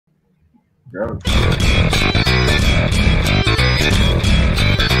Go.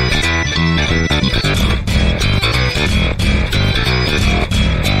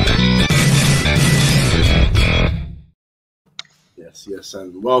 Yes,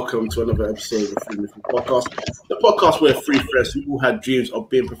 and welcome to another episode of the Free Mission Podcast. The podcast where three friends who all had dreams of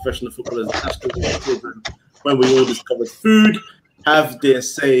being professional footballers after children, when we all discovered food, have their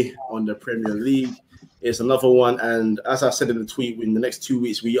say on the Premier League. It's another one, and as I said in the tweet, in the next 2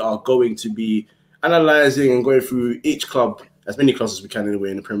 weeks we are going to be analysing and going through each club, as many clubs as we can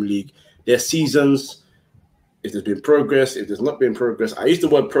anyway in the Premier League, their seasons. If there's been progress, if there's not been progress. I use the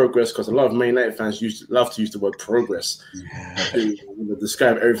word progress because a lot of Man United fans love to use the word progress to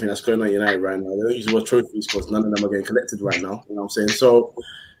describe everything that's going on at United right now. They don't use the word trophies because none of them are getting collected right now. You know what I'm saying? So,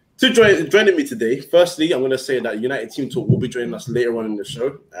 joining me today, firstly, I'm going to say that United Team Talk will be joining us later on in the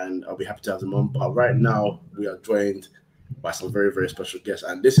show, and I'll be happy to have them on. But right now, we are joined by some very, very special guests.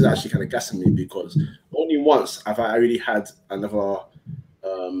 And this is actually kind of gassing me because only once have I really had another...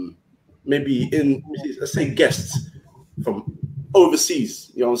 maybe let's say guests from overseas,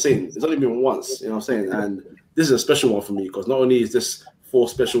 you know what I'm saying? It's only been once, you know what I'm saying? And this is a special one for me because not only is this 4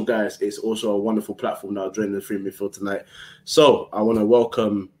 special guys, it's also a wonderful platform that are joining the Free Midfield tonight. So I want to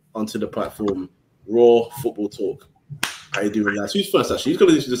welcome onto the platform Raw Football Talk. How you doing, guys? Who's first, actually? He's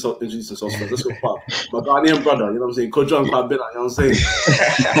going to introduce himself first. Let's go, Pop. My Ghanaian brother, you know what I'm saying? Kojo and Kwabena, you know what I'm saying?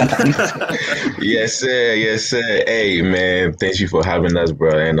 Yes, sir. Hey, man, thank you for having us,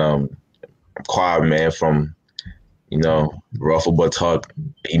 bro. And Quad, man, from, Raw Football Talk,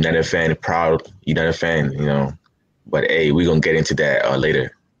 United fan, proud United fan, But, hey, we're going to get into that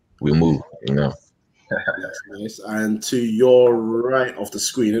later. We move, That's nice. And to your right of the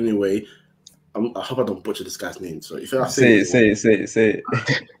screen, anyway, I hope I don't butcher this guy's name. So if I say it.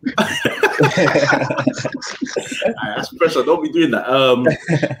 That's pressure. Don't be doing that.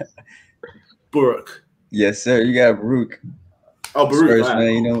 Burak. Yes, sir. You got Baruch. Oh, Baruch. Spurs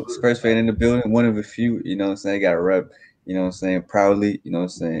fan, Spurs fan in the building. One of a few, what I'm saying. Got a rep, proudly, what I'm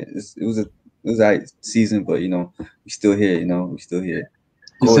saying. It was a right season, but we still here, we still here.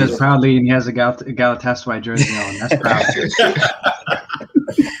 He says proudly, and he has a Galatasaray jersey on. That's proud.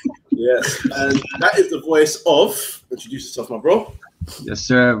 Yes, and that is the voice of. Introduce yourself, my bro. Yes,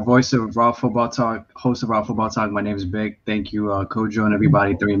 sir. Voice of Raw Football Talk, host of Raw Football Talk. My name is Big. Thank you, Kojo and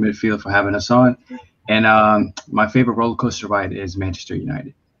everybody, 3 Midfield, for having us on. And my favorite roller coaster ride is Manchester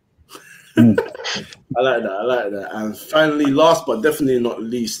United. I like that. And finally, last but definitely not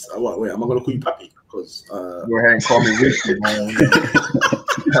least, wait, am I going to call you Pappy? Because go ahead and call me Richie, man.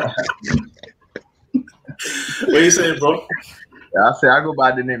 What are you saying, bro? Yeah, I go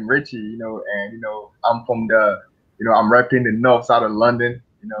by the name Richie, and I'm from I'm repping the north side of London,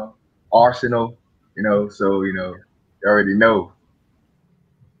 Arsenal, so you already know.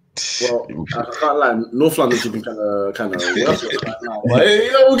 Well, I can't lie, North London's been kind of worse right now, but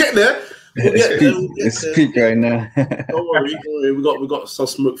we'll get there. It's peak right now. Don't worry, we got some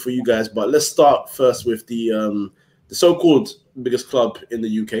smoke for you guys, but let's start first with the so-called biggest club in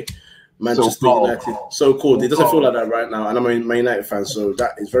the UK. Manchester United, so-called. It doesn't feel like that right now, and I'm a Man United fan, so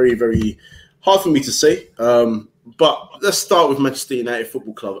that is very, very hard for me to say. But let's start with Manchester United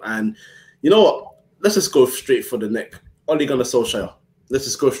Football Club, and you know what? Let's just go straight for the neck. Ole Gunnar Solskjaer. Let's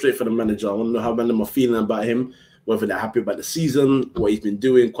just go straight for the manager. I want to know how many are feeling about him, whether they're happy about the season, what he's been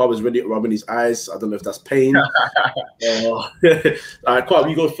doing. Quab is ready, rubbing his eyes. I don't know if that's pain. All right, Quab,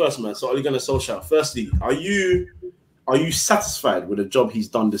 you go first, man. So Ole Gunnar Solskjaer. Firstly, are you satisfied with the job he's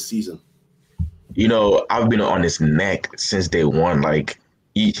done this season? I've been on his neck since day one. Like,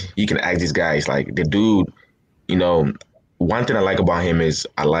 you can ask these guys. Like, the dude, one thing I like about him is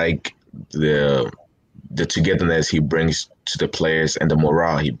I like the togetherness he brings to the players and the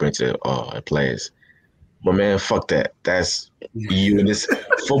morale he brings to players. But, man, fuck that. That's you in this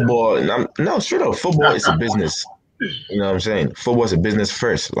football. No, straight up, football is a business. You know what I'm saying? Football is a business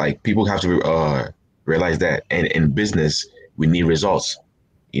first. Like, people have to realize that. And in business, we need results,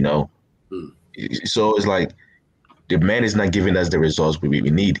 So it's like the man is not giving us the results we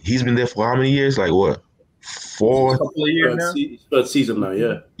need. He's been there for how many years? Like what? 4? A couple of years now? Third season now,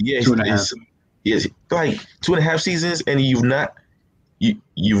 yeah. Yeah, 2.5. Yes, like 2.5 seasons, and you've not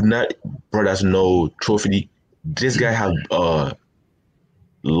brought us no trophy. This guy have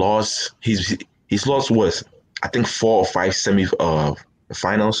lost. He's lost what? I think 4 or 5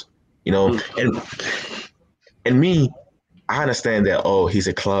 finals. And me, I understand that. Oh, he's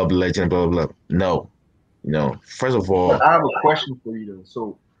a club legend. Blah blah blah. No. First of all, but I have a question for you though.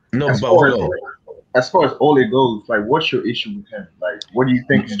 So as far as Ole goes, like, what's your issue with him? Like, what do you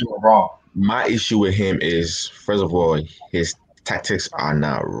think he's doing wrong? My issue with him is, first of all, his tactics are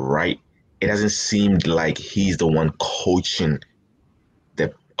not right. it doesn't seem like he's the one coaching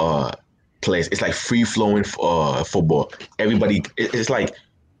the players. It's like free flowing football. Everybody, it's like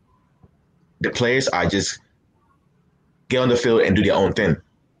the players are just get on the field and do their own thing.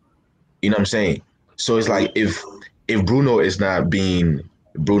 You know what I'm saying? So it's like if Bruno is not being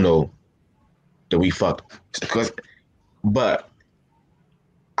Bruno, then we fucked. But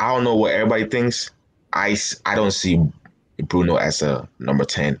I don't know what everybody thinks. I don't see Bruno as a number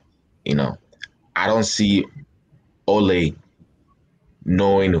 10. You know, I don't see Ole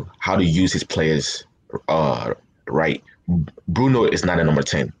knowing how to use his players right. Bruno is not a number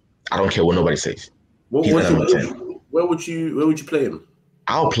 10. I don't care what nobody says. He's not a number 10. Where would you play him?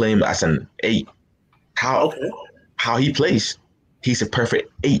 I'll play him as an 8. How he plays, he's a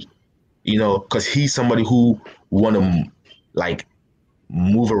perfect 8. You know, because he's somebody who want to like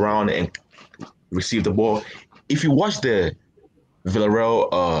move around and receive the ball. If you watch the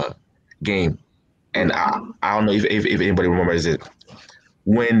Villarreal game, and I don't know if anybody remembers it,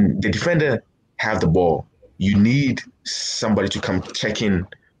 when the defender have the ball, you need somebody to come check in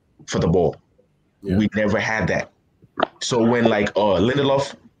for the ball. Yeah. We never had that. So when like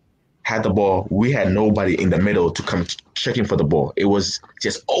Lindelof had the ball, we had nobody in the middle to come check in for the ball. It was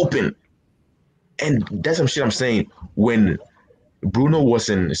just open. And that's some shit I'm saying. When Bruno was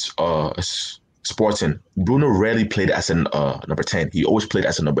in Sporting, Bruno rarely played as a number 10. He always played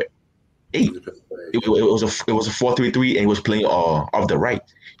as a number 8. It was a 4-3-3, and he was playing off the right.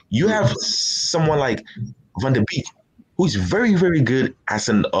 You have someone like Van de Beek, who's very, very good as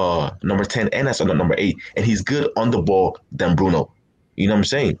a number 10 and as a number 8, and he's good on the ball than Bruno. You know what I'm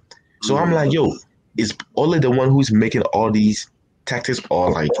saying? So I'm like, yo, is Ole the one who's making all these tactics,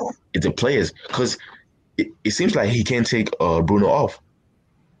 or like it's the players? Because it seems like he can't take Bruno off.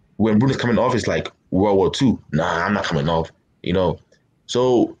 When Bruno's coming off, it's like World War II. Nah, I'm not coming off. You know.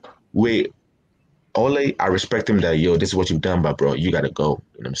 So with Ole, I respect him that, yo, this is what you've done, but bro, you gotta go. You know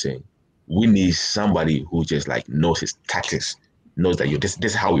what I'm saying? We need somebody who just like knows his tactics, knows that, yo, this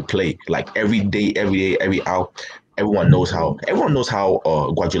is how we play. Like every day, every hour, everyone knows how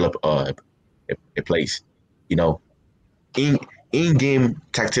Guardiola it plays. You know, in game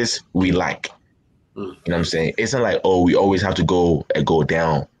tactics we like. You know what I'm saying? It's not like, oh, we always have to go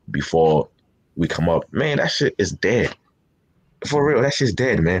down before we come up. Man, that shit is dead. For real, that shit's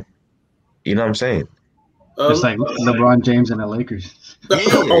dead, man. You know what I'm saying? It's like LeBron James and the Lakers. Yeah.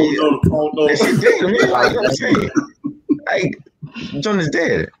 Oh no. That shit's dead, man. Like, you know what I'm saying? Like, John is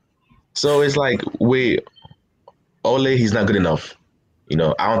dead. So it's like, wait, Ole, he's not good enough. You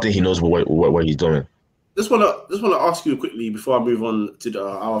know, I don't think he knows what he's doing. Just wanna ask you quickly before I move on to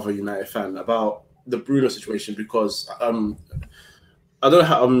our other United fan about the Bruno situation, because I don't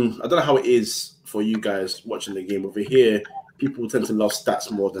know how it is for you guys watching the game over here. People tend to love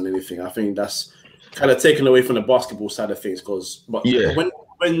stats more than anything. I think that's kind of taken away from the basketball side of things. When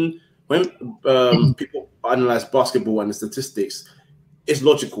people analyze basketball and the statistics, it's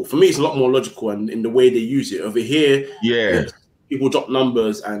logical. For me, it's a lot more logical, and in the way they use it over here. Yeah. People drop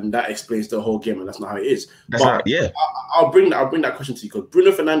numbers, and that explains the whole game, and that's not how it is. I'll bring that question to you, because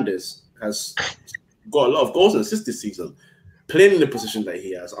Bruno Fernandes has got a lot of goals and assists this season, playing in the position that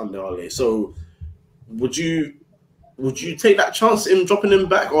he has under Ole. So, would you take that chance in dropping him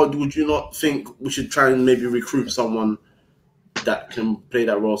back, or would you not think we should try and maybe recruit someone that can play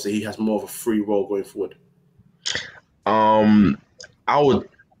that role so he has more of a free role going forward? I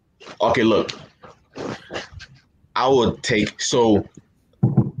would take, so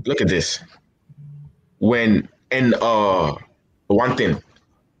look at this. One thing,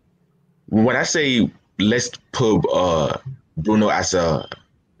 when I say let's put Bruno as a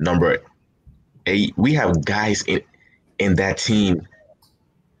number 8, we have guys in that team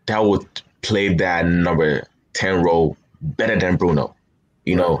that would play that number 10 role better than Bruno,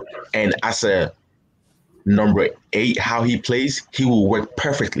 you know. And as a number 8, how he plays, he will work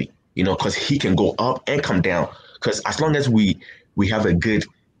perfectly, you know, because he can go up and come down. Because as long as we have a good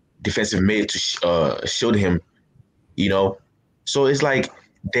defensive mid to shield him, you know, so it's like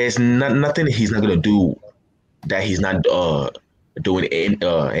there's nothing he's not gonna do that he's not doing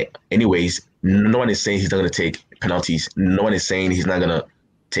anyways. No one is saying he's not gonna take penalties. No one is saying he's not gonna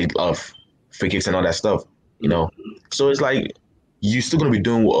take free kicks and all that stuff, you know. So it's like you're still gonna be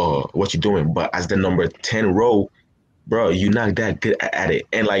doing what you're doing, but as the number 10 role, bro, you're not that good at it.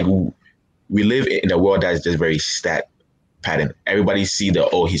 And like, we live in a world that's just very stat pattern. Everybody see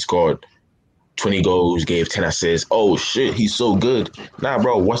he scored 20 goals, gave 10 assists. Oh shit, he's so good. Nah,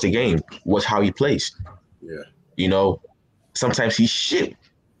 bro, watch the game. Watch how he plays. Yeah. You know, sometimes he's shit.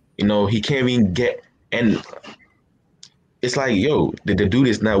 You know, he can't even get, and it's like, yo, the dude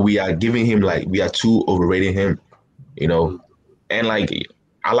is now, we are giving him, like, we are too overrating him, you know, and like,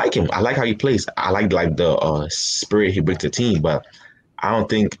 I like him. I like how he plays. I like the spirit he brings to the team, but I don't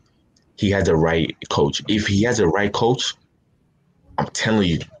think he has the right coach. If he has the right coach, I'm telling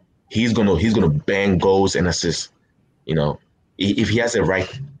you, he's gonna bang goals and assists. You know, if he has the right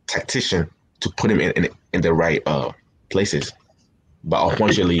tactician to put him in the right places. But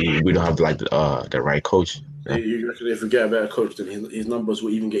unfortunately, we don't have like the right coach. You reckon if we get a better coach, then his numbers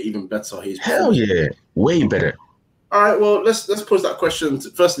will even get even better. Hell yeah, way better. All right, well, let's pose that question.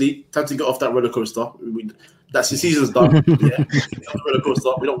 Firstly, time to get off that roller coaster. That's the season's done. Yeah, roller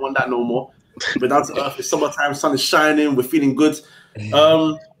coaster. We don't want that no more. We're down to earth. It's summertime. Sun is shining. We're feeling good.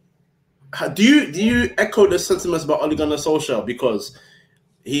 Do you echo the sentiments about Ole Gunnar Solskjaer? Because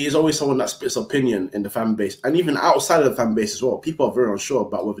he is always someone that spits opinion in the fan base, and even outside of the fan base as well. People are very unsure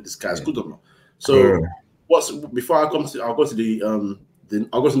about whether this guy's good or not. So, before I come to, I'll go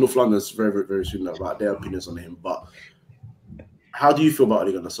to North London very, very, very soon about their opinions on him. But how do you feel about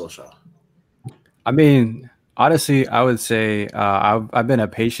Ole Gunnar Solskjaer? I mean, honestly, I would say I've been a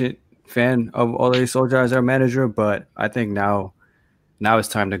patient fan of Ole Solskjaer as our manager, but I think now it's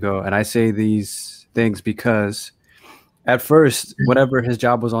time to go. And I say these things because at first, whenever his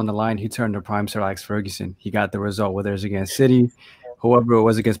job was on the line, he turned to prime Sir Alex Ferguson. He got the result, whether it's against City, whoever it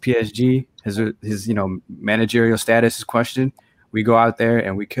was against PSG. His managerial status is questioned. We go out there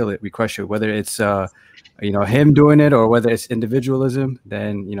and we kill it. We crush it. Whether it's him doing it or whether it's individualism,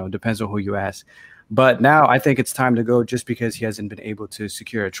 then depends on who you ask. But now I think it's time to go just because he hasn't been able to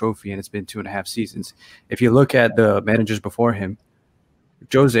secure a trophy, and it's been 2.5 seasons. If you look at the managers before him,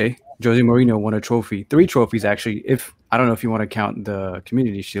 Jose Mourinho won a trophy, 3 trophies actually. I don't know if you want to count the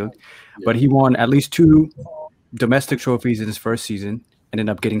Community Shield, but he won at least 2 domestic trophies in his first season and ended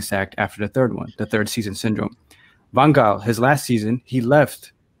up getting sacked after the third one, the third season syndrome. Van Gaal, his last season, he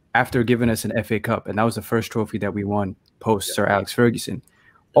left after giving us an FA Cup, and that was the first trophy that we won post Sir Alex Ferguson.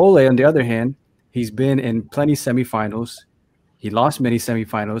 Ole, on the other hand, he's been in plenty semifinals. He lost many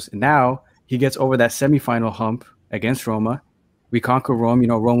semifinals, and now he gets over that semifinal hump against Roma. We conquer Rome.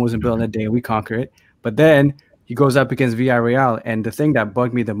 Rome wasn't built in a day, and we conquer it. But then he goes up against Villarreal, and the thing that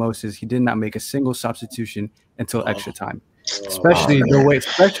bugged me the most is he did not make a single substitution until extra time. Especially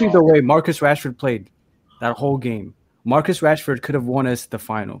the way Marcus Rashford played that whole game. Marcus Rashford could have won us the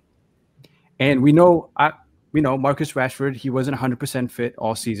final. And we know Marcus Rashford, he wasn't 100% fit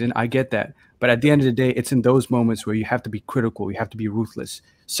all season. I get that. But at the end of the day, it's in those moments where you have to be critical. You have to be ruthless.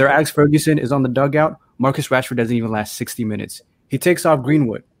 Sir Alex Ferguson is on the dugout. Marcus Rashford doesn't even last 60 minutes. He takes off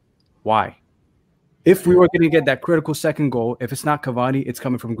Greenwood. Why? If we were going to get that critical second goal, if it's not Cavani, it's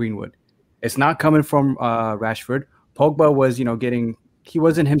coming from Greenwood. It's not coming from Rashford. Pogba was, he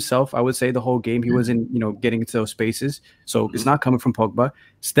wasn't himself, I would say, the whole game. He wasn't, getting into those spaces. So it's not coming from Pogba.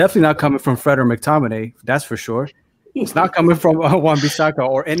 It's definitely not coming from Fred or McTominay. That's for sure. It's not coming from Wan-Bissaka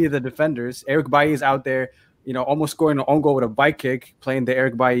or any of the defenders. Eric Bailly is out there, almost scoring an own goal with a bike kick, playing the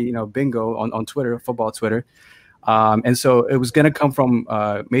Eric Bailly, bingo on Twitter, football Twitter. And so it was going to come from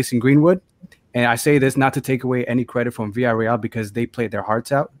Mason Greenwood. And I say this not to take away any credit from Villarreal because they played their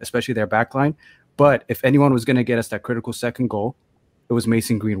hearts out, especially their backline. But if anyone was going to get us that critical second goal, it was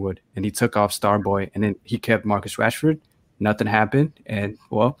Mason Greenwood. And he took off Starboy, and then he kept Marcus Rashford. Nothing happened. And,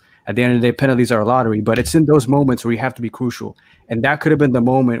 well, at the end of the day, penalties are a lottery. But it's in those moments where you have to be crucial. And that could have been the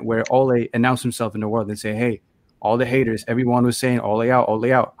moment where Ole announced himself in the world and say, hey, all the haters, everyone was saying, Ole out,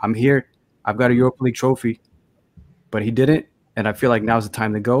 Ole out. I'm here. I've got a Europa League trophy. But he didn't. And I feel like now's the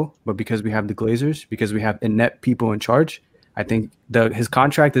time to go. But because we have the Glazers, because we have inept people in charge, I think his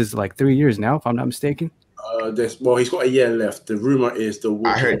contract is like 3 years now, if I'm not mistaken. He's got a year left. The rumor is the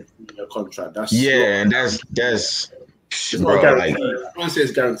contract. And that's bro, like, I won't say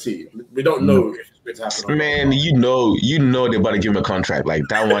it's guaranteed. We don't know if it's going to happen. Man, you know they're about to give him a contract. Like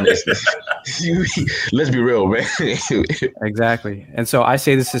that one is. Let's be real, man. Exactly. And so I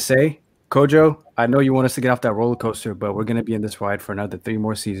say this to say, Kojo, I know you want us to get off that roller coaster, but we're going to be in this ride for another 3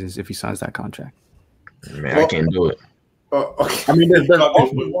 more seasons if he signs that contract. Man, I can't do it. Okay. I mean, there's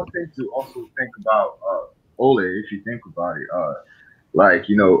also one thing to also think about Ole, if you think about it.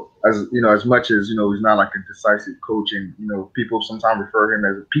 As much as he's not like a decisive coach, and people sometimes refer him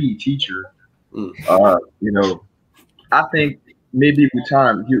as a PE teacher. I think maybe with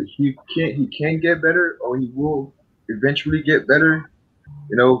time he can get better, or he will eventually get better.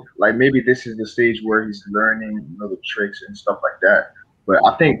 Like maybe this is the stage where he's learning, the tricks and stuff like that. But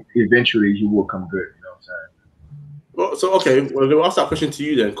I think eventually he will come good. You know what I'm saying? Well, so okay, well, I'll ask that question to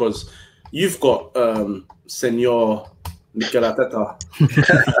you then, because you've got Senor Mikel Arteta.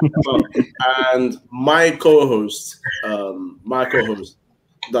 And my co-host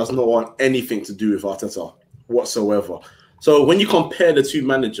does not want anything to do with Arteta whatsoever. So when you compare the two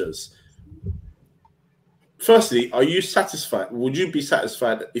managers, firstly, are you satisfied? Would you be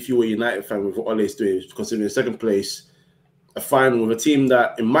satisfied if you were a United fan with what Ole's doing, considering second place, a final with a team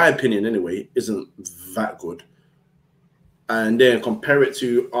that, in my opinion anyway, isn't that good? And then compare it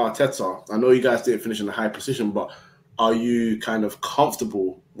to Arteta. I know you guys didn't finish in a high position, but are you kind of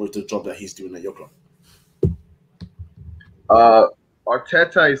comfortable with the job that he's doing at your club?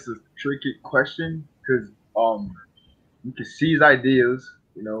 Arteta is a tricky question because you can see his ideas.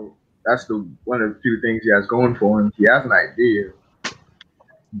 You know, that's one of the few things he has going for him. He has an idea,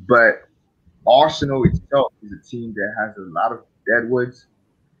 but Arsenal itself is a team that has a lot of deadwoods,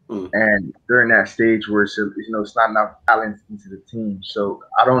 and they're in that stage where it's not enough talent into the team. So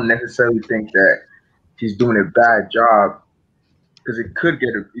I don't necessarily think that he's doing a bad job, because it could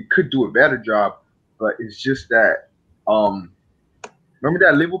do a better job, but it's just that remember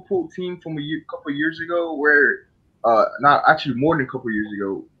that Liverpool team from a couple of years ago, where not actually more than a couple of years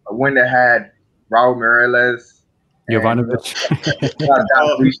ago, when they had Raul Meireles. Jovanovic.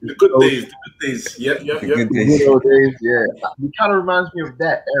 The good days. Yeah. Good days, yeah. It kind of reminds me of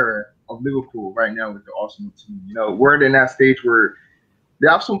that era of Liverpool right now with the Arsenal team. You know, we're in that stage where they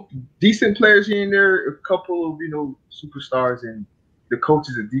have some decent players here and there, a couple of, superstars, and the coach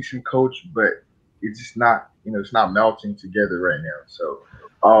is a decent coach, but it's just not, it's not melting together right now. So,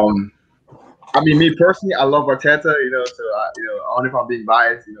 I mean, me personally, I love Arteta, so I don't know if I'm being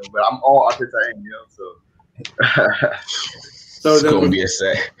biased, but I'm all Arteta in, so. So it's gonna be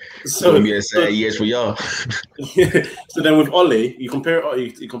a sad years for y'all. So then with Ole, you compare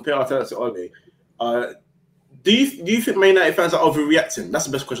Arteta to Ole. Do you think Man United fans are overreacting? That's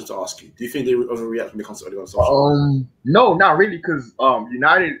the best question to ask you. Do you think they overreact when it comes to Ole on social? No, not really, because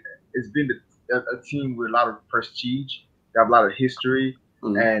United has been a team with a lot of prestige. They have a lot of history,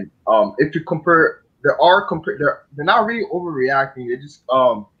 and if you compare, they're not really overreacting. They're just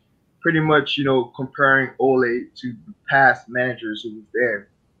pretty much, comparing Ole to the past managers who was there.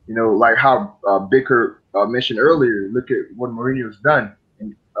 Like how Baker mentioned earlier, look at what Mourinho's done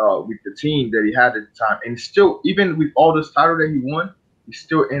with the team that he had at the time. And still, even with all this title that he won, he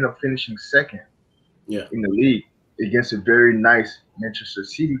still ended up finishing second in the league against a very nice Manchester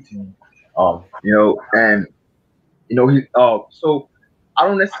City team. So I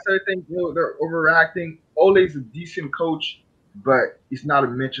don't necessarily think they're overreacting. Ole's a decent coach, but he's not a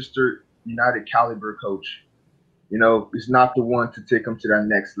Manchester United caliber coach. He's not the one to take him to that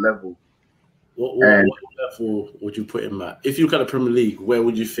next level. What level would you put him at? If you look at the Premier League, where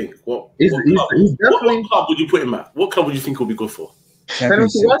would you think? What club would you put him at? What club would you think he'll be good for? Send him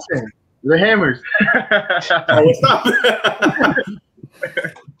to Western. The Hammers.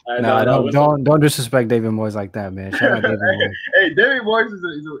 Don't disrespect David Moyes like that, man. Shout out David Moyes. Hey, David Moyes is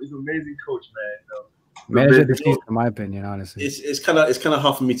an amazing coach, man. Manager of the season, in my opinion, honestly. It's kind of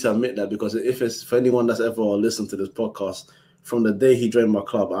hard for me to admit that, because if it's for anyone that's ever listened to this podcast, from the day he joined my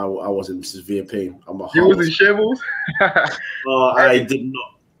club, I was in severe pain. He was in shambles. I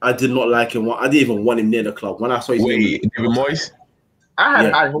did not like him. I didn't even want him near the club. When I saw his name, David Moyes. I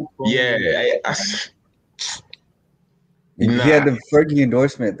had high hopes for him. He had the Fergie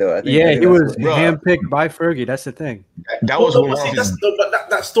endorsement, though. I think he was handpicked by Fergie. That's the thing. That was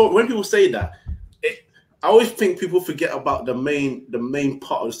that story. When people say that, I always think people forget about the main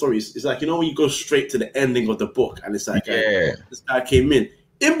part of the story. It's like, when you go straight to the ending of the book, and it's like, this guy came in.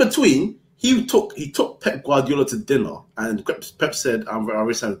 In between, he took Pep Guardiola to dinner, and Pep said, "I'm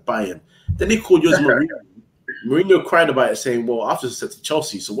very sad with Bayern." Then he called Jose Mourinho. Mourinho cried about it, saying, "Well, after I said to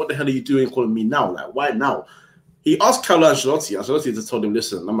Chelsea, so what the hell are you doing calling me now? Like, why now?" He asked Carlo Ancelotti. Ancelotti just told him,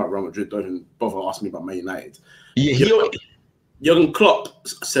 "Listen, I'm at Real Madrid. Don't even bother asking me about Man United." Jurgen Klopp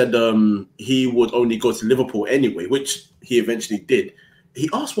said he would only go to Liverpool anyway, which he eventually did. He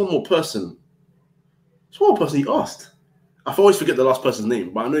asked one more person. It's one more person he asked. I always forget the last person's name,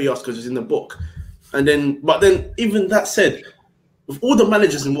 but I know he asked because it's in the book. But then, even that said, with all the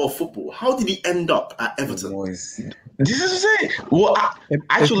managers in world football, how did he end up at Everton? This is it. Well,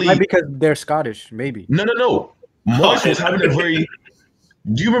 actually, it because they're Scottish, maybe. No. Moyes was having a very.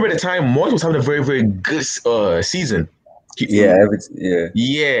 Do you remember the time Moyes was having a very, very good season? Everton.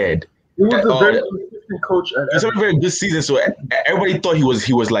 He was a very consistent coach. It was a very good season, so everybody thought he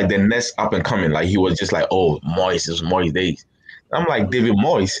was like the next up and coming. Like he was just like, Moyes is Moyes days. I'm like David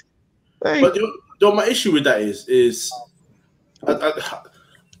Moyes. Hey. But my issue with that is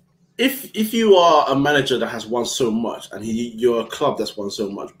if you are a manager that has won so much, and you're a club that's won so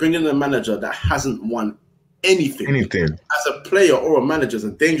much, bringing a manager that hasn't won anything as a player or a manager is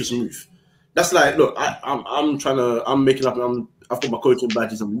a dangerous move. That's like, look, I'm making up. I've got my coaching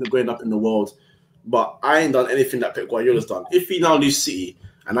badges. I'm going up in the world, but I ain't done anything that Pep Guardiola's done. If he now leaves City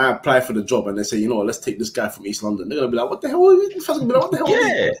and I apply for the job and they say, you know what, let's take this guy from East London, they're gonna be like, what the hell? What the hell?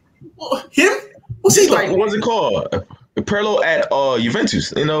 Yeah, him? What's he like? What's it called? Pirlo at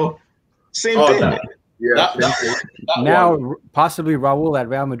Juventus. You know, same thing. Now possibly Raul at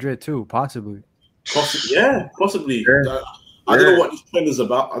Real Madrid too. Possibly. Possibly. I don't know what this trend is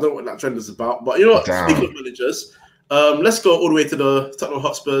about. I don't know what that trend is about. But you know what? Speaking of managers, let's go all the way to the Tottenham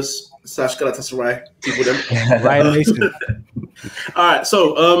Hotspurs / Galatasaray. People them. Ryan Mason. All right.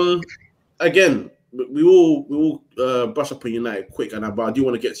 So again, we will brush up on United quick, but I do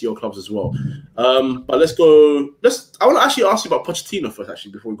want to get to your clubs as well. But let's go. I want to actually ask you about Pochettino first,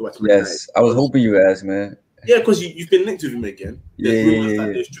 actually, before we go back to United. Yes, I was hoping you would ask, man. Yeah, because you've been linked with him again. There's rumors that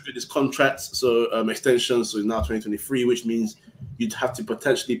yeah. they've triggered his contract, so extension, so it's now 2023, which means you'd have to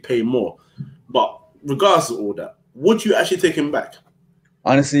potentially pay more. But regardless of all that, would you actually take him back?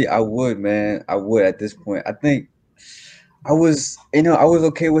 Honestly, I would, man. I would at this point. I think I was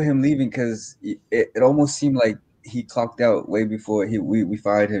okay with him leaving because it almost seemed like he clocked out way before we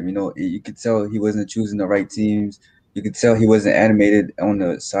fired him. You know, you could tell he wasn't choosing the right teams. You could tell he wasn't animated on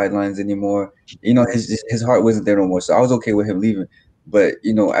the sidelines anymore. You know, his heart wasn't there no more. So I was okay with him leaving. But,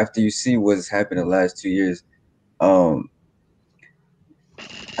 you know, after you see what's happened the last 2 years, I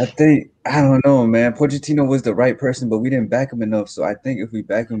don't know, man. Pochettino was the right person, but we didn't back him enough. So I think if we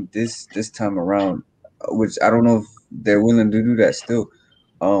back him this time around, which I don't know if they're willing to do that still,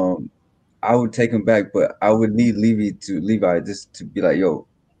 I would take him back. But I would need Levi just to be like, yo,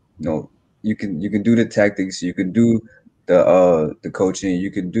 no. You can do the tactics, you can do the coaching,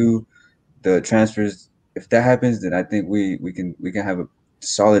 you can do the transfers. If that happens, then I think we can have a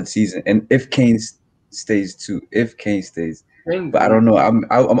solid season. And if Kane stays, but I don't know. I'm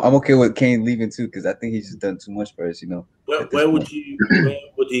okay with Kane leaving too because I think he's just done too much for us. You know. Where do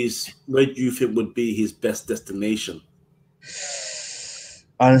you think would be his best destination?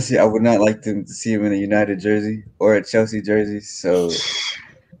 Honestly, I would not like to see him in a United jersey or a Chelsea jersey. So.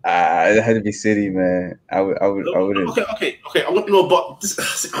 It had to be City, man. I wouldn't. Okay. I want to know, but this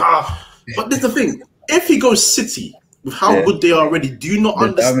is the thing. If he goes City, with how good they are already, do you not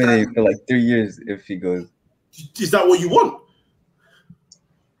understand? Dominate for like 3 years if he goes. Is that what you want?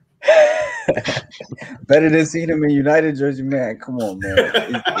 Better than seeing him in United jersey, man. Come on, man.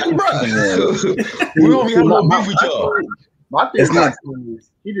 We don't be having no beef with y'all. It's not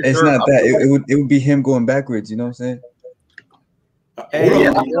that. It would be him going backwards. You know what I'm saying? Hey,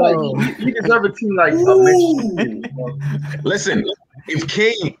 I feel like he deserves a team like Listen,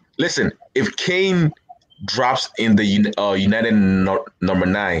 if Kane drops in the United number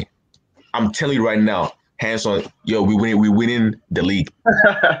 9, I'm telling you right now, hands on, yo, we winning the league.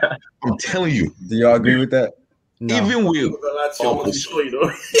 I'm telling you. Do y'all agree with that? No. Even with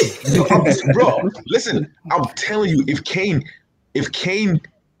bro, listen, I'm telling you,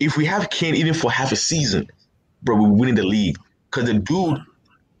 if we have Kane even for half a season, bro, we're winning the league. Because the dude,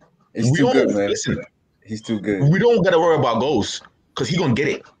 he's too good, man. Listen, he's too good. We don't gotta worry about goals because he gonna get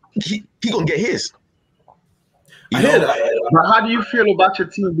it. He gonna get his. But how do you feel about your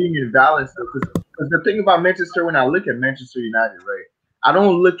team being in balance though? Because the thing about Manchester, when I look at Manchester United, right, I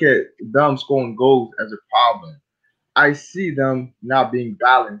don't look at them scoring goals as a problem. I see them not being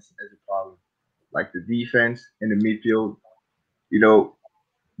balanced as a problem. Like the defense and the midfield, you know.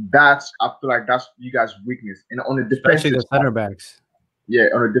 I feel like that's you guys' weakness, and on the defensive, especially the center backs. Yeah,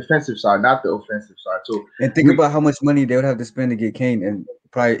 on the defensive side, not the offensive side. So, and think about how much money they would have to spend to get Kane, and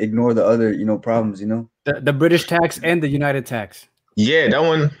probably ignore the other, problems. The British tax and the United tax. Yeah, that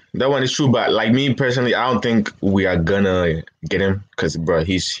one is true. But like me personally, I don't think we are gonna get him because, bro,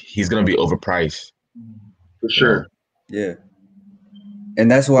 he's gonna be overpriced for sure. Yeah,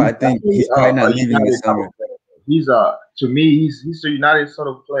 and that's why I think he's probably not leaving this summer. He's to me, he's a United sort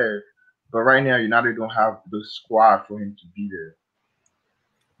of player, but right now United don't have the squad for him to be there.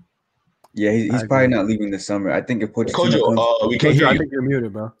 Yeah, he's probably not leaving this summer. I think if Kojo, we can't hear you. I think you're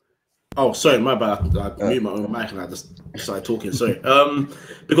muted, bro. Oh, sorry, my bad. I muted my own mic and I just started talking. Sorry.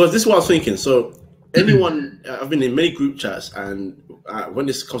 Because this is what I was thinking. So anyone, I've been in many group chats, and when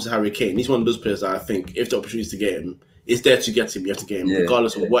this comes to Harry Kane, he's one of those players that I think if the opportunity is to get him, it's there to get him. You have to get him,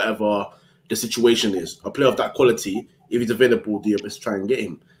 regardless of whatever the situation is. A player of that quality, if he's available, do your best to try and get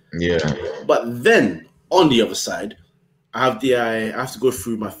him. Yeah. But then on the other side, I have to go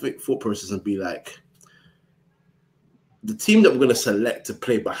through my thought process and be like, the team that we're going to select to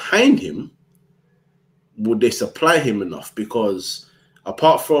play behind him, would they supply him enough? Because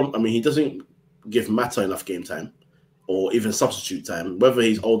apart from, he doesn't give Mata enough game time or even substitute time, whether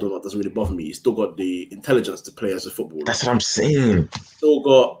he's old or not doesn't really bother me. He's still got the intelligence to play as a footballer. That's what I'm saying. You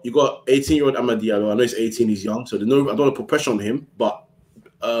got 18-year-old Amad Diallo. I know he's 18, he's young, so I don't want to put pressure on him, but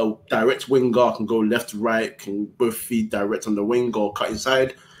direct winger can go left, right, can both feed direct on the wing or cut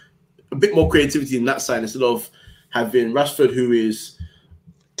inside. A bit more creativity in that side instead of having Rashford, who is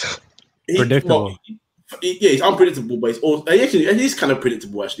predictable. He's unpredictable, but he's kind of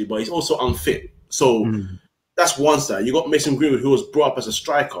predictable actually, but he's also unfit. So that's one side. You got Mason Greenwood, who was brought up as a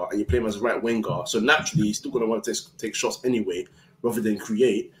striker, and you play him as a right winger. So naturally, he's still going to want to take shots anyway, rather than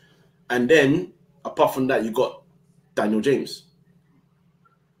create. And then, apart from that, you got Daniel James.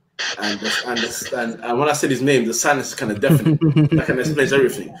 And when I said his name, the silence is kind of deafening. That kind of explains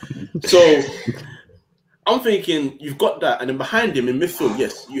everything. So I'm thinking you've got that, and then behind him in midfield,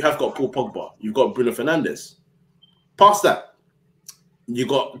 yes, you have got Paul Pogba, you've got Bruno Fernandes. Past that, you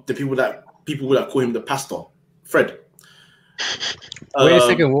got the people that call him the pastor, Fred. Wait a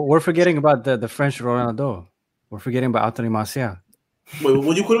second, we're forgetting about the French Ronaldo. We're forgetting about Anthony Martial. Wait,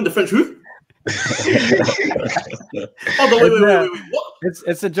 what do you call him? The French who? Wait. What?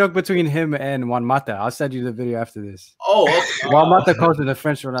 It's a joke between him and Juan Mata. I'll send you the video after this. Oh, okay. Juan Mata calls him the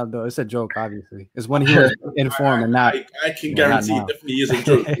French Ronaldo. It's a joke, obviously. It's when he was in form and not. I can guarantee it definitely is a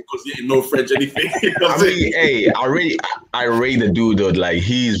joke because he didn't know French anything. I mean, hey, I rate the dude though. Like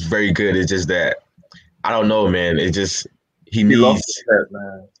he's very good. It's just that I don't know, man. It just he lost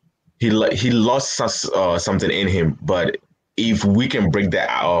something in him. But if we can break that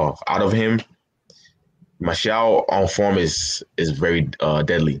out of him, Martial on form is very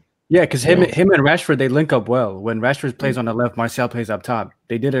deadly. Yeah, because him and Rashford, they link up well. When Rashford plays on the left, Martial plays up top.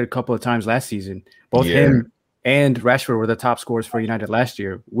 They did it a couple of times last season. Both him and Rashford were the top scorers for United last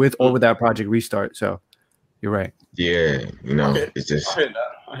year, with or without Project Restart. So you're right. Yeah, it's just.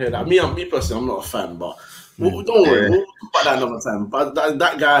 I hear that. Me personally, I'm not a fan, but don't worry, we'll talk about that another time. But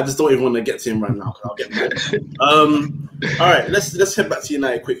that guy, I just don't even want to get to him right now because I'll get mad. All right, let's head back to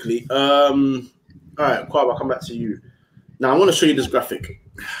United quickly. All right, Kwab, I'll come back to you. Now I want to show you this graphic,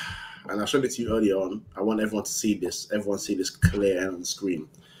 and I showed it to you earlier on. I want everyone to see this. Everyone see this clear on the screen.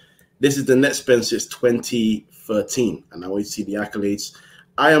 This is the net spend since 2013, and I want you to see the accolades.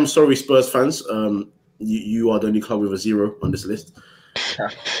 I am sorry, Spurs fans. You are the only club with a 0 on this list. Hey,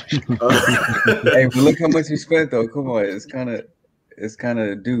 but look how much you spent though. Come on, it's kind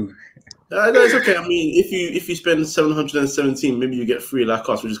of due. No, it's okay. I mean, if you spend 717, maybe you get 3 like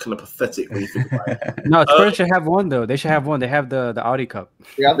us, which is kind of pathetic when you think about it. No, Spurs should have one though. They should have one. They have the Audi Cup.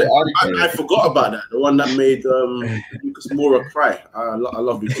 Yeah, the Audi Cup. I forgot about that. The one that made Lucas Moura cry. I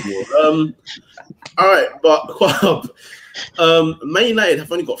love Lucas Moura. All right, but Man United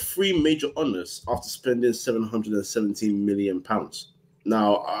have only got 3 major honours after spending £717 million.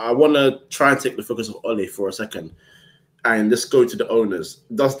 Now, I want to try and take the focus of Ole for a second, and let's go to the owners.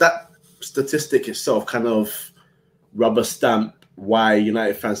 Does that statistic itself kind of rubber stamp why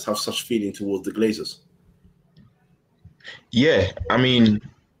United fans have such feeling towards the Glazers? Yeah, I mean,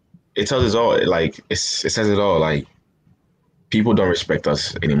 it tells us all. Like it says it all. Like people don't respect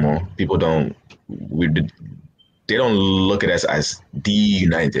us anymore. People don't. They don't look at us as the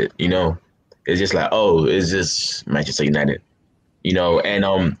United. It's just like, oh, it's just Manchester United.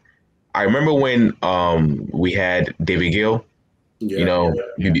 And I remember when we had David Gill. Before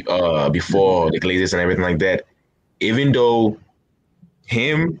the Glazers and everything like that, even though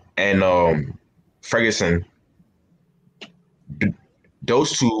him and Ferguson,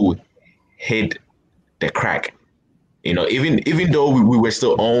 those two hit the crack, even though we were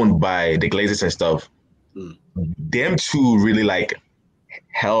still owned by the Glazers and stuff, them two really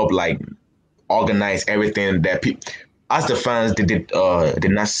help organize everything that us the fans did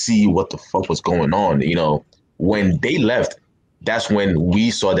not see what the fuck was going on. When they left, that's when we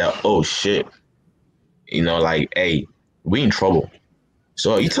saw that, oh shit, hey, we in trouble.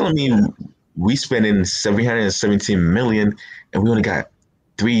 So you telling me we spending 717 million and we only got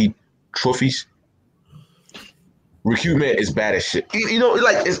 3 trophies? Recruitment is bad as shit.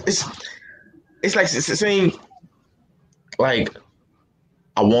 It's like saying I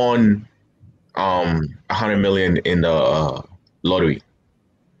won 100 million in the lottery.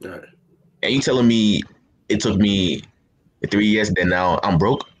 Right. And you telling me it took me 3 years, then now I'm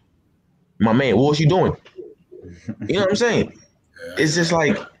broke? My man, what was you doing? You know what I'm saying? It's just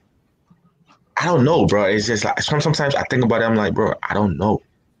like, I don't know, bro. It's just like, sometimes I think about it, I'm like, bro, I don't know.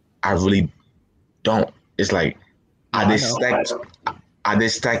 I really don't. It's like, are they stacked? Are they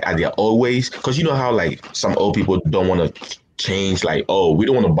stacked? Are they always? Because you know how some old people don't want to change, oh, we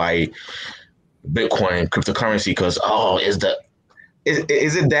don't want to buy Bitcoin, cryptocurrency, because, is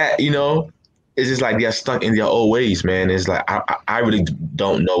it that, it's just like they're stuck in their old ways, man. It's like I really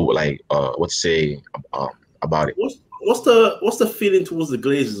don't know like what to say about it. What's the feeling towards the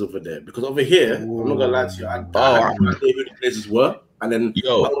Glazers over there? Because over here, I'm not gonna lie to you, I had no idea who the Glazers were, and then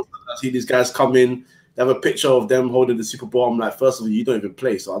I see these guys come in. They have a picture of them holding the Super Bowl. I'm like, first of all, you don't even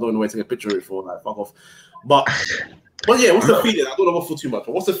play, so I don't know where to take a picture of it for. Like, fuck off. But yeah, what's the feeling? I don't know for too much,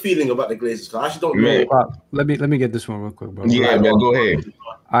 but what's the feeling about the Glazers? Because I actually don't know. Let me get this one real quick, bro. Yeah, man, go ahead.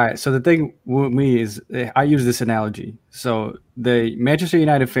 All right. So the thing with me is, I use this analogy. So the Manchester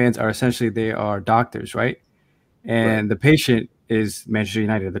United fans are essentially they are doctors, right? And the patient is Manchester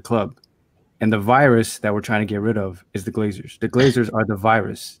United, the club, and the virus that we're trying to get rid of is the Glazers. The Glazers are the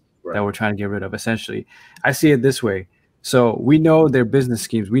virus that we're trying to get rid of. Essentially, I see it this way. So we know their business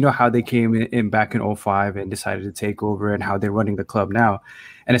schemes. We know how they came in back in 05 and decided to take over and how they're running the club now.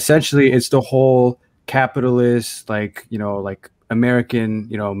 And essentially it's the whole capitalist, like American,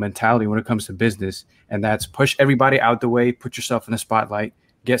 mentality when it comes to business. And that's push everybody out the way, put yourself in the spotlight,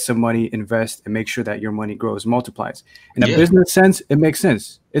 get some money, invest, and make sure that your money grows, multiplies. In a business sense, it makes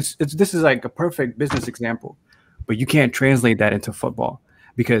sense. This is like a perfect business example, but you can't translate that into football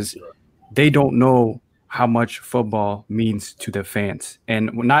because they don't know how much football means to the fans,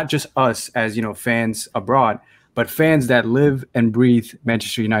 and not just us as fans abroad, but fans that live and breathe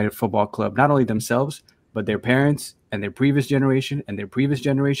Manchester United Football Club, not only themselves, but their parents and their previous generation and their previous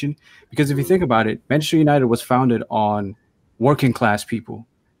generation. Because if you think about it, Manchester United was founded on working class people,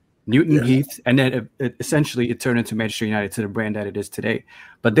 Newton Heath, and then essentially it turned into Manchester United to the brand that it is today.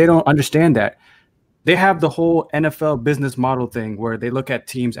 But they don't understand that. They have the whole NFL business model thing where they look at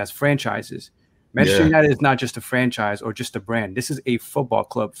teams as franchises. Manchester United is not just a franchise or just a brand. This is a football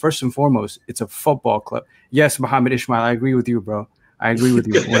club. First and foremost, it's a football club. Yes, Mohammed Ismail, I agree with you, bro. I agree with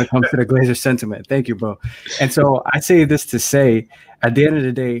you when it comes to the Glazer sentiment. Thank you, bro. And so I say this to say, at the end of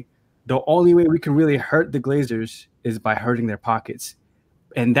the day, the only way we can really hurt the Glazers is by hurting their pockets.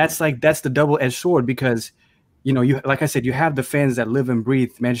 And that's the double-edged sword because, you like I said, you have the fans that live and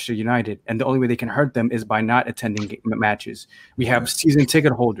breathe Manchester United, and the only way they can hurt them is by not attending matches. We have season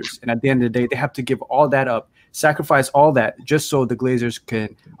ticket holders, and at the end of the day, they have to give all that up, sacrifice all that, just so the Glazers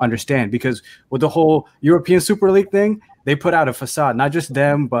can understand. Because with the whole European Super League thing, they put out a facade, not just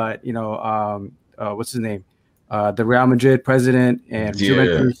them, but what's his name, the Real Madrid president and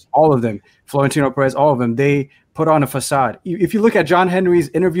Juventus, all of them, Florentino Perez, all of them, they put on a facade. If you look at John Henry's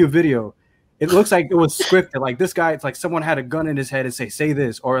interview video, it looks like it was scripted. Like this guy, it's like someone had a gun in his head and say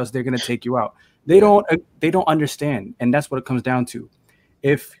this, or else they're gonna take you out. They don't understand, and that's what it comes down to.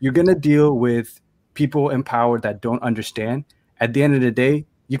 If you're gonna deal with people in power that don't understand, at the end of the day,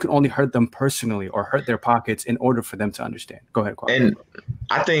 you can only hurt them personally or hurt their pockets in order for them to understand. Go ahead, Kwame. And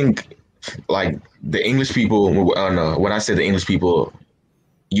I think like the English people, when I say the English people,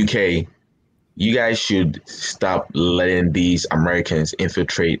 UK, you guys should stop letting these Americans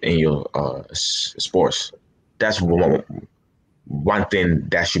infiltrate in your sports. That's one thing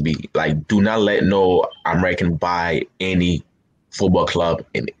that should be like, do not let no American buy any football club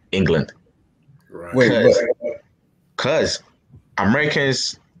in England. Right. Because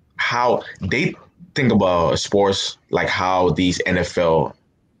Americans, how they think about sports, like how these NFL,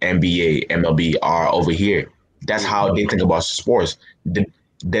 NBA, MLB are over here. That's how they think about sports.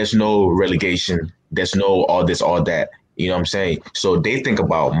 There's no relegation. There's no all this, all that. You know what I'm saying? So they think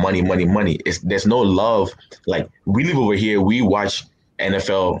about money, money, money. There's no love. Like we live over here. We watch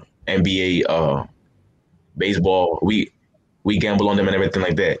NFL, NBA, baseball. We gamble on them and everything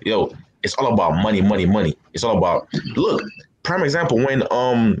like that. Yo, it's all about money, money, money. It's all about look. Prime example when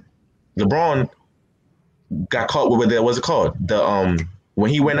LeBron got caught with what's it called? When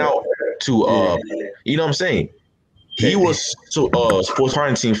he went out to you know what I'm saying? He was sports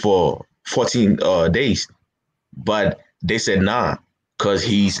quarantine for 14 days, but they said nah, because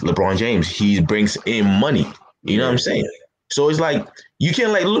he's LeBron James. He brings in money. You know what I'm saying? So it's like you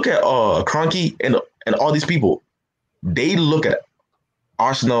can like look at Kroenke and all these people. They look at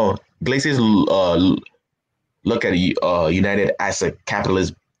Arsenal, Glazers look at United as a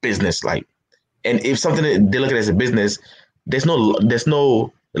capitalist business, like, and if something they look at as a business, there's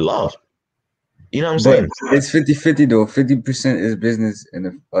no love. You know what I'm saying? It's 50-50 though. 50% is business and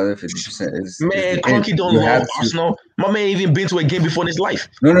the other 50% is Kroenke don't know Arsenal. My man even been to a game before in his life.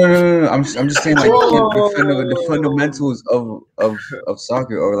 No. I'm just saying like the fundamentals of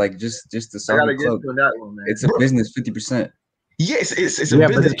soccer, or like just the soccer club. It's a business 50%. Yes, it's a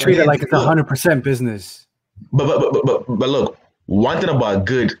business. But they treat it like it's 100% business. But look, one thing about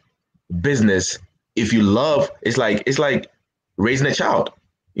good business, if you love, it's like raising a child.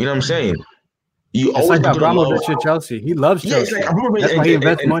 You know what I'm saying? It's like Abramovich at Chelsea. He loves Chelsea. It's like that's why he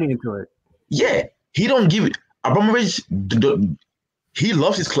invests money into it. Yeah, he don't give it. Abramovich, he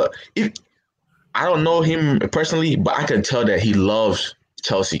loves his club. If I don't know him personally, but I can tell that he loves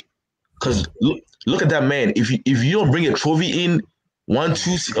Chelsea. Because look at that man. If you don't bring a trophy in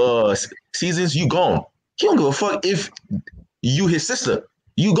 1-2 seasons, you gone. He don't give a fuck if you his sister.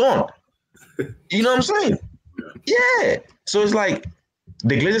 You gone. You know what I'm saying? Yeah. So it's like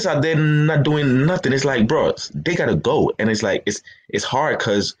the Glazers are there not doing nothing. It's like, bro, they gotta go. And it's like it's hard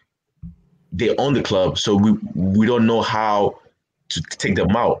because they own the club, so we don't know how to take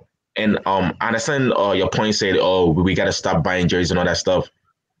them out. And I understand your point said, oh, we gotta stop buying jerseys and all that stuff.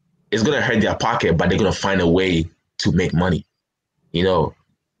 It's gonna hurt their pocket, but they're gonna find a way to make money. You know,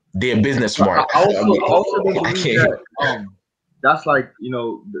 they're business smart. I also don't believe that that's like, you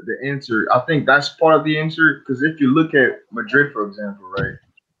know, the answer. I think that's part of the answer, because if you look at Madrid, for example, right,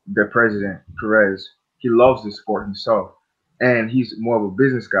 the president Perez, he loves the sport himself, and he's more of a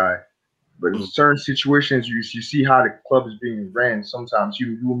business guy. But in certain situations, you see how the club is being ran. Sometimes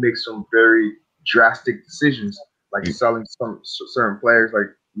you will make some very drastic decisions, like selling some certain players, like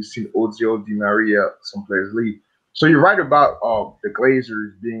you've seen Ozil, Di Maria, some players leave. So you're right about the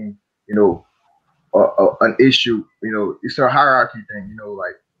Glazers being, you know, an issue. You know, it's a hierarchy thing. You know,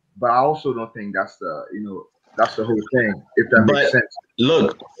 like, but I also don't think that's that's the whole thing. If that makes sense.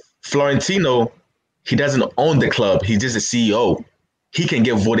 Look, Florentino, he doesn't own the club. He's just a CEO. He can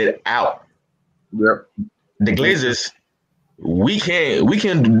get voted out. Yep. The Glazers,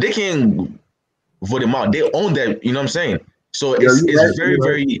 they can vote him out. They own that, you know what I'm saying? So it's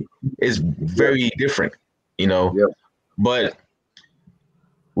very different, you know. Yep. But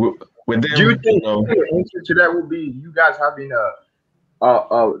with them, do you think the answer to that would be you guys having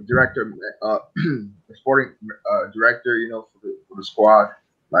a director, sporting director, you know, for the squad,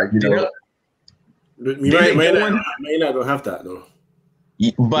 like, you know. May not don't have that though.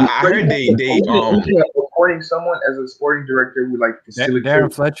 But I heard they appointing someone as a sporting director with like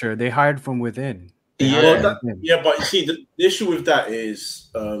Darren Fletcher. They hired from within. But you see, the issue with that is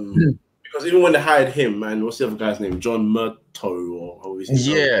because even when they hired him, man, what's the other guy's name? John Murtough or is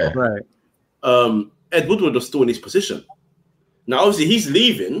he? Yeah, right. Ed Woodward was still in his position. Now, obviously, he's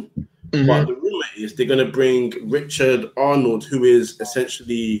leaving, but the rumor is they're going to bring Richard Arnold, who is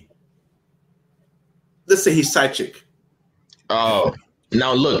essentially, let's say, his side chick. Oh.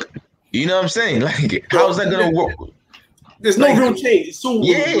 Now look, you know what I'm saying? Like, how's that gonna work? There's no real change. It's all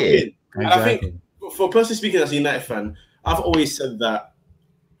exactly. And I think, for personally speaking, as a United fan, I've always said that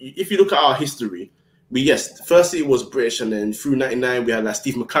if you look at our history, firstly it was British, and then through '99 we had like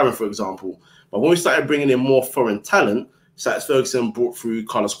Steve McLaren, for example. But when we started bringing in more foreign talent, Alex Ferguson brought through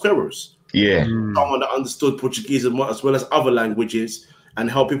Carlos Queiroz. Yeah, someone that understood Portuguese as well as other languages,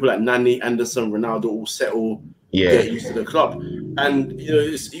 and helped people like Nani, Anderson, Ronaldo all settle. Get used to the club. And you know,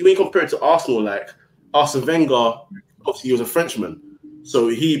 you ain't compare it to Arsenal. Like Arsene Wenger, obviously he was a Frenchman, so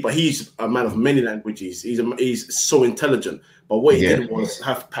he's a man of many languages. He's so intelligent. But what he did was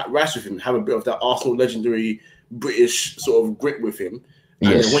have Pat Rice with him, have a bit of that Arsenal legendary British sort of grit with him.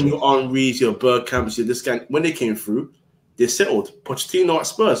 And then when you're Henry's, your Bergkamps, your this guy, when they came through, they settled. Pochettino at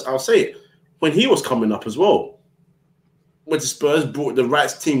Spurs, I'll say it, when he was coming up as well, went to Spurs, brought the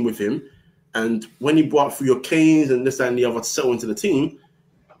right team with him. And when you brought through your Kanes and this and the other to settle into the team,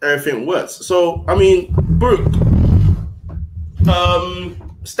 everything works. So, I mean, Brooke,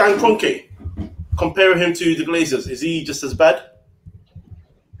 Stan Kroenke, comparing him to the Glazers, is he just as bad?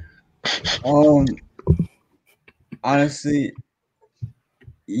 Honestly,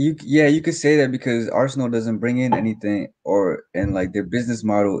 you could say that because Arsenal doesn't bring in anything, and like their business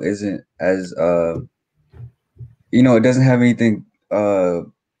model isn't as it doesn't have anything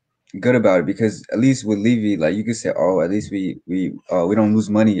good about it, because at least with Levy, like you could say, at least we don't lose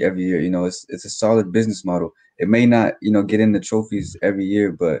money every year. You know, it's a solid business model. It may not, get in the trophies every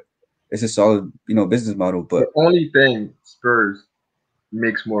year, but it's a solid, business model. But the only thing Spurs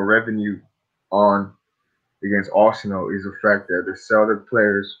makes more revenue on against Arsenal is the fact that they sell their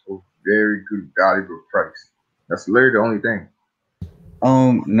players for very good, valuable price. That's literally the only thing.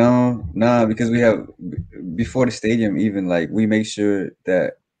 No, because we have, before the stadium, even, like, we make sure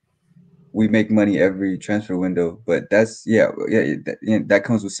that we make money every transfer window. But that's that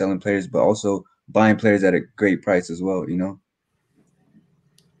comes with selling players, but also buying players at a great price as well.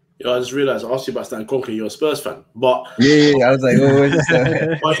 I just realized I asked you about Stan Kroenke. You're a Spurs fan, but I was like, where's this?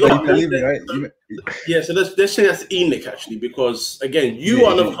 So let's say that's Enoch actually, because again, you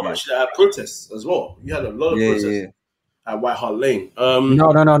are another comment that had protests as well. You had a lot of protests at White Hart Lane.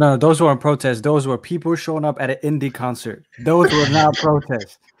 No. Those weren't protests. Those were people showing up at an indie concert. Those were not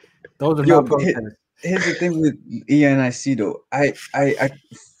protests. Those are not protests. Here's the thing with ENIC though. I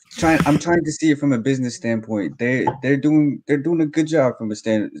I'm trying to see it from a business standpoint. They're doing a good job from a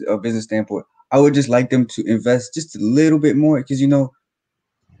business standpoint. I would just like them to invest just a little bit more because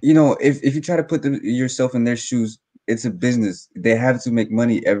if you try to put yourself in their shoes, it's a business. They have to make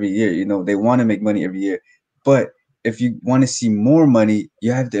money every year. They want to make money every year. But if you want to see more money,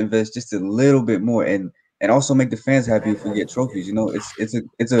 you have to invest just a little bit more and also make the fans happy if we get trophies.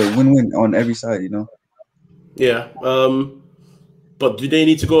 It's a win-win on every side. Yeah. But do they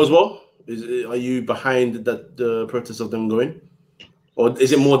need to go as well? Are you behind the protest of them going, or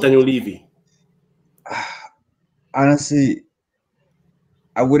is it more Daniel Levy? Honestly,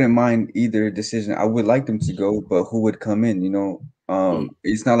 I wouldn't mind either decision. I would like them to go, but who would come in?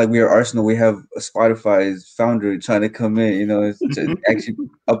 It's not like we are Arsenal. We have a Spotify's founder trying to come in. To actually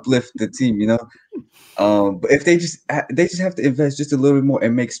uplift the team. But if they just have to invest just a little bit more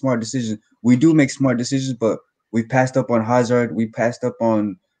and make smart decisions. We do make smart decisions, but we passed up on Hazard. We passed up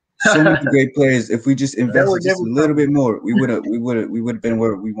on so many great players. If we just invested just a little bit more, we would have been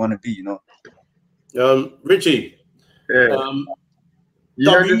where we want to be. Richie. Yeah. I'm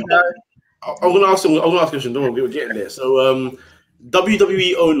gonna ask a question. Don't worry, we're getting there. So,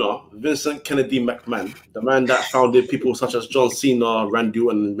 WWE owner Vincent Kennedy McMahon, the man that founded people such as John Cena, Randy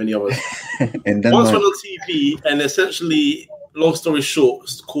Orton, and many others, once went on TV and essentially, long story short,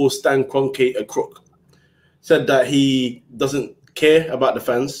 called Stan Kroenke a crook. Said that he doesn't care about the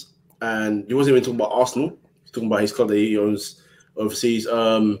fans, and he wasn't even talking about Arsenal. He's talking about his club that he owns overseas.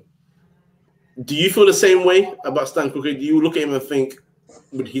 Do you feel the same way about Stan Kroenke? Do you look at him and think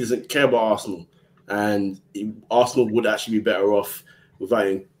he doesn't care about Arsenal, and Arsenal would actually be better off without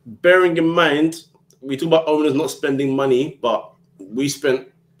him? Bearing in mind, we talk about owners not spending money, but we spent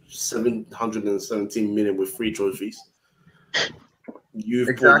 717 million with 3 trophies. You've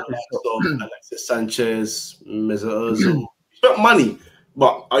exactly bought Alexis Sanchez, Mesut Ozil. Spent money,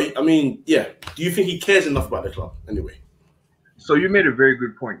 but I mean, yeah. Do you think he cares enough about the club anyway? So you made a very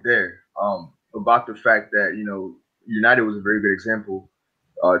good point there about the fact that United was a very good example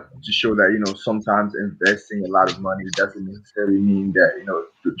to show that sometimes investing a lot of money doesn't necessarily mean that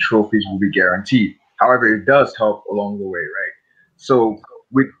the trophies will be guaranteed. However, it does help along the way, right? So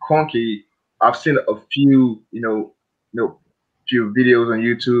with Kroenke, I've seen a few few videos on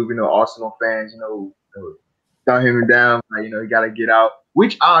YouTube, Arsenal fans, thumb him down, like, you got to get out,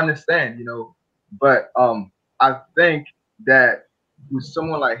 which I understand, but I think that with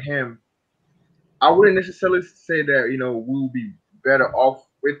someone like him, I wouldn't necessarily say that, we'll be better off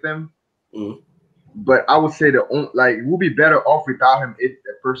with them, but I would say that we'll be better off without him if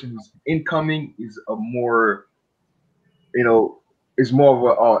the person who's incoming is a more, is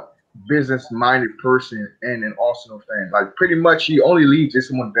more of a business-minded person and an Arsenal fan. Like, pretty much he only leaves if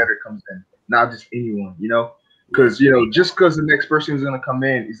someone better comes in, not just anyone, because just because the next person is going to come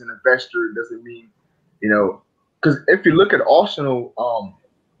in is an investor doesn't mean, because if you look at Arsenal,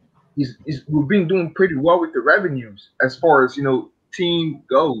 we've been doing pretty well with the revenues as far as team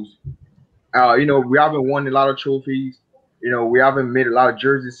goes. We haven't won a lot of trophies, we haven't made a lot of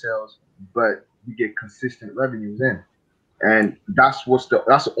jersey sales, but we get consistent revenues in. And that's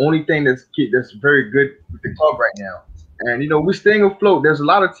the only thing that's very good with the club right now. And we're staying afloat. There's a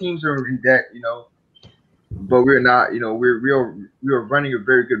lot of teams that are in debt, but we're not. We're running a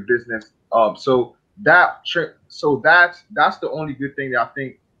very good business. So that's the only good thing that I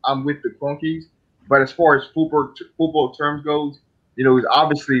think I'm with the Kroenkes. But as far as football terms goes,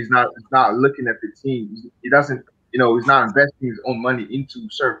 he's not looking at the team. He doesn't. He's not investing his own money into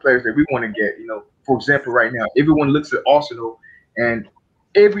certain players that we want to get. For example, right now, everyone looks at Arsenal, and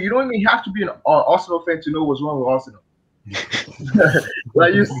you don't even have to be an Arsenal fan to know what's wrong with Arsenal.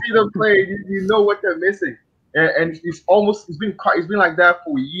 Like, you see them play, you know what they're missing, and it's been like that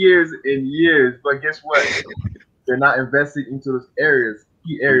for years and years. But guess what? They're not investing into those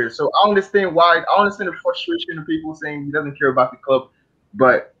key areas. So I understand the frustration of people saying he doesn't care about the club,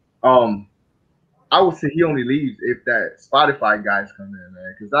 but I would say he only leaves if that Spotify guy's coming in,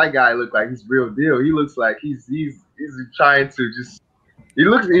 man. Because that guy looks like he's real deal. He looks like he's trying to just. He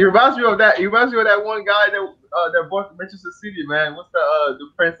reminds me of that. He reminds me of that one guy that bought Manchester City, man. What's the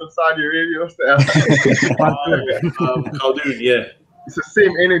Prince of Saudi Arabia? What's that? Khaldoon, yeah. It's the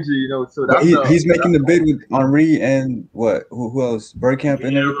same energy, So that's he's making the bid with Henry and what? Who else? Bergkamp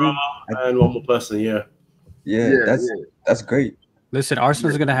and everything. And one more person, yeah. Yeah, that's great. Listen,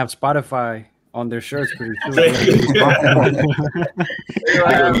 Arsenal's gonna have Spotify on their shirts pretty soon.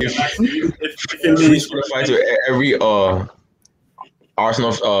 Spotify to every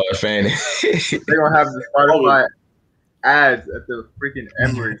Arsenal fan. They're gonna have the Spotify. ads at the freaking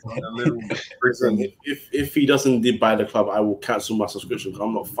Emirates on the little Listen, freaking. if he doesn't buy the club, I will cancel my subscription because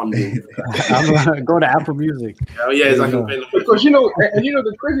I'm not funding. I'm gonna go to Apple Music. Oh yeah, exactly. Because you know, and you know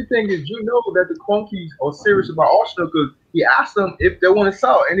the crazy thing is, you know that the Conkeys are serious about Arsenal because he asked them if they want to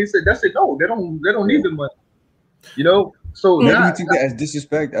sell, and he said that's it. No, they don't need the money. You know, so Maybe that, he took that as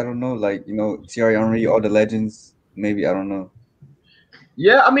disrespect. I don't know. Like, you know, Thierry Henry, all the legends. Maybe, I don't know.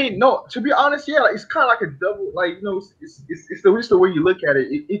 yeah, I mean, no. To be honest, yeah, like, it's kind of like a double. Like, you know, it's the way you look at it.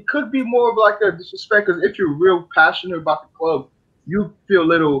 It could be more of like a disrespect because if you're real passionate about the club, you feel a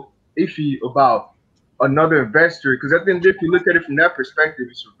little iffy about another investor. Because at the end, if you look at it from that perspective,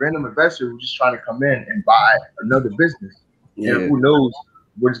 it's a random investor who's just trying to come in and buy another business, Yeah. and who knows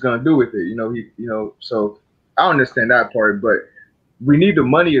what he's gonna do with it. You know, so I understand that part, but we need the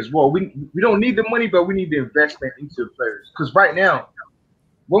money as well. We don't need the money, but we need the investment into the players. Because right now,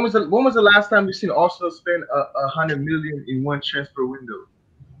 when was the last time you seen Arsenal spend 100 million in one transfer window?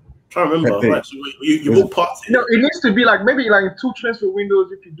 Try to remember. Right, so you walk past it. No, it needs to be like maybe like in 2 transfer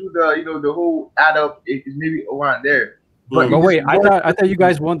windows. If you do the whole add up, it's maybe around there. But wait, I thought you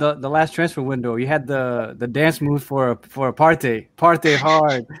guys won the last transfer window. You had the dance move for Partey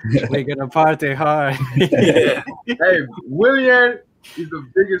hard. We're gonna party hard. Yeah. Hey, Willian is the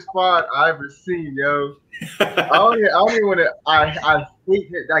biggest fraud I ever seen, yo. I don't even want to. I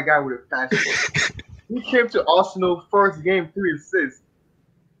hate that guy with a passion. He came to Arsenal first game, 3 assists.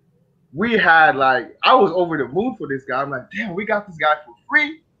 We had I was over the moon for this guy. I'm like, damn, we got this guy for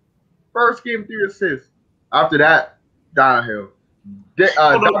free. First game, 3 assists. After that, downhill.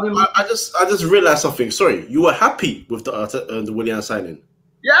 I just realized something. Sorry, you were happy with the Willian signing.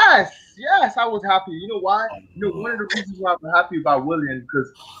 Yes, I was happy. You know why? You know, one of the reasons why I'm happy about Willian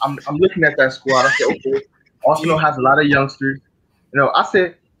because I'm looking at that squad. I said, okay, Arsenal has a lot of youngsters. You know, I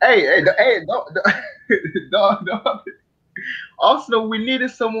said, hey, no. Arsenal, we needed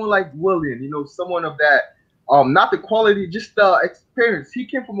someone like Willian. You know, someone of that, not the quality, just the experience. He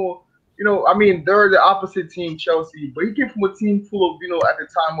came from they're the opposite team, Chelsea, but he came from a team full of, at the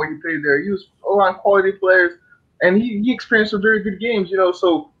time when he played there, he was around quality players. And he experienced some very good games,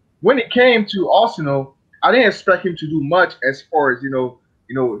 So when it came to Arsenal, I didn't expect him to do much as far as him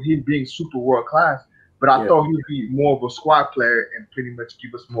being super world class. But I thought he'd be more of a squad player and pretty much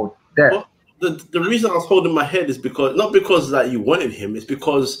give us more depth. Well, the reason I was holding my head is not because that you wanted him, it's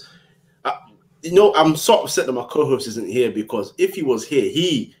because I'm so upset that my co-host isn't here because if he was here,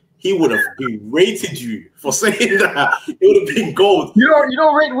 he would have berated you for saying that. It would have been gold. You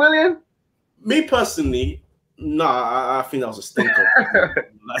don't rate Willian? Me personally. No, I think that was a stinker.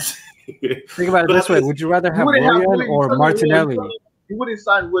 Think about it this way: would you rather have Willian or Martinelli? You wouldn't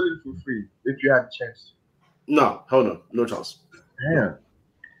sign Willian for free if you had a chance. No, hell no, no chance. Damn.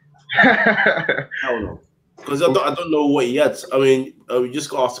 Hell no, because I don't know what he had. I mean, we just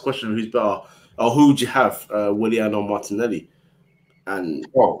got asked the question: who's better, or who would you have, Willian or Martinelli? And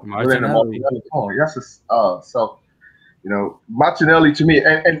Martinelli. Yes, so. Martinelli to me,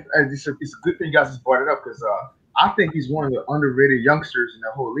 and it's a good thing you guys just brought it up because I think he's one of the underrated youngsters in the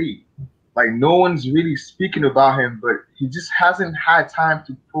whole league. Like no one's really speaking about him, but he just hasn't had time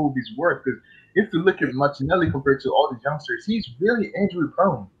to prove his worth. Because if you look at Martinelli compared to all the youngsters, he's really injury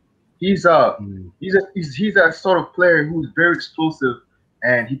prone. He's a sort of player who's very explosive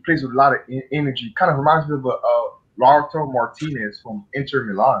and he plays with a lot of energy. Kind of reminds me of Lautaro Martinez from Inter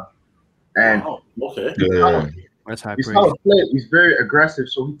Milan. And okay. That's high he's praise. how he plays. He's very aggressive,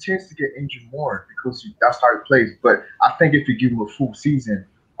 so he tends to get injured more because that's how he plays. But I think if you give him a full season,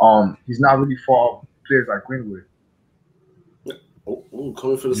 he's not really far off players like Greenwood. Oh,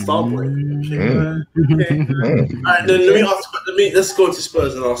 coming for the star boy. All right, then let's go to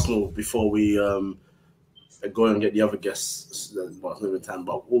Spurs and Arsenal before we go and get the other guests. Well, it's not even time,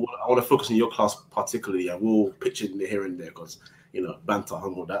 but I want to focus on your class particularly, and we'll pitch it in here and there because. Banter,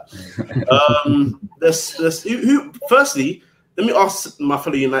 and all that. Firstly, let me ask my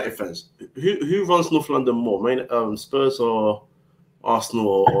fellow United fans: who runs North London more, Spurs or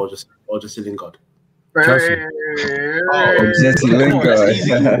Arsenal, or just Lingard? Chelsea. Jesse Lingard.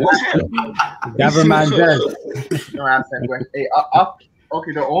 Never mind that. Don't ask that question. Hey,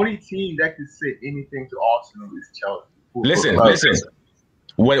 okay, the only team that can say anything to Arsenal is Chelsea. Listen.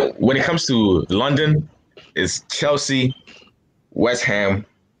 When it comes to London, it's Chelsea. West Ham,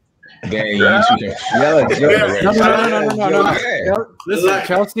 then you can No. Listen,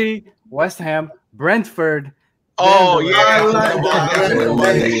 Chelsea, West Ham, Brentford, Oh Vander. yeah, I like I forgot that. about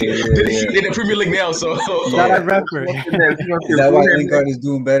that. Yeah. They're in the Premier League now, so Shout out Redford. Is that why Lingard is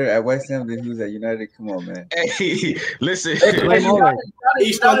doing better at West Ham than he was at United? Come on, man. hey, listen. Blame Ole.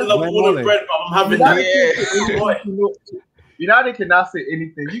 East London love Blame all the Ole. bread, but I'm having United that. can't say anything. United cannot say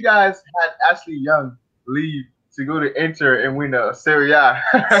anything. You guys had Ashley Young leave to go to Inter and win a Serie A.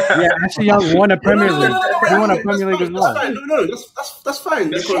 Yeah, Ashley Young won a Premier League. He won a That's Premier League as fine. well. That's fine. No, that's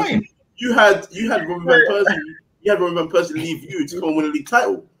fine. That's Because fine. you had Robin van Persie. You had Robin van Persie leave you to come and win a league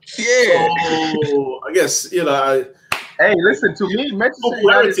title. Yeah. So I guess Hey, listen to me. Manchester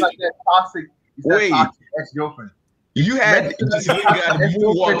United is like that toxic. It's that Wait. toxic ex-girlfriend. You had just Lingard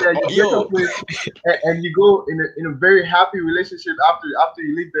moonwalk. That you Yo, get up with, and you go in a very happy relationship after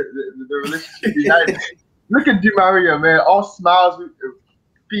you leave the relationship. United. Look at Di Maria, man, all smiles with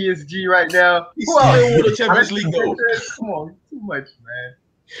PSG right now. He Who else? still won the Champions League though. Come on, too much, man.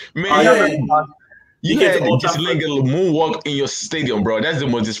 Man, you get to had Old just Trafford. Lingard moonwalk in your stadium, bro. That's the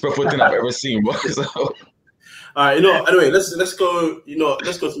most disrespectful thing I've ever seen, bro. So, All right, anyway, let's go.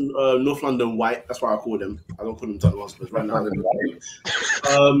 Let's go to North London White. That's why I call them. I don't call them Tottenham Hotspurs right now.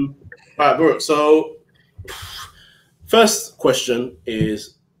 All right, bro. So, first question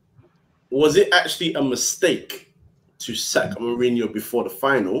is: was it actually a mistake to sack Mourinho before the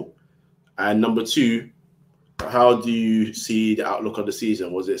final? And number two, how do you see the outlook of the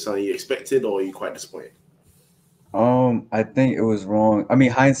season? Was it something you expected, or are you quite disappointed? I think it was wrong. I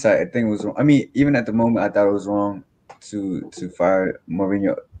mean, hindsight, I think it was wrong. I mean, even at the moment, I thought it was wrong to fire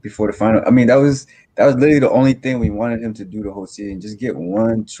Mourinho before the final. I mean, that was literally the only thing we wanted him to do the whole season. Just get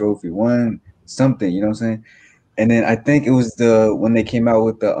one trophy, one something. You know what I'm saying? And then I think it was when they came out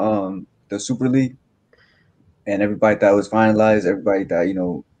with the Super League, and everybody thought it was finalized. Everybody thought,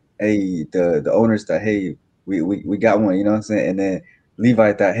 hey, the owners thought, hey, we got one. You know what I'm saying? And then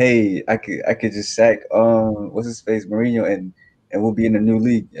Levi thought, hey, I could just sack what's his face, Mourinho, and we'll be in a new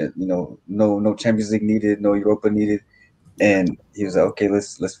league. No Champions League needed, no Europa needed, and he was like, okay,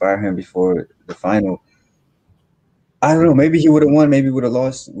 let's fire him before the final. I don't know. Maybe he would have won. Maybe would have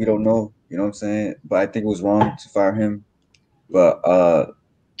lost. We don't know. You know what I'm saying? But I think it was wrong to fire him. But I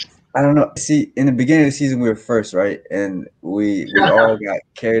don't know. See, in the beginning of the season, we were first, right? And we all got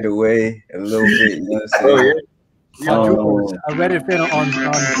carried away a little bit. You know what I'm saying? Oh, yeah. A Reddit fan on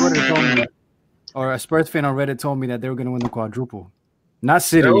Twitter told me, or a Spurs fan on Reddit told me that they were going to win the quadruple. Not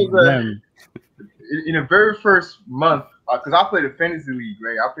City, them. In the very first month, because I played a fantasy league,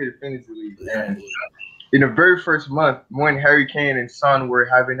 right? I played a fantasy league, and in the very first month, when Harry Kane and Son were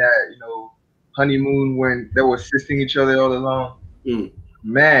having that, honeymoon when they were assisting each other all along,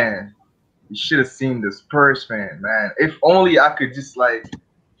 man, you should have seen the Spurs fan, man. If only I could just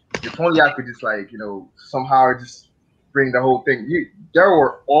somehow just bring the whole thing. They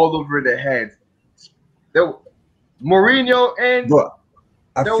were all over their heads. Mourinho and Bro,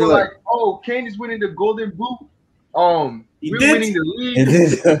 they were like, oh, Kane is winning the Golden Boot. We're winning the league.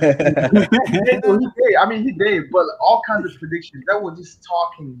 He did, but all kinds of predictions. They were just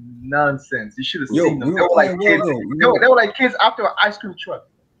talking nonsense. You should have seen them. They were like kids. They were like kids after an ice cream truck.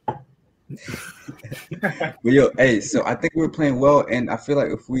 But so I think we were playing well, and I feel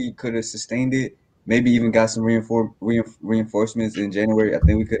like if we could have sustained it, maybe even got some reinforcements in January, I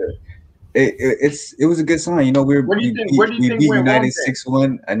think we could have. It was a good sign, we beat United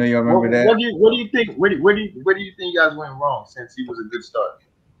 6-1. I know you remember that. What do you think? Where do you think you guys went wrong since he was a good start?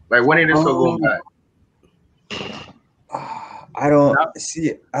 Like when did it start going back? I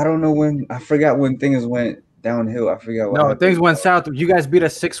don't know when. I forgot when things went downhill. I forgot. No, things went south. You guys beat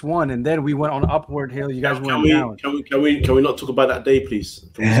us 6-1, and then we went on upward hill. You guys went down. Can we not talk about that day, please?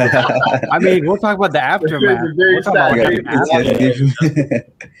 I mean, we'll talk about the aftermath. We'll talk about the aftermath.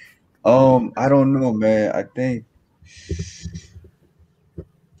 I don't know, man.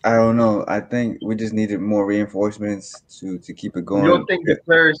 I don't know. I think we just needed more reinforcements to keep it going. You don't think the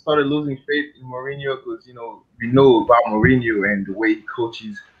players started losing faith in Mourinho because we know about Mourinho and the way he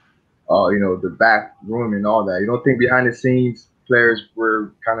coaches, the back room and all that. You don't think behind the scenes players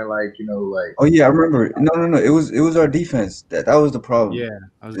were kind of like, Oh yeah, I remember. No. It was our defense that was the problem. Yeah,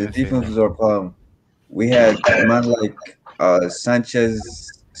 the defense was our problem. We had man like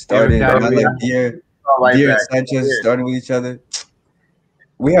Sanchez starting, Dier and Sanchez starting with each other.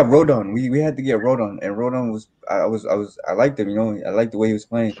 We have Rodon. We had to get Rodon, and Rodon I liked him. I liked the way he was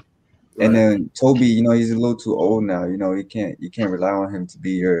playing. Right. And then Toby, he's a little too old now. You can't rely on him to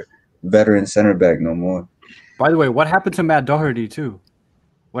be your veteran center back no more. By the way, what happened to Matt Doherty too?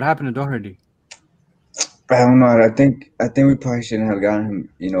 What happened to Doherty? I don't know. I think we probably shouldn't have gotten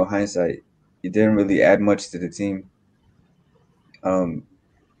him. Hindsight, he didn't really add much to the team.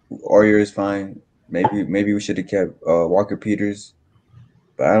 Aurier is fine. Maybe we should have kept Walker Peters.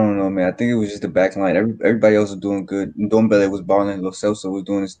 But I don't know, man. I think it was just the back line. Everybody else was doing good. Ndombele was balling. Lo Celso was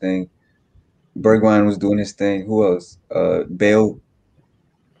doing his thing. Bergwijn was doing his thing. Who else? Bale.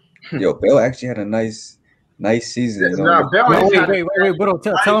 Yo, Bale actually had a nice season. You know. Nah, Bell Wait, just wait, had wait, wait, Bro,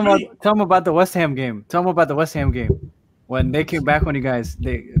 tell him about the West Ham game. Tell him about the West Ham game when they came back on you guys.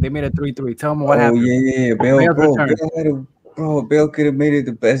 They made a 3-3. Tell him what happened. Yeah. Bale could have made it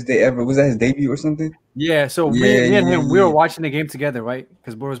the best day ever. Was that his debut or something? Yeah, so me and him, we were watching the game together, right?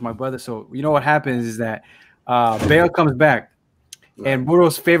 Because Burrow's my brother. So you know what happens is that Bale comes back, and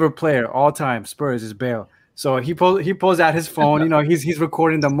Burrow's favorite player all time, Spurs, is Bale. So he pulls out his phone. You know, he's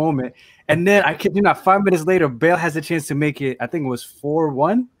recording the moment, and then I kid you not, 5 minutes later, Bale has a chance to make it. I think it was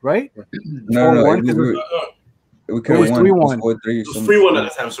 4-1, right? No, we could have won 3-1. 3-1 at the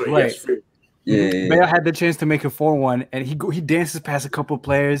time. Sorry, Right. yes, 3. Yeah. Bale had the chance to make it 4-1, and he dances past a couple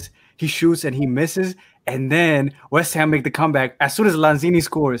players. He shoots and he misses, and then West Ham make the comeback. As soon as Lanzini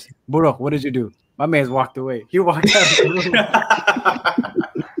scores, Burro, what did you do? My man's walked away. He walked out of the room.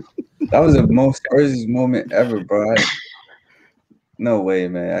 That was the most Spurs moment ever, bro. No way,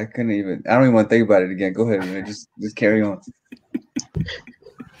 man. I don't even want to think about it again. Go ahead, man. Just carry on.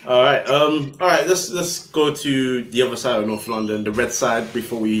 All right. Let's go to the other side of North London, the red side,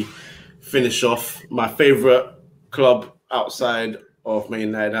 before we finish off. My favorite club outside of Man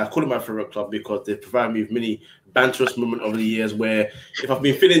United. I call it my favorite club because they provide me with many banterous moments over the years where if I've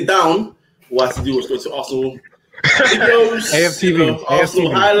been feeling down, what I have to do is go to Arsenal videos, AFTV, Arsenal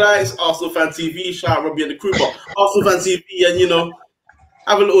AFTV. highlights, Arsenal fan TV, shout out Robbie and the crew, but Arsenal fan TV, and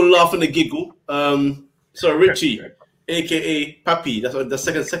have a little laugh and a giggle. So Richie, aka Papi, that's the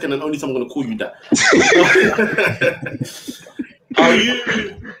second and only time I'm going to call you that. Are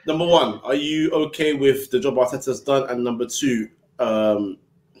you, number one, are you okay with the job Arteta's done? And number two,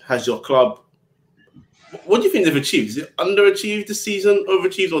 has your club, what do you think they've achieved? Is it underachieved this season,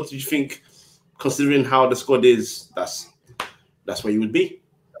 overachieved, or do you think, considering how the squad is, that's where you would be?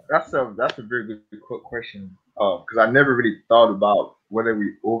 That's a very good question. Because I never really thought about whether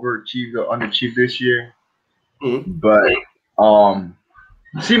we overachieved or underachieved this year. Mm-hmm. But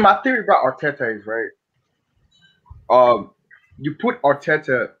see, my theory about Arteta is right. You put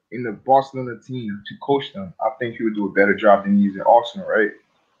Arteta in the Barcelona team to coach them, I think he would do a better job than he's in Arsenal, right?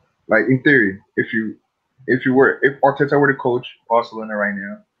 Like in theory, if Arteta were to coach Barcelona right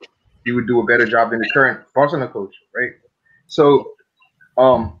now, he would do a better job than the current Barcelona coach, right? So,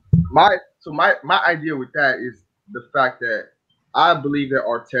 my idea with that is the fact that I believe that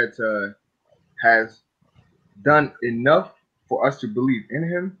Arteta has done enough for us to believe in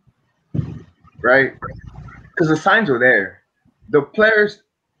him, right? Because the signs are there.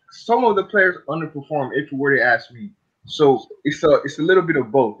 Some of the players underperform, if you were to ask me. So it's a little bit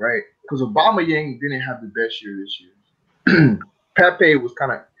of both, right? Because Aubameyang didn't have the best year this year. Pepe was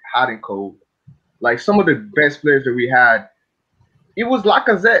kind of hot and cold. Like some of the best players that we had, it was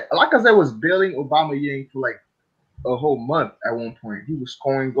Lacazette. Lacazette was bailing Aubameyang for like a whole month at one point. He was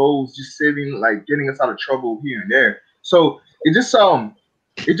scoring goals, just saving, like getting us out of trouble here and there. So it's a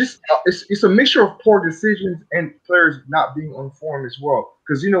mixture of poor decisions and players not being on form as well.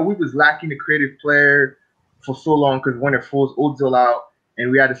 Because we was lacking a creative player for so long because when it forced Ozil out and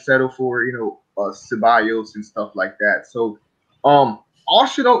we had to settle for Ceballos and stuff like that. So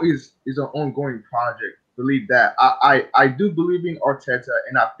Arsenal is an ongoing project. Believe that. I do believe in Arteta,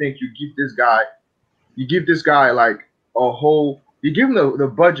 and I think you give this guy like a whole. You give him the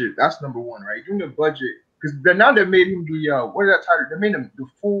budget. That's number one, right? You give him the budget because now they made him the what is that title? They made him the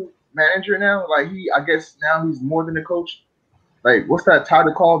full manager now. Like I guess now he's more than a coach. Like what's that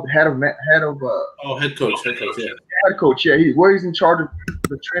title called? Head coach. Yeah. Head coach. Yeah, he's in charge of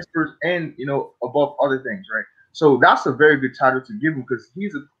the transfers and above other things, right? So that's a very good title to give him because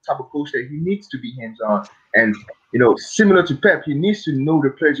he's the type of coach that he needs to be hands-on. And, similar to Pep, he needs to know the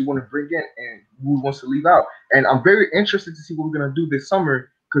players you want to bring in and who he wants to leave out. And I'm very interested to see what we're going to do this summer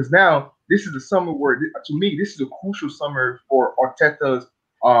because now this is the summer where, to me, this is a crucial summer for Arteta's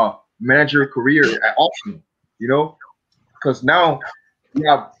manager career at Arsenal, because now we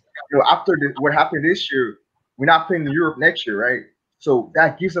have, after what happened this year, we're not playing in Europe next year, right? So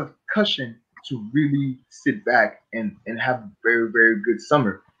that gives us cushion to really sit back and have a very, very good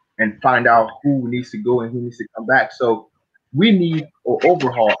summer and find out who needs to go and who needs to come back. So we need an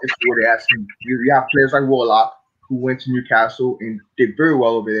overhaul, if you were to ask me. You have players like Warlock who went to Newcastle and did very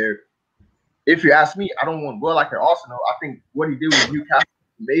well over there. If you ask me, I don't want Warlock at Arsenal. I think what he did with Newcastle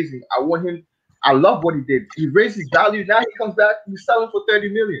is amazing. I love what he did. He raised his value. Now he comes back, he's selling for 30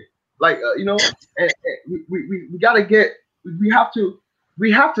 million. Like, and we got to we have to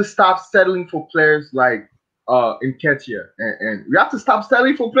we have to stop settling for players like Nketiah, and we have to stop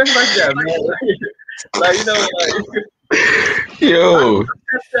settling for players like that, man. Like Yo,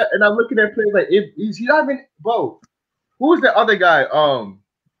 and I'm looking at players like he's not even who's the other guy?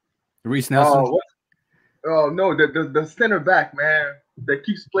 Reese Nelson. No, the center back, man, that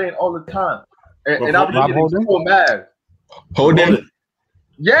keeps playing all the time. And I'm Rob getting Holding? so mad. Holden.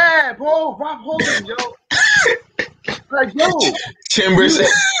 Yeah, bro, Rob Holding, yo. Like, yo. Chambers.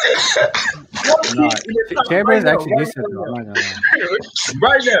 Chambers actually decent, though. I'm not gonna lie.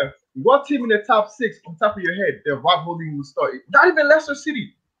 Right now, what team in the top 6 on top of your head that Rob Holding will start? Not even Leicester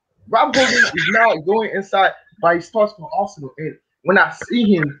City. Rob Holding is now going inside, but he starts for Arsenal. And when I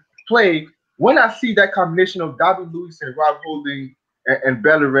see him play, when I see that combination of David Luiz and Rob Holding and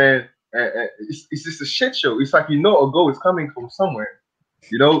Bellerin, it's just a shit show. It's like a goal is coming from somewhere.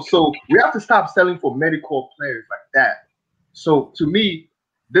 So we have to stop selling for medical players like that. So to me,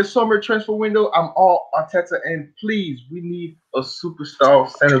 this summer transfer window, I'm all Arteta, and please, we need a superstar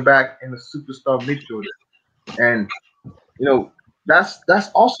center back and a superstar midfielder. And that's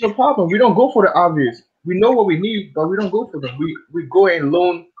also the problem. We don't go for the obvious. We know what we need, but we don't go for them. We go and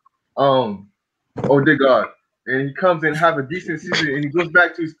loan Odegaard, and he comes and have a decent season, and he goes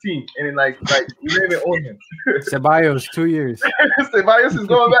back to his team, and then like we don't even own him. Ceballos, 2 years. Ceballos is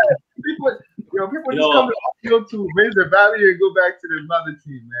going back. People just come to Arsenal to raise their value and go back to their mother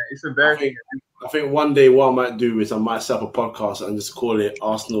team, man. It's embarrassing. I think one day what I might do is I might set up a podcast and just call it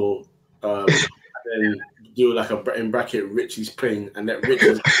Arsenal, and then do like in bracket Richie's playing, and let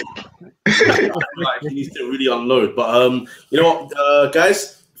Richie like he needs to really unload. But you know what,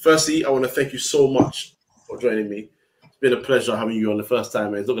 guys. Firstly, I want to thank you so much for joining me. It's been a pleasure having you on the first time,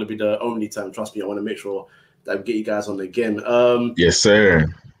 and it's not going to be the only time. Trust me, I want to make sure that we get you guys on again. Yes, sir.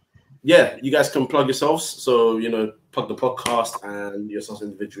 Yeah, you guys can plug yourselves. So, plug the podcast and yourselves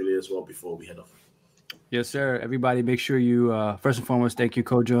individually as well before we head off. Yes, sir. Everybody, make sure you, first and foremost, thank you,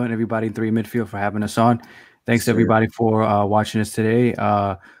 Kojo, and everybody in 3 Midfield for having us on. Thanks, everybody, for watching us today.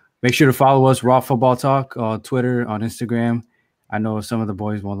 Make sure to follow us, Raw Football Talk, on Twitter, on Instagram. I know some of the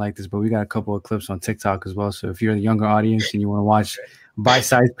boys won't like this, but we got a couple of clips on TikTok as well. So if you're the younger audience and you want to watch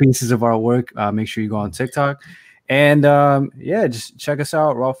bite-sized pieces of our work, make sure you go on TikTok. And just check us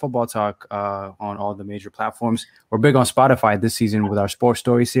out, Raw Football Talk, on all the major platforms. We're big on Spotify this season with our Sports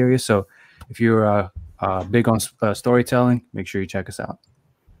Story series. So if you're big on storytelling, make sure you check us out.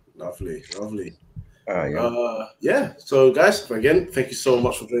 Lovely. Yeah. So guys, again, thank you so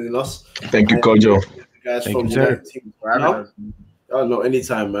much for joining us. Thank you, Kojo. Guys, Thank from you, United team. No,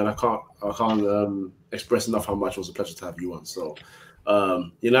 anytime, man. I can't express enough how much it was a pleasure to have you on. So,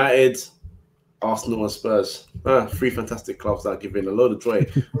 United, Arsenal, and Spurs, 3 fantastic clubs that are giving a load of joy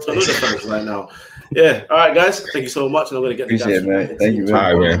to a load of fans right now. Yeah. All right, guys. Thank you so much, and I'm going to get the guys. Man. Thank you, man.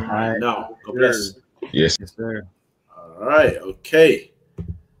 All right, man. All right. Now, God bless. Yes. Yes, sir. All right. Okay.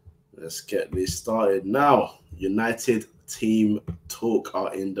 Let's get this started now. United team talk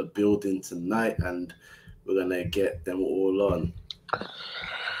are in the building tonight, and we're gonna get them all on.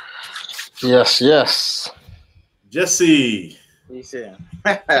 Yes. Jesse,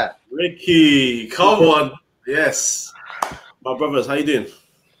 Ricky, come on. Yes, my brothers, how you doing?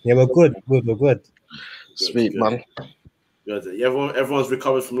 Yeah, we're good. Sweet, man. Good. Yeah, everyone's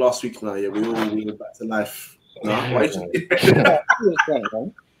recovered from last week now. Yeah, we're back to life. No,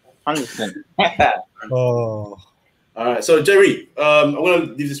 100%. Oh, all right, so Jerry, I'm going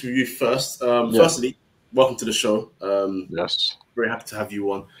to leave this with you first. Firstly, welcome to the show. Yes. Very happy to have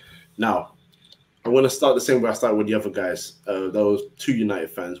you on. Now, I'm going to start the same way I started with the other guys. Those 2 United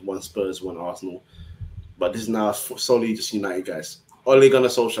fans, 1 Spurs, 1 Arsenal. But this is now solely just United guys. Ole Gunnar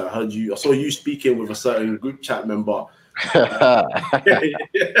Solskjaer, I saw you speaking with a certain group chat member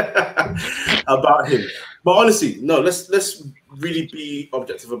about him. But honestly, no, let's really be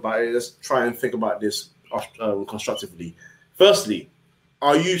objective about it. Let's try and think about this constructively. Firstly,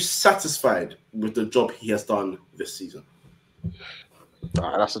 are you satisfied with the job he has done this season?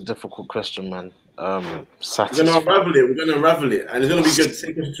 That's a difficult question, man. We're going to unravel it. And it's going to be good to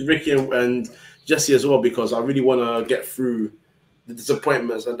take it to Ricky and Jesse as well, because I really want to get through the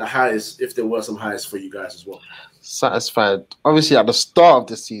disappointments and the highs, if there were some highs for you guys as well. Satisfied. Obviously, at the start of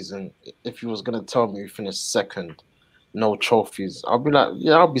the season, if you was going to tell me we finished second, no trophies, I'll be like,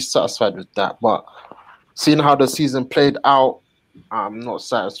 yeah, I'll be satisfied with that. But seeing how the season played out, I'm not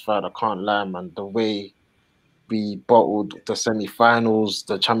satisfied. I can't lie, man. The way we bottled the semi-finals,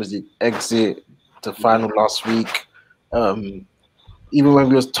 the Champions League exit, the final last week. Even when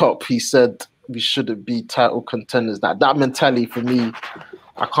we was top, he said we shouldn't be title contenders. That mentality for me,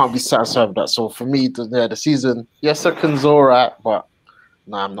 I can't be satisfied with that. So for me, the season, second's all right, but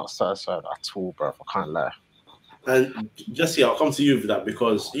Nah, I'm not satisfied at all, bro. I can't lie. And Jesse, I'll come to you with that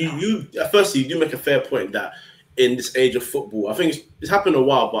because you firstly, you do make a fair point that in this age of football, I think it's happened a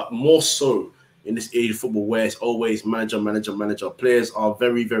while, but more so in this age of football where it's always manager. Players are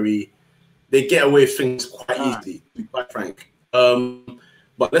very, very, they get away with things quite easily, to be quite frank.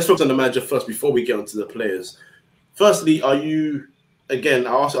 But let's focus on the manager first before we get onto the players. Firstly, are you, again,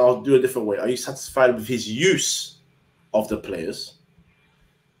 I'll do a different way. Are you satisfied with his use of the players?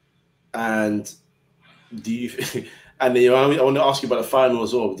 And do you, and then I want to ask you about the final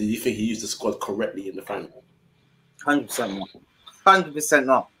as well. Did you think he used the squad correctly in the final? 100% not. 100%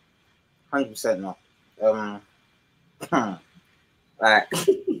 not. 100% not. Like,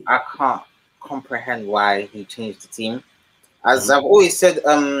 I can't comprehend why he changed the team. As I've always said,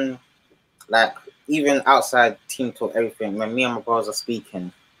 like, even outside team talk, everything, when me and my brothers are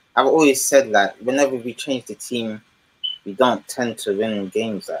speaking, I've always said, like, whenever we change the team, we don't tend to win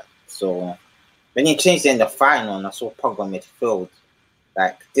games. Like, so when he changed it in the final and I saw Pogba midfield,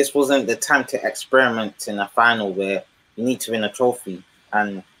 like, this wasn't the time to experiment in a final where you need to win a trophy.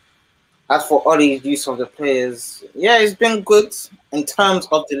 And as for Ollie's use of the players, yeah, it's been good in terms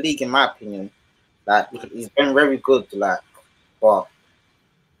of the league, in my opinion. Like, he's been very good, like, but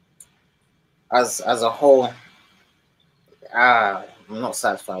as a whole, I'm not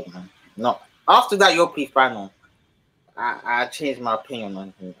satisfied, man. Not after that European final, I changed my opinion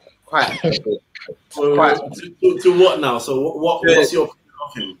on him. Quite. So to what now? So what's your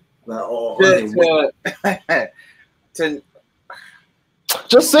opinion of him? Like, to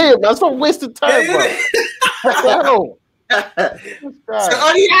just say it, man. Stop wasting time, bro.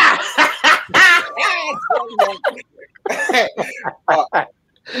 Oh yeah.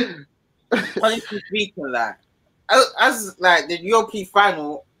 Honestly speaking, like as like the European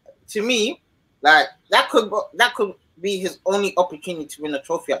final, to me, like that could be his only opportunity to win a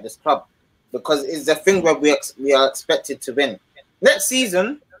trophy at this club, because it's the thing where we are expected to win. Next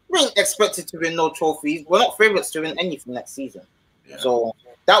season, we ain't expected to win no trophies. We're not favourites to win anything next season. Yeah. So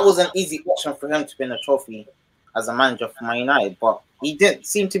that was an easy option for him to win a trophy as a manager for Man United, but he didn't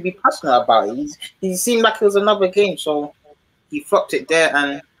seem to be passionate about it. He seemed like it was another game, so he flopped it there,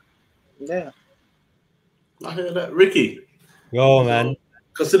 and yeah. I hear that. Ricky. Yo, man.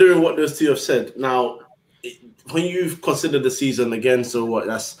 Considering what those two have said, now, when you've considered the season again, so what,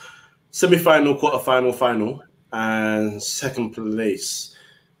 that's semi-final, quarter-final, final, and second place,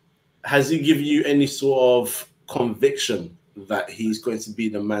 has he given you any sort of conviction that he's going to be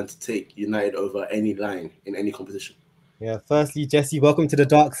the man to take United over any line in any competition? Yeah, firstly, Jesse, welcome to the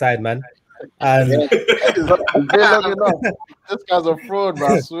dark side, man. This guy's a fraud,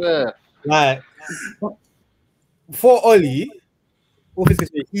 man, I swear. Like, for Ollie,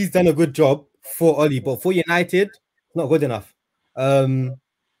 obviously, he's done a good job for Ollie, but for United, it's not good enough.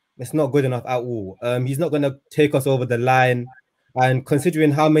 It's not good enough at all. He's not going to take us over the line. And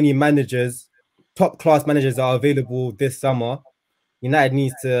considering how many managers, top-class managers are available this summer, United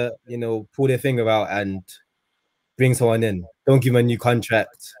needs to, pull their finger out and bring someone in. Don't give him a new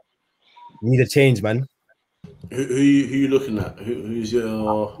contract. You need a change, man. Who you looking at? Who's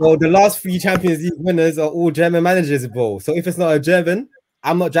your... Well, the last 3 Champions League winners are all German managers, bro. So if it's not a German,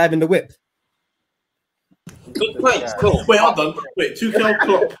 I'm not driving the whip. Good point. Cool. Wait, hold on. Wait, Tuchel,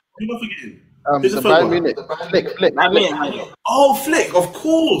 Klopp. Who am I forgetting? Who's the Bayern Munich. Flick. Oh, Flick, of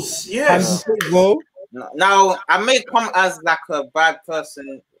course. Yes. Now, I may come as like a bad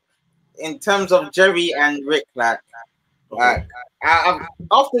person in terms of Jerry and Rick. I've,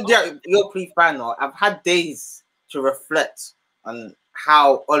 after the European final, I've had days to reflect on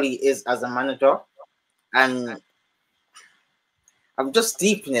how Ollie is as a manager, and I'm just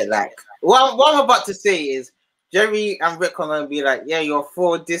deep in it. Like, what I'm about to say is, Jerry and Rick are going to be like, yeah, you're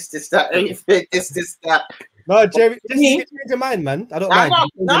for this, that, everything, this, that. No, Jerry, you change your mind, man. I don't mind.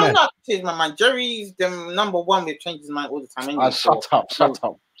 I'm not changing my mind. Jerry's the number one with changing his mind all the time. Anyway, shut up.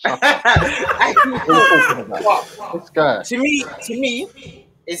 This guy. To me,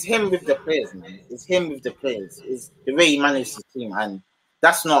 it's him with the players, man. It's him with the players. It's the way he manages the team, and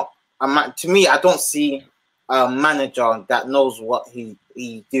that's not to me. I don't see a manager that knows what he's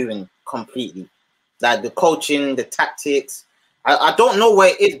doing completely. Like the coaching, the tactics. I don't know where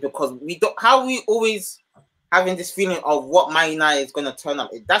it is, because we don't. How we always having this feeling of what Man United is going to turn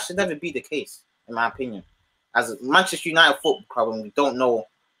up. That should never be the case, in my opinion. As a Manchester United football club, and we don't know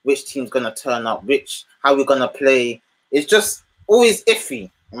which team's going to turn up, how we're going to play. It's just always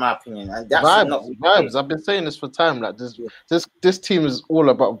iffy, in my opinion. And that's vibes. I've been saying this for time. Like this team is all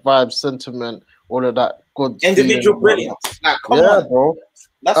about vibes, sentiment, all of that good individual brilliance. Like, come on, bro.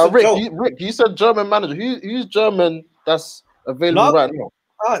 That's Rick, you said German manager. Who's German? That's available right now.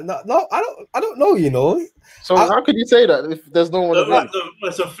 No, I don't know. You know, So how could you say that if there's no one available?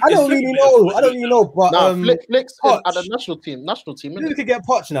 I don't really know. But Flick's Poch. at the national team. I think we could get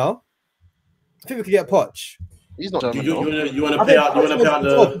Poch now. I think we could get Poch. He's not German. You want to pay out? You want to pay out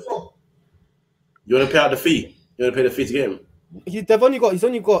the? You want to pay out the fee? You want to pay the fee to get him? He's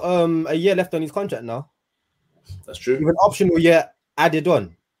only got a year left on his contract now. That's true. With an optional year added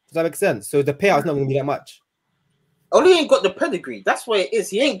on. Does that make sense? So the payout's not going to be that much. Only ain't got the pedigree. That's what it is.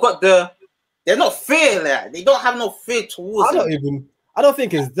 He ain't got the. They're not fair. Like. They don't have no fear towards. I don't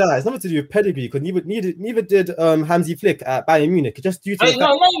think it's that. It's nothing to do with pedigree because neither did Hansi Flick at Bayern Munich. Just due to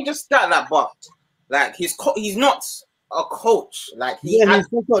not just that, but like he's not a coach. Like he's not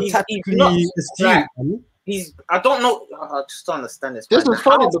astute. I don't know. I just don't understand this. This is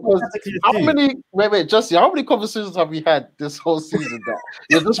funny because how many Jesse, how many conversations have we had this whole season that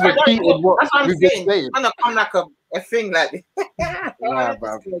you're just repeating what we've been saying? I'm gonna come like a thing like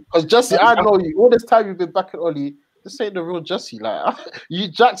because Jesse, I know you all this time you've been back at Oli. This ain't the real Jesse. Like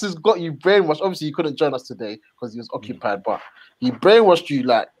Jax has got you brainwashed. Obviously, you couldn't join us today because he was occupied, but he brainwashed you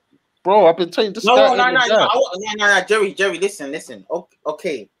like, bro. I've been telling you this. No, Jerry, listen.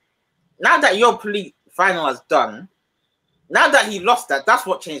 Okay, now that your final has done, now that he lost that's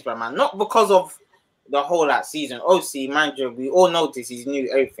what changed my man. Not because of the whole season. OC, manager, we all noticed he's new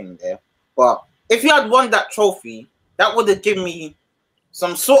everything there. But if he had won that trophy, that would have given me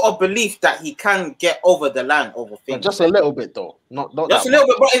some sort of belief that he can get over the line over things. But just a little bit though. Not just a little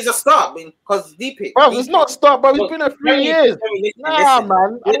bit, but it's a start because it's not a start, but he's been there 3 years. Nah,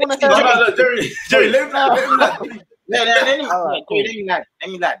 man. I want to hear Jerry, let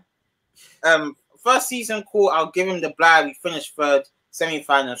me land. First season, cool. I'll give him the blag. We finished third,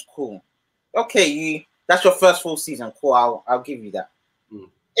 semi-finals, cool. Okay, that's your first full season, cool. I'll give you that.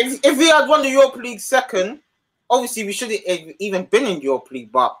 If we had won the Europa League second, obviously we should have even been in Europa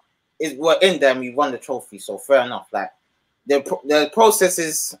League, but we're in there and we won the trophy, so fair enough. Like the process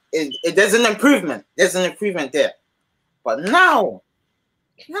is there's an improvement. There's an improvement there. But now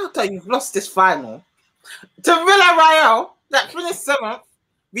that you've lost this final to Villarreal, that finished 7th.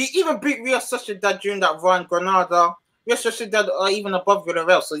 We even beat Real Sociedad during that run, Granada. Real Sociedad are even above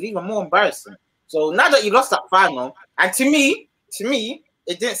Villarreal, so it's even more embarrassing. So now that you lost that final, and to me,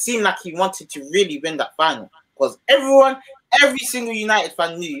 it didn't seem like he wanted to really win that final because every single United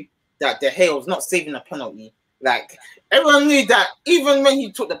fan knew that De Gea was not saving a penalty. Like everyone knew that even when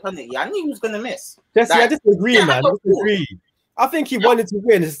he took the penalty, I knew he was gonna miss. Jesse, I disagree, man. I disagree. I think he wanted to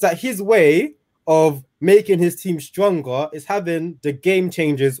win. It's that his way of making his team stronger is having the game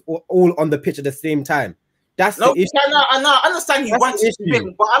changers all on the pitch at the same time. That's the issue. I understand he wanted to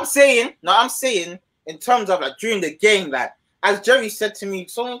win, but I'm saying in terms of like during the game, like as Jerry said to me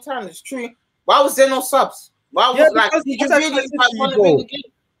so many times, it's true. Why was there no subs? Why was I'm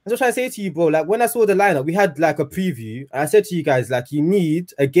just trying to say to you, bro. Like when I saw the lineup, we had like a preview, and I said to you guys, like you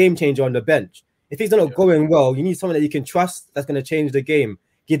need a game changer on the bench. If he's not going well, you need someone that you can trust that's going to change the game.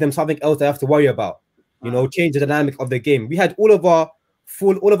 Give them something else they have to worry about, change the dynamic of the game. We had all of our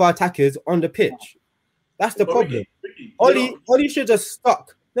attackers on the pitch. That's the problem. Oli should have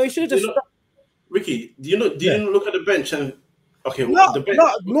stuck. No, he should have just stuck. Ricky, do you look at the bench and the bench?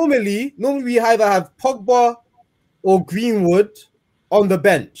 Normally we either have Pogba or Greenwood on the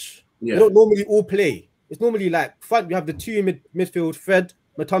bench. Yeah. They don't normally all play. It's normally like front. We have the two in midfield: Fred,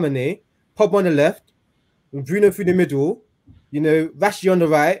 McTominay, Pogba on the left, Bruno through the middle. Rashi on the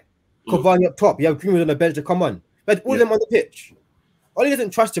right, Cavani up top. You have Greenwood on the bench to come on. But all of them on the pitch. Oli doesn't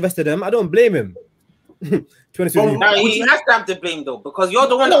trust the rest of them. I don't blame him. He has to have to blame though, because you're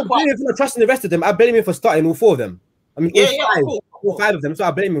the one that blame him for not trusting the rest of them. I blame him for starting all 4 of them. I mean, all five of them. So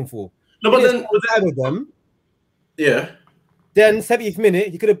I blame him for. No, but then 5 of them. Yeah. Then 70th minute,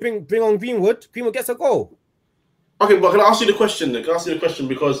 he could have bring on Greenwood. Greenwood gets a goal. Okay, but can I ask you the question? Because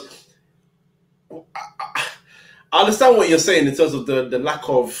I understand what you're saying in terms of the lack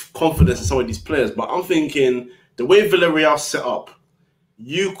of confidence in some of these players, but I'm thinking the way Villarreal set up,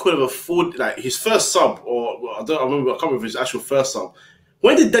 you could have afforded like his first sub, or I can't remember his actual first sub.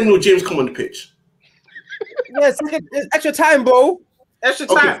 When did Daniel James come on the pitch? Yes, extra time, bro. Extra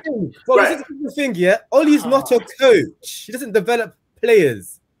time. Okay. But right. This is the thing, yeah. Oli's not a coach. He doesn't develop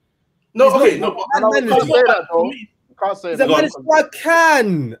players. No, He's okay, not, no. I can't say that, though. Can't say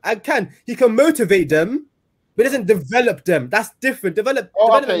that. I can. He can motivate them, but doesn't develop them. That's different.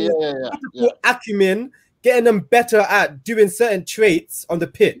 Acumen, getting them better at doing certain traits on the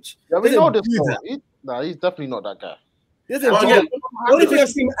pitch. Yeah, we know this. He's definitely not that guy. The only thing I've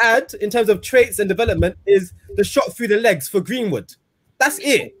seen him add in terms of traits and development is the shot through the legs for Greenwood. That's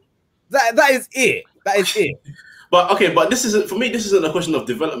it. That is it. But this isn't for me. This isn't a question of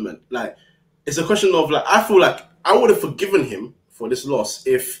development. Like, it's a question of like I feel like I would have forgiven him for this loss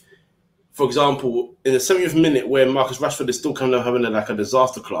if, for example, in the 70th minute where Marcus Rashford is still kind of having a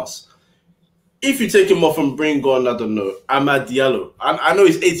disaster class, if you take him off and bring on, I don't know, Amad Diallo. I know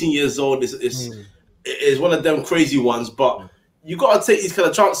he's 18 years old. It's one of them crazy ones, but you got to take these kind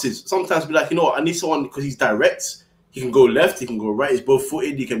of chances. Sometimes be like, you know what, I need someone because he's direct. He can go left, he can go right. He's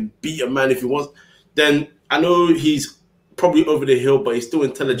both-footed. He can beat a man if he wants. Then I know he's probably over the hill, but he's still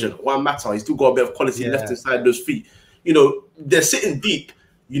intelligent. One matter, he's still got a bit of quality left inside those feet. You know, they're sitting deep.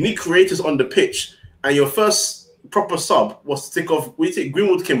 You need creators on the pitch. And your first proper sub was to take off.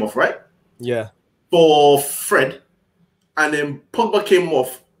 Greenwood came off, right? Yeah. For Fred. And then Pogba came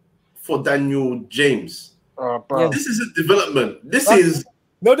off for Daniel James. Bro. This isn't development. This is...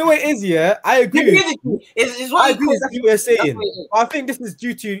 No, the way it is, yeah, I agree. I agree with what you were saying. I think this is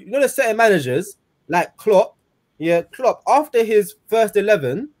due to, the certain managers, like Klopp. Yeah, Klopp, after his first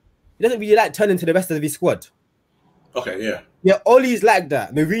 11, he doesn't really like turning to the rest of his squad. Okay, yeah. Yeah, Ollie's like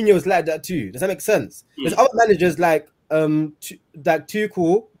that. Mourinho's like that too. Does that make sense? There's other managers like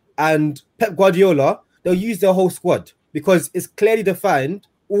Tuchel and Pep Guardiola. They'll use their whole squad because it's clearly defined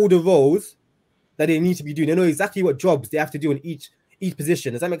all the roles that they need to be doing. They know exactly what jobs they have to do in each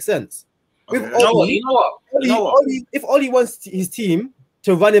position. Does that make sense? Okay. With Ollie, if Ollie wants his team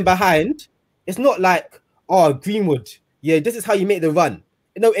to run in behind, it's not like, oh, Greenwood, yeah, this is how you make the run.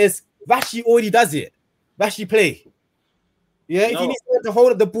 It's Rashi already does it. Rashi play. Yeah, if you need someone to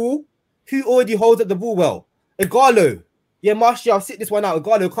hold up the ball, who already holds up the ball well? Igalo. Yeah, Martial, sit this one out.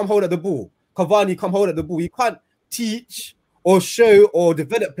 Igalo, come hold up the ball. Cavani, come hold up the ball. You can't teach or show or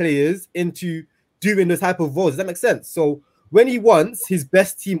develop players into doing those type of roles. Does that make sense? So when he wants his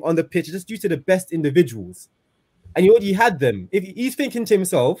best team on the pitch, it's just due to the best individuals. And he already had them. If he's thinking to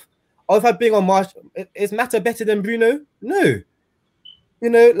himself, oh, if I bring on Martial, is Mata better than Bruno? No.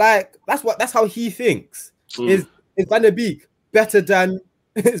 That's how he thinks. Is Van der Beek better than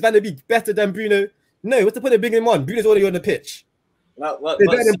Bruno? No, what's the point of bringing him on? Bruno's already on the pitch. No.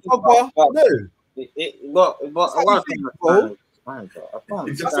 That's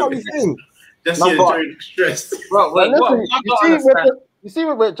how we think. Just enjoying stress. You see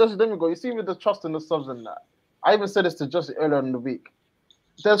with Justin, let me go. You see with the trust in the subs and that. I even said this to Justin earlier in the week.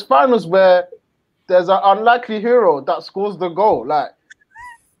 There's finals where there's an unlikely hero that scores the goal. Like,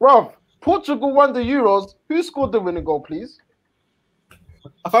 bro, Portugal won the Euros. Who scored the winning goal, please?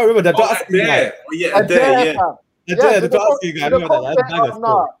 I can't remember that.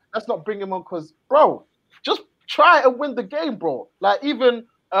 Nah, let's not bring him on because, bro, just try and win the game, bro. Like, even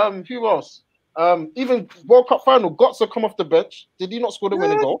who else? Even World Cup final, Götze come off the bench. Did he not score the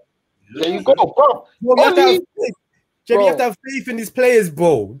winning goal? There you go, bro. You have to have faith in these players,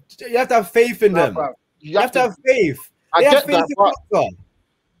 bro. You have to have faith in them. You have to have faith. I get that, but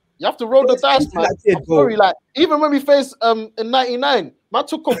you have to roll the dice, man. I'm sorry, like even when we faced in '99, man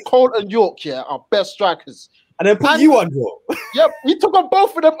took on Cole and York, our best strikers, and then put you on, bro. Yep, he took on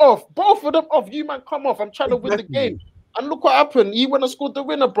both of them off. You man, come off. I'm trying to win the game. And look what happened. He went and scored the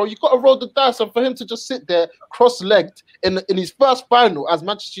winner, bro. You got to roll the dice, and for him to just sit there cross-legged in his first final as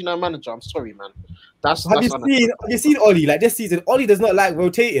Manchester United manager, I'm sorry, man. Have you seen Ollie? Like this season, Ollie does not like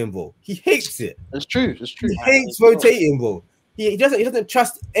rotating, bro. He hates it. It's true. He hates rotating, bro. He doesn't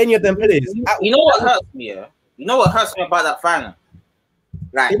trust any of them players. You know what hurts me? Yeah? You know what hurts me about that final?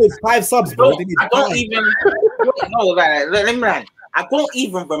 Like, it was 5 subs, bro. I don't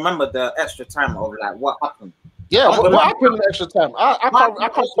even remember the extra time of like what happened. Yeah, what happened in the extra time? I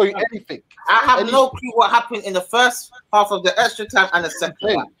can't tell you anything. I have no clue what happened in the first half of the extra time and the second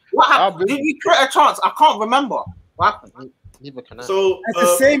half. What happened? Did we create a chance? I can't remember. What happened? Neither can I. So it's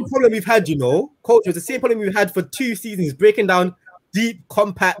the same problem we've had, coach. It's the same problem we've had for 2 seasons, breaking down deep,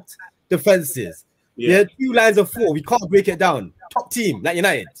 compact defenses. Yeah, 2 lines of 4. We can't break it down. Top team, like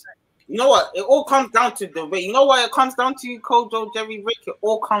United. You know what? It all comes down to the way. You know what it comes down to, Kojo, Jerry, Rick? It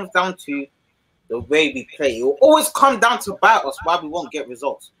all comes down to the way we play. It will always come down to bite us why we won't get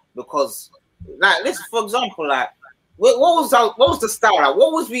results. Because, like, listen, for example, like, what was the style? Like,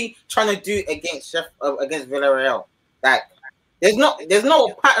 what was we trying to do against Villarreal? Like, there's no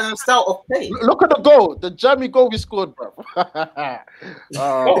pattern and style of play. Look at the goal, the jammy goal we scored, bro. Well,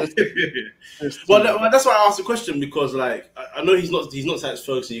 that's why I asked the question because, like, I know he's not Sainz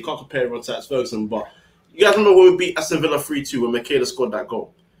Ferguson. You can't compare him to Sainz Ferguson, but you guys remember when we beat Aston Villa 3-2 when Michaela scored that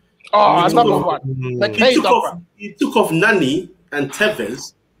goal? Oh, another one. He took off Nani and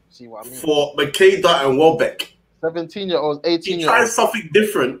Tevez for Makeda and Welbeck. 17-year-olds, 18-year-olds. He tried something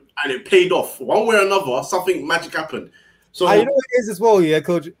different and it paid off. One way or another, something magic happened. So you know what it is as well, yeah,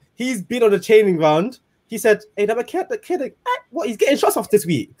 coach. He's been on the training ground. he said, "Hey, the kid, what? He's getting shots off this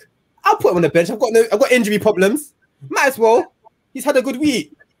week. I'll put him on the bench. I've got injury problems. Might as well. He's had a good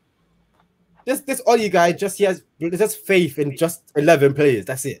week. This Ollie guy he has just faith in just 11 players.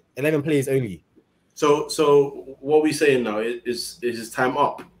 That's it. 11 players only. So what we're saying now is his time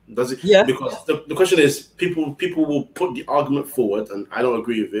up? Does it? Yeah. Because the question is, people will put the argument forward, and I don't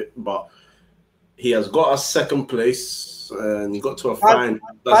agree with it, but he has got a second place and he got to a fine.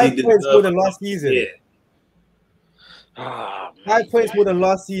 5 points more than last season. Yeah. 5 points more than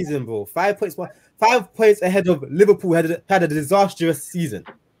last season, bro. 5 points more. 5 points ahead of Liverpool had a disastrous season.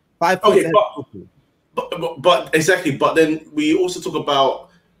 5 points ahead of Liverpool. But exactly. But then we also talk about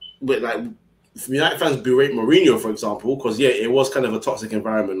United fans berate Mourinho, for example, because it was kind of a toxic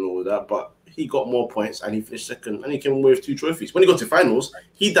environment and all of that. But he got more points and he finished second, and he came away with 2 trophies. When he got to finals,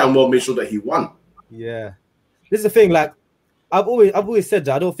 he damn well made sure that he won. Yeah, this is the thing. Like I've always said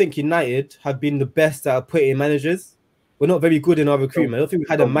that I don't think United have been the best at putting managers. We're not very good in our recruitment. I don't think we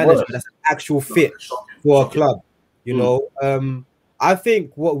had a manager that's an actual fit for our club. You know, I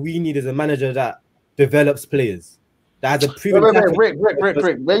think what we need is a manager that develops players. That has a proven. Rick.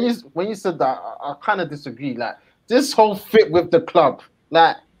 When you said that, I kind of disagree. Like this whole fit with the club.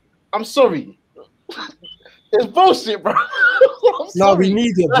 Like, I'm sorry, it's bullshit, bro. No, we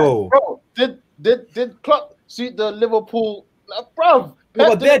need it, bro. Did Klopp suit the Liverpool, bro? No,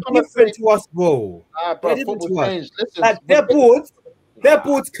 but they're different to us, bro. Bro, football changed. Listen, like their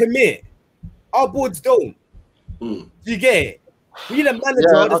boards commit. Our boards don't. Do you get it? We need a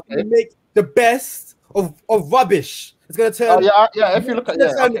manager that's going to make the best of rubbish. It's going to turn. If you look at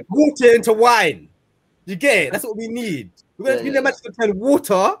turn water into wine. You get it? That's what we need. We're going to need a manager to turn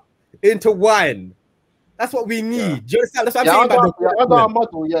water into wine. That's what we need. Do you understand? That's what I'm saying about our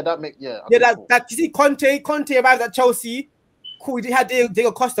model. That you see, Conte arrived at Chelsea. Cool. He had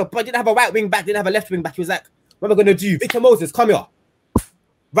Diego Costa, but didn't have a right wing back. Didn't have a left wing back. He was like, "What am I gonna do?" Victor Moses, come here.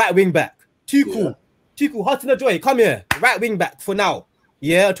 Right wing back. Too cool. Hudson-Odoi, come here. Right wing back for now.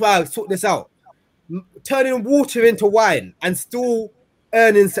 Yeah, I'll try to sort this out. Turning water into wine and still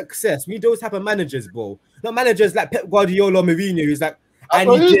earning success. We need those type of managers, bro. Not managers like Pep Guardiola or Mourinho, who's like, I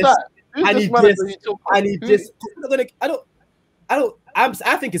think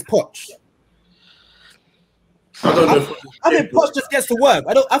it's Poch. I think Poch just gets to work.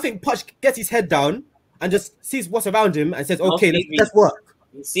 I think Poch gets his head down and just sees what's around him and says, "Okay, let's work."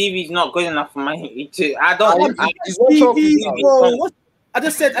 CV's not good enough for my too. I don't. I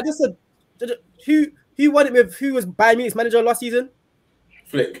just said. Who won it with? Who was Bayern Munich's manager last season?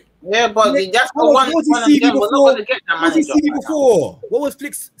 Flick. Yeah, but that's the one. What was his CV before? What was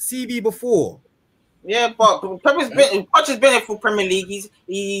Flick's CV before? Yeah, but Poch has been here for Premier League.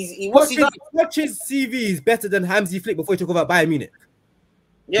 Poch's CV is better than Hansi Flick before you talk about Bayern Munich.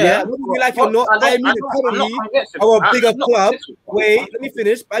 Yeah, whether you like it or not, Bayern Munich currently are a bigger club. Wait, let me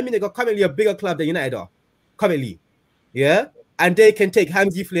finish. Bayern Munich are currently a bigger club than United are. Currently. Yeah? And they can take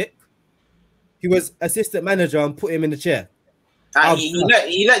Hansi Flick, he was assistant manager, and put him in the chair.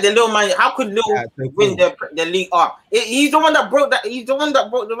 He let the little man. How could Lille win the league up? He's the one that broke that. He's the one that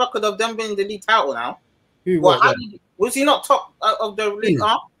broke the record of them winning the league title now. Was he not top of the league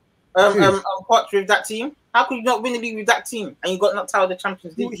up? Poch with that team. How could you not win the league with that team and you got knocked out of the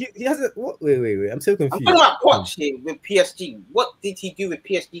Champions League? He hasn't. Wait. I'm so confused. I'm talking about Poch here with PSG. What did he do with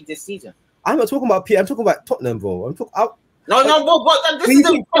PSG this season? I'm not talking about PSG. I'm talking about Tottenham, bro. I'm talking. No, but this is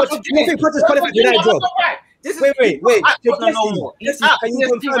the Poch is qualified for that job. Wait. Can you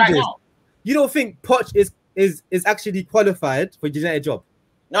confirm this? You don't think Poch is actually qualified for the United job?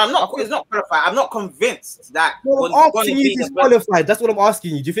 No, I'm not. It's not qualified. I'm not convinced that. I'm asking you if he's qualified. That's what I'm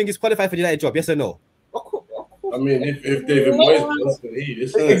asking you. Do you think he's qualified for the United job? Yes or no? Of course. I mean, if David Moyes wants to, he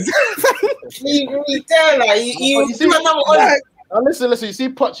is. Listen. You see,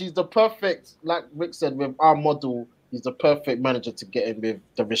 Poch, he's the perfect, like Rick said, with our model. He's the perfect manager to get in with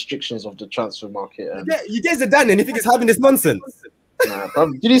the restrictions of the transfer market. You guys are done, and you think he's having this nonsense?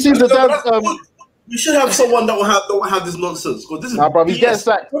 Did you see the Dan? We should have someone that will have this nonsense. This is bro, he's getting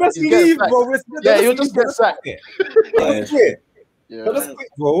sacked. Let's leave, bro. He'll just get sacked. Let's quit,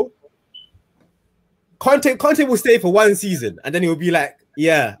 bro. Conte will stay for one season, and then he'll be like,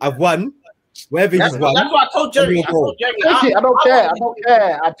 "Yeah, I've won. Wherever he's won." That's what I told Jerry. I don't care.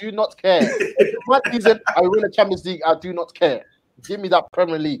 I do not care. One season, I win the Champions League. I do not care. Give me that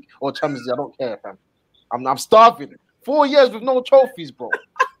Premier League or Champions League. I don't care, fam. I'm starving. 4 years with no trophies, bro.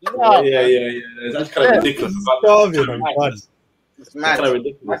 Yeah. That's kind of ridiculous. It's mad. Kind of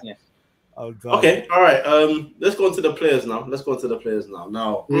ridiculous. Okay, all right. Let's go into the players now.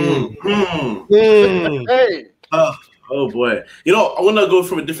 Now, Hey, Oh boy. You know, I want to go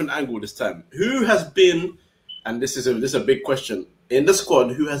from a different angle this time. Who has been, and this is a big question, in the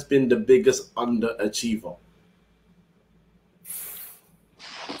squad, who has been the biggest underachiever?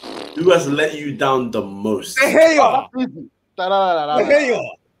 Who has let you down the most? De Gea. De Gea.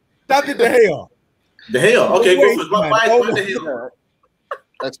 David De Gea. De Gea. Okay, go first. Why De Gea?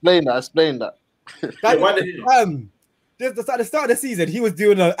 Explain that. Why De Gea? At the start of the season, he was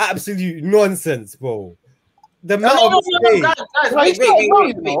doing an absolute nonsense, bro. The amount of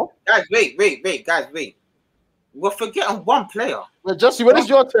Guys, wait. We're forgetting one player. Well, Jesse, when it's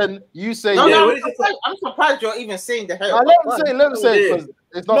your turn, you say. I'm surprised you're even saying De Gea. Let him say because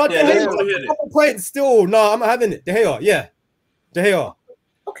it's not. De Gea. Couple points still. No, I'm not having it. De Gea, yeah. De Gea.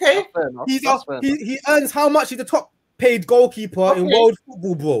 Okay. He earns how much? He's the top paid goalkeeper in world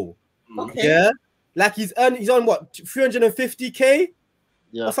football, bro. Okay. Yeah. Like he's on what 350k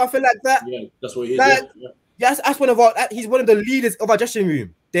or something like that. Yeah, that's what he is. Like, that's he's one of the leaders of our dressing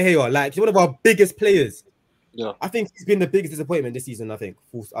room. De Gea, like he's one of our biggest players. Yeah, I think he's been the biggest disappointment this season. I think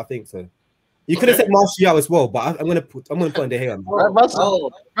so. You could have said Martial as well, but I'm gonna put on De Gea. Bro,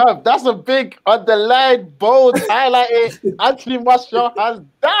 that's a big underlined, bold, highlighted. Anthony Martial has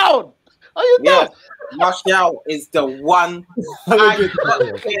down. Are you down? Martial is the one.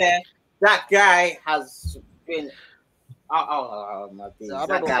 That guy has been. Oh my days. I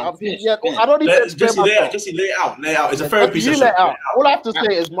don't even. Jesse, lay it out. It's a therapy session. All I have to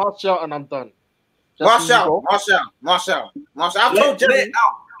say is Martial, and I'm done. Martial. I've told Jerry.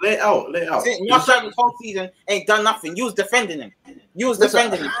 Lay it out. Martial this whole season ain't done nothing. You was defending him. You were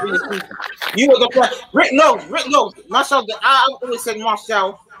the player. Rick knows. Martial. I always said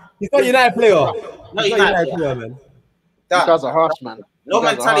Martial. He's not a United player. Not United player, man. You guys are harsh, man. No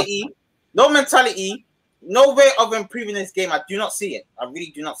mentality. No way of improving this game. I do not see it. I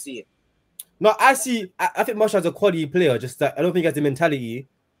really do not see it. No, I think Martial's a quality player. Just that I don't think he has the mentality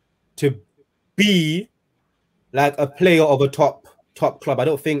to be like a player of a top club. I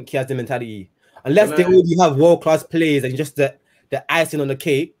don't think he has the mentality. Unless they already have world-class players and just the icing on the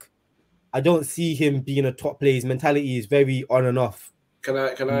cake, I don't see him being a top player. His mentality is very on and off. Can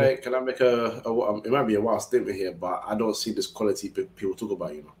I make it might be a wild statement here, but I don't see this quality people talk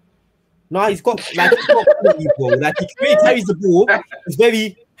about, you know. No, he's got quality, bro. Like he carries the ball. It's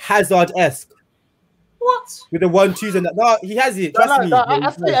very Hazard-esque. What? With the 1-2s and that. No, he has it. Trust me. I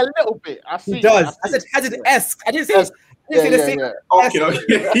say a little bit. He does. I said Hazard-esque. I didn't say. Okay.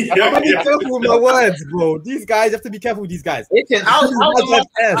 I'm be careful with my words, bro. These guys have to be careful with these guys. Listen,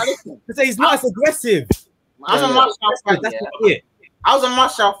 to say he's not as aggressive. I'm a Martial fan. That's it. I was a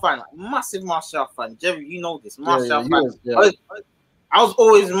Martial fan, massive Martial fan. Jerry, you know this. Martial fan. I was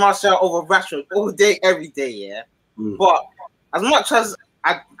always Martial over Rashford all day, every day, yeah. But as much as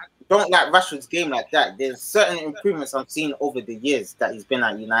I don't like Rashford's game like that, there's certain improvements I've seen over the years that he's been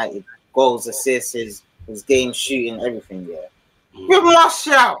at United. Goals, assists, his game shooting, everything, yeah. With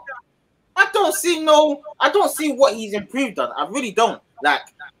Martial, I don't see what he's improved on. I really don't. Like,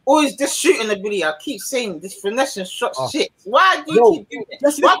 always this shooting ability. I keep saying this finessing shot shit. Why do you keep doing it?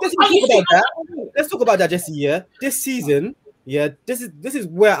 Let's talk about that, Jesse, yeah. This season, yeah, this is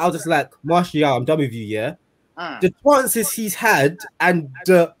where I was just like, Martial, I'm done with you, yeah. The chances he's had and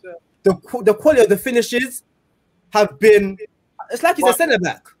the quality of the finishes have been. It's like he's a centre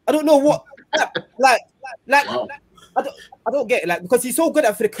back. I don't know what. Wow. I don't get it, like, because he's so good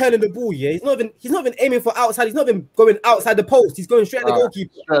at curling the ball. Yeah, he's not even aiming for outside. He's not even going outside the post. He's going straight at the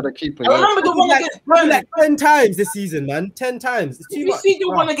goalkeeper. Straight the keeper. I remember the one against Burnley like 10 times this season, man. 10 times. It's too much. You see the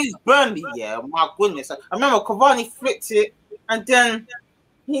one against Burnley? Yeah, my goodness. I remember Cavani flicked it, and then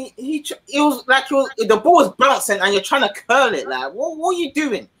it was like the ball was bouncing, and you're trying to curl it. Like, what are you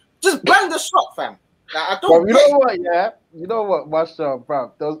doing? Just bang the shot, fam. Like, I don't. You know what? Yeah, you know what, Martial,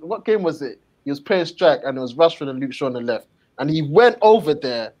 bro. What game was it? He was playing strike, and it was Rashford and Luke Shaw on the left. And he went over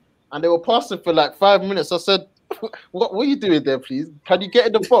there, and they were passing for like 5 minutes. I said, what are you doing there, please? Can you get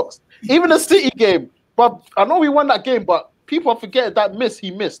in the box? Even the City game, but I know we won that game, but people are forgetting that miss he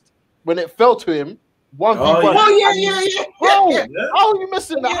missed when it fell to him. 1v1. Yeah. Bro, how are you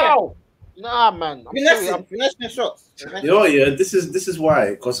missing that? How? Nah, man. I'm finessing shots. This is why,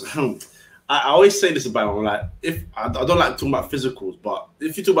 because I always say this about him, like, if I don't like talking about physicals, but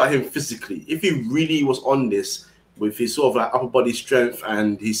if you talk about him physically, if he really was on this with his sort of like upper body strength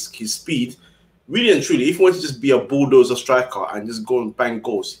and his speed, really and truly, if he wanted to just be a bulldozer striker and just go and bang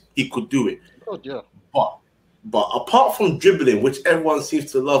goals, he could do it. Oh yeah. But apart from dribbling, which everyone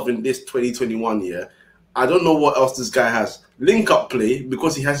seems to love in this 2021 year, I don't know what else this guy has. Link-up play,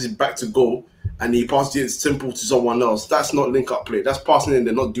 because he has his back to goal and he passes it simple to someone else. That's not link-up play. That's passing and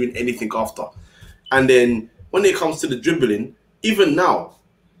they're not doing anything after. And then when it comes to the dribbling, even now,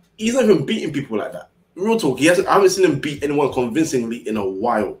 he's not even beating people like that. Real talk, I haven't seen him beat anyone convincingly in a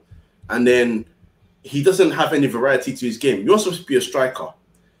while. And then he doesn't have any variety to his game. You're supposed to be a striker.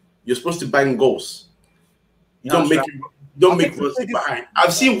 You're supposed to bang goals. You don't make runs in behind.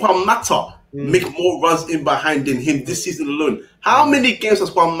 I've seen Juan Mata make more runs in behind than him this season alone. How many games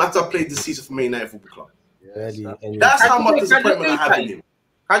has Juan Mata played this season for Man United Football Club? That's how much disappointment I have in him.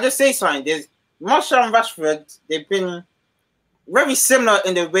 Can I just say something? There's Martial and Rashford, they've been very similar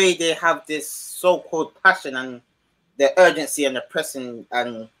in the way they have this so-called passion and the urgency and the pressing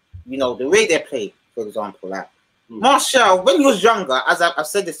and, you know, the way they play, for example. Like Martial, when he was younger, as I've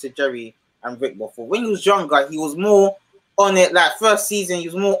said this to Jerry and Rick before, when he was younger, he was more on it. Like first season, he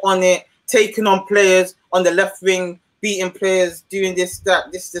was more on it, taking on players on the left wing, beating players, doing this,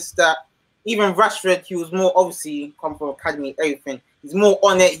 that. Even Rashford, he was more obviously come from academy, everything. He's more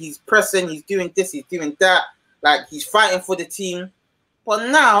on it. He's pressing. He's doing this. He's doing that. Like he's fighting for the team. But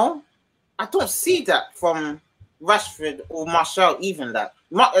now, I don't see that from Rashford or Martial. Even that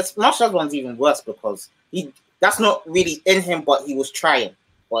Martial's one's even worse because that's not really in him. But he was trying.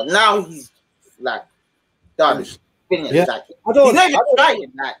 But now he's like done. Finished. Yeah. Like, he's not even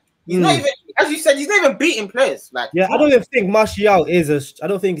trying. Like he's not even, as you said, he's not even beating players. Like I don't even think Martial is I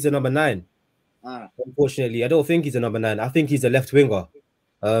don't think he's a number 9. Unfortunately, I don't think he's a number 9. I think he's a left winger.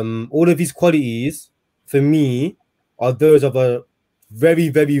 All of his qualities, for me, are those of a very,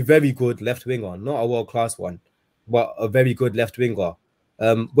 very, very good left winger, not a world-class one, but a very good left winger.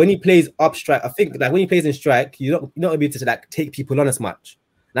 When he plays up strike, I think like when he plays in strike, you're not able to like take people on as much.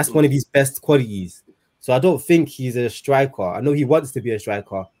 That's one of his best qualities. So I don't think he's a striker. I know he wants to be a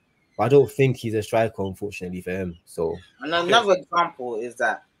striker, but I don't think he's a striker, unfortunately, for him. So and another example is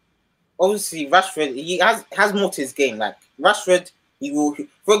that obviously Rashford, he has more to his game. Like Rashford, he will,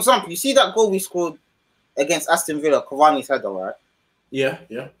 for example, you see that goal we scored against Aston Villa, Cavani's header, right? Yeah.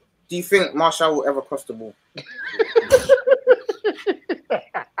 Do you think Martial will ever cross the ball?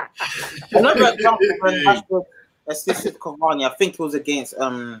 Another example when Rashford assisted Cavani, I think it was against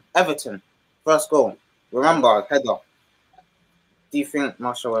Everton, first goal. Remember, header. Do you think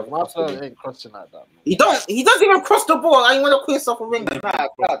Martial ever cross the ball? Ain't crossing like that, man. He doesn't even cross the ball. I want to call yourself a ringer.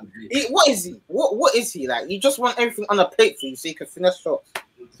 What is he? What is he like? You just want everything on a plate for you so you can finish shots.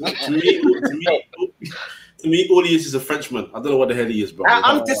 To me, all he is a Frenchman. I don't know what the hell he is, bro.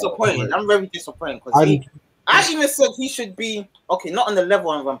 I'm disappointed. I'm very disappointed because I even said he should be not on the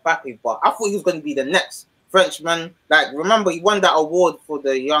level of Mbappe, but I thought he was going to be the next Frenchman. Like, remember, he won that award for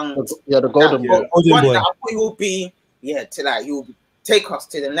the young, the Golden Boy. I thought he will be, he will take us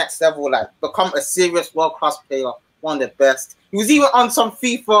to the next level, like become a serious world-class player, one of the best. He was even on some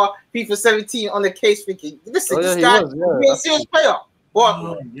FIFA 17 on the case thinking, listen, this guy will be a serious player.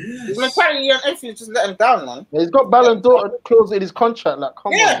 But his mentality and everything just let him down, man. He's got Ballon d'Or clause in his contract. Like,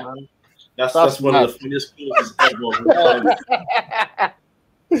 come on, man. That's one of the funniest clauses ever.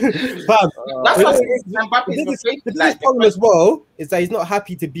 That's what the problem as well is that he's not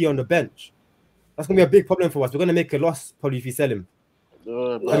happy to be on the bench. That's gonna be a big problem for us. We're gonna make a loss probably if we sell him.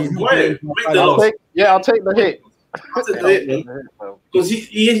 I'll take the hit. Because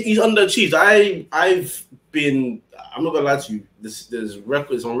he's underachieved. I'm not gonna lie to you. There's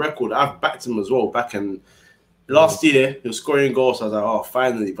records on record. I've backed him as well. Back in last year, he was scoring goals. So I was like, oh,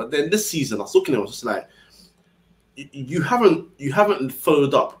 finally. But then this season, I was looking at him. I was just like, you haven't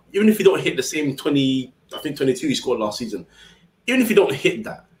followed up. Even if you don't hit the same 20, I think 22 he scored last season. Even if you don't hit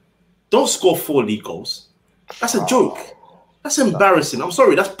that, don't score 4 league goals. That's a joke. That's embarrassing. I'm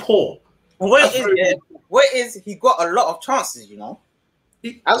sorry. That's poor. Where is he got a lot of chances? You know.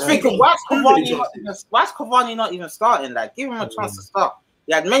 I was thinking, why is Cavani not even starting? Like, give him a chance to start.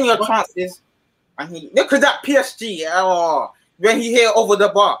 He had many chances, and he look at that PSG. When he hit over the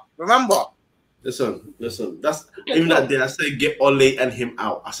bar, remember? Listen. That's even that day. I said get Ole and him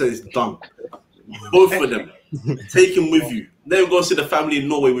out. I said it's done. Both of them. Take him with you. Let him go see the family in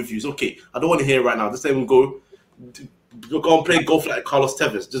Norway with you. It's okay. I don't want to hear it right now. Just let him go. Go and play golf like Carlos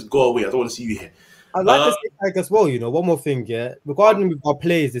Tevez. Just go away. I don't want to see you here. I'd like to say like as well, one more thing, regarding our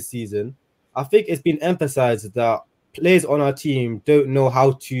players this season, I think it's been emphasized that players on our team don't know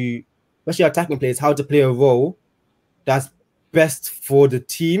how to, especially attacking players, how to play a role that's best for the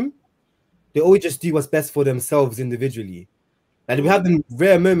team. They always just do what's best for themselves individually. And we have them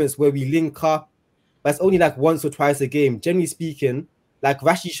rare moments where we link up, but it's only like once or twice a game. Generally speaking, like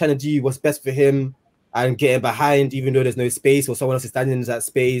Rashi's trying to do what's best for him and getting behind, even though there's no space or someone else is standing in that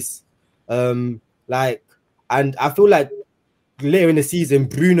space. And I feel like later in the season,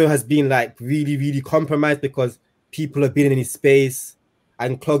 Bruno has been like really, really compromised because people have been in his space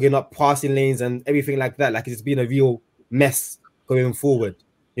and clogging up passing lanes and everything like that. Like it's been a real mess going forward.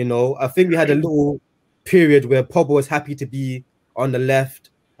 You know, I think we had a little period where Pogba was happy to be on the left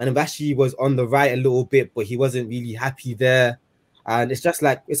and Vashi was on the right a little bit, but he wasn't really happy there. And it's just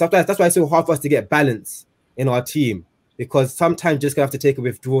like sometimes that's why it's so hard for us to get balance in our team, because sometimes just gonna have to take a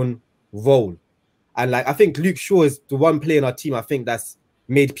withdrawn role. And like I think Luke Shaw is the one player in our team I think that's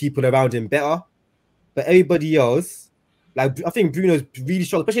made people around him better. But everybody else, like I think Bruno's really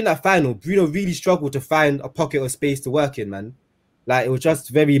struggled, especially in that final. Bruno really struggled to find a pocket of space to work in, man. Like it was just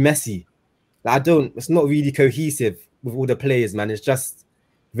very messy. Like it's not really cohesive with all the players, man. It's just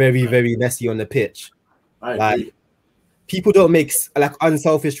very, very messy on the pitch. I agree. Like people don't make like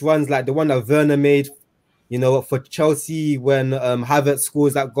unselfish runs like the one that Werner made, you know, for Chelsea when Havertz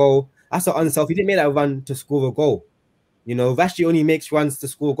scores that goal. That's an unselfish. He didn't make that run to score a goal. You know, Vashi only makes runs to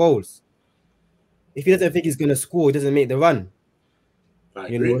score goals. If he doesn't think he's gonna score, he doesn't make the run.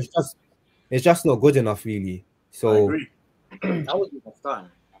 You know, it's just not good enough, really. So I agree. That was even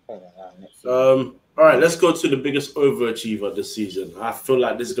fun. All right, let's go to the biggest overachiever this season. I feel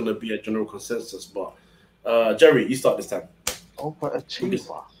like this is going to be a general consensus, but Jerry, you start this time.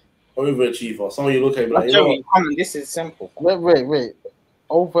 Overachiever. Overachiever. Someone you look at like, Jerry, come on, this is simple. Wait.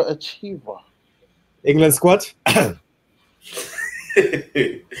 Overachiever. England squad.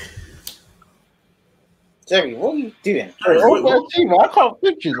 Jerry, what are you doing? Overachiever. I can't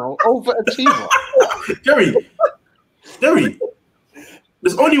think, you know. Overachiever. Jerry.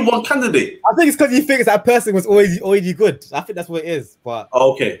 There's only one candidate. I think it's because he thinks that person was already good. I think that's what it is. But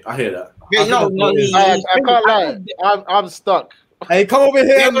okay, I hear that. Yeah, no, I can't lie. I'm stuck. Hey, come over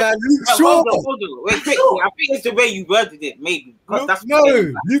here, man. Luke Shaw. Hold on. Wait, quick. I think it's the way you worded it, maybe.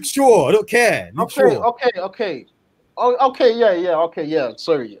 Luke Shaw. I don't care. Okay. Yeah.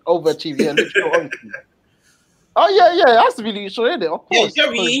 Sorry, overachieving. Yeah, Luke Shaw. Obviously. Oh yeah. It has to be Luke Shaw, isn't it? Of course. Yeah,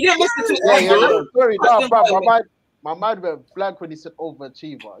 Jerry, you didn't listen to it. Yeah. Sorry, no, bro. My mind went blank when he said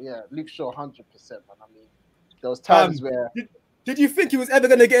overachiever. Yeah, Luke Shaw, 100%, man. I mean, there was times where. Did you think he was ever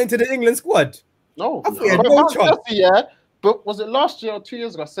going to get into the England squad? No. I thought he had no chance. Yeah, but was it last year or 2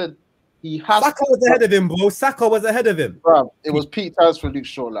 years ago? I said he has. Saka was ahead of him, bro. Saka was ahead of him. Bro, it was peak times for Luke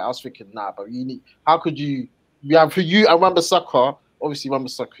Shaw. Like I was thinking, but you need. How could you? Yeah, for you, I remember Saka. Obviously,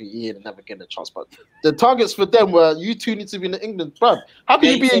 Saka, he ain't never getting a chance. But the targets for them were you two need to be in the England. Bro, how can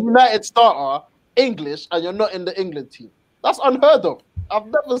you be a United starter? English and you're not in the England team. That's unheard of. I've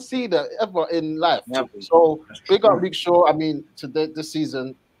never seen that ever in life. So big up Luke Shaw. I mean, today this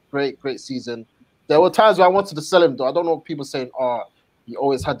season, great season. There were times where I wanted to sell him though. I don't know what people saying, he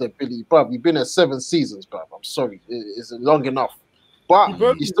always had the ability. Bro, we've been here 7 seasons, bro. I'm sorry. It's long enough. But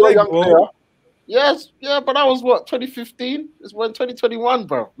he's still a young player. Yes, yeah, but that was what 2015? It's when 2021,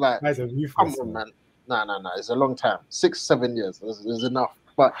 bro. Like come on, man. Nah. It's a long time. 6-7 years is enough.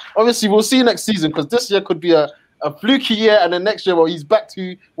 But obviously, we'll see next season because this year could be a fluky year, and then next year, well, he's back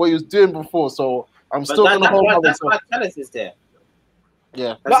to what he was doing before. So I'm still going to hold on. That's why Tellers is there.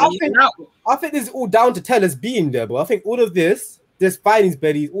 Yeah, I think this is all down to Tellers being there, but I think all of this findings,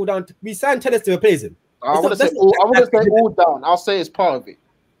 Betty, all down to we signed Tellers to replace him. I wouldn't say all down. I'll say it's part of it.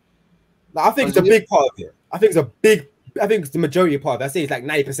 Like, I think it's a big part of it. I think it's the majority part of it. I say it's like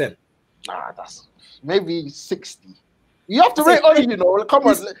 90%. Nah, that's maybe 60. You have to rate Oli, you know. Come on,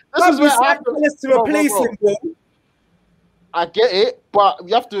 this is where I have to replace him, bro. I get it, but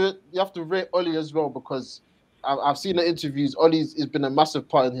you have to rate Oli as well because I've seen the interviews. Oli's has been a massive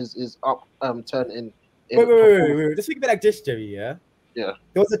part in his turn in. Wait. Just think of it like this, Jerry. Yeah. There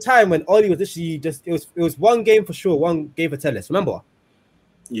was a time when Oli was literally just it was one game for sure, one game for Tellers. Remember?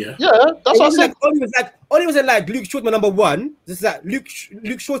 Yeah. That's what I said. Oli wasn't like Luke Shaw's my number one. Just like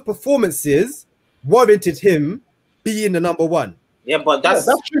Luke Shaw's performances warranted him being the number one. Yeah, but that's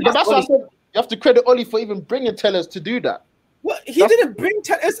true. But that's what I said. You have to credit Oli for even bringing Tellers to do that. What he didn't bring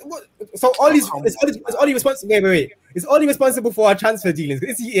Tellers. So is Oli responsible? Wait. Is Oli responsible for our transfer dealings?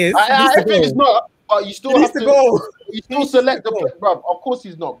 Yes, he is. I think he's not. But you still have to go. You still select the bro. Of course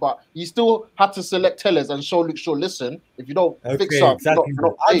he's not. But you still have to select Tellers and show Luke Shaw. Listen, if you don't fix up, exactly.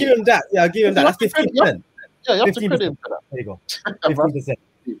 I'll give him that. Yeah, I'll give him that. That's 15%. Yeah, you have to credit him for that. There you go. 15%.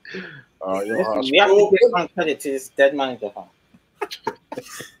 We have to give some credit to this dead manager. Well,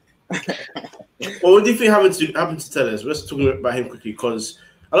 what do you think happened to Tellers? Let's talk about him quickly because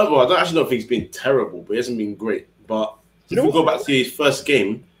I don't actually think he's been terrible, but he hasn't been great. But if we go back to his first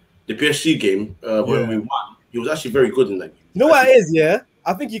game, the PSG game when we won, he was actually very good in that game. You know what it is, yeah?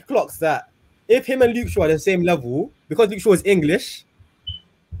 I think he clocks that if him and Luke Shaw are the same level, because Luke Shaw is English,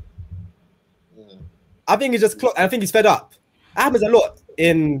 I think he just clocked. I think he's fed up. It happens a lot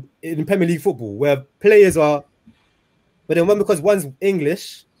in Premier League football where players are but then because one's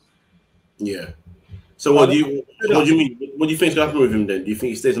English. Yeah. So what do you mean? What do you think is going to happen with him then? Do you think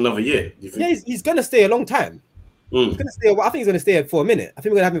he stays another year? Do you think? Yeah, he's going to stay a long time. He's going to stay. I think he's going to stay for a minute. I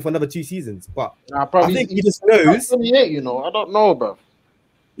think we're going to have him for another 2 seasons. But I think he just knows. 28, you know. I don't know, bro.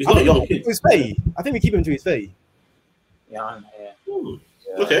 He's not a young kid. I think we keep him to his 30. Yeah.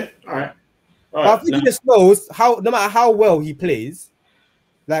 Okay. All right. I think he just knows no matter how well he plays,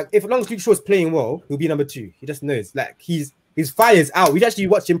 like as long as Luke Shaw's playing well, he'll be number 2. He just knows. Like his fire's out. We actually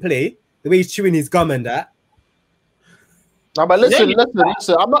watch him play, the way he's chewing his gum and that. No, but listen.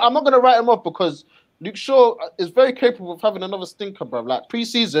 I'm not gonna write him off because Luke Shaw is very capable of having another stinker, bro. Like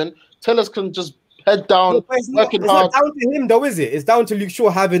pre-season, Tellers can just head down, working hard. It's not down to him though, is it? It's down to Luke Shaw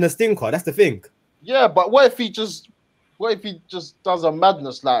having a stinker. That's the thing. Yeah, but what if he just does a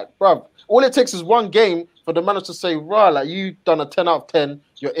madness, like, bro? All it takes is one game for the manager to say, "Rah, like you done a 10 out of 10,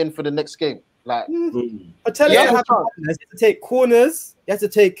 you're in for the next game." Like, but Tellers has to take corners. He has to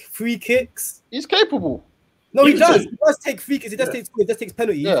take free kicks. He's capable. No, he does. He does take free kicks. He does take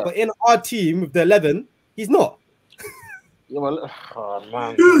penalties. Yeah. But in our team with the 11, he's not. Yeah, well, oh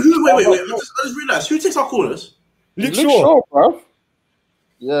man. Wait. I just realized who takes our corners? Luke Shaw, bro.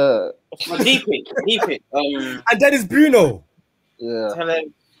 Yeah. Deep it. And then it's Bruno. Yeah.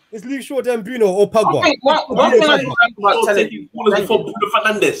 It's Luke Shaw, then Bruno or Pogba. One thing I like about telling corners before Bruno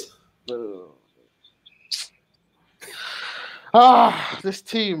Fernandes. This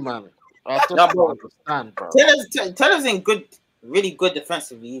team, man. I just don't understand, bro. Teller's in really good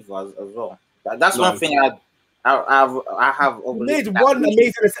defensively either as well. That's one thing I have. He made one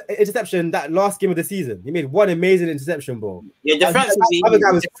amazing interception that last game of the season. He made one amazing interception, bro. Yeah, defensively, other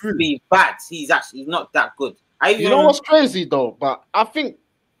guy was really bad. He's not that good. You know what's crazy though? But I think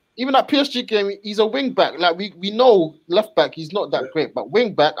even that PSG game, he's a wing back. Like we know left back, he's not that great, but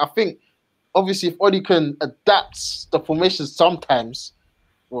wing back, I think obviously if Oli can adapt the formation sometimes.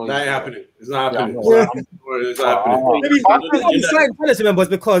 Well, that ain't happening. It's not happening. It's not happening. Maybe members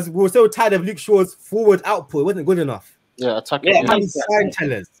because we were so tired of Luke Shaw's forward output. It wasn't good enough. Yeah, attacking. Yeah, signed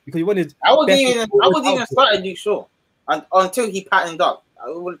Tellers because he wanted. I wouldn't even start at Luke Shaw until he patterned up.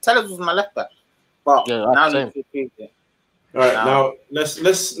 Tellers was my left back, but now Luke Shaw. All right, now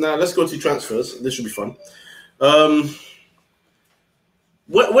let's go to transfers. This should be fun.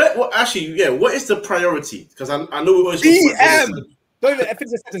 What is the priority? Because I know we always DM. Don't even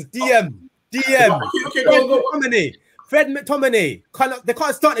finish the sentence. DM. Okay, go. Fred McTominay. They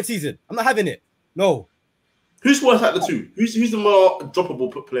can't start next season. I'm not having it. No. Who's worse at the two? Who's the more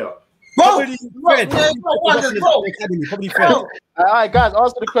droppable player? Probably Fred. Probably Fred. All right, guys,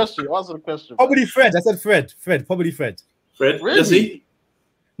 answer the question. Probably Fred. I said Fred. Probably Fred. Fred, really? Jesse?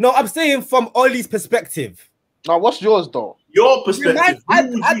 No, I'm saying from Ollie's perspective. Now, what's yours though? Your perspective. I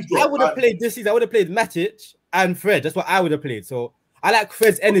would have played this season. I would have played Matic and Fred. That's what I would have played. So I like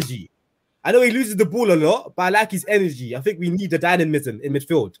Fred's energy. I know he loses the ball a lot, but I like his energy. I think we need the dynamism in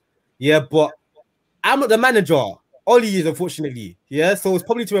midfield. Yeah, but I'm not the manager. Ollie is, unfortunately. Yeah, so it's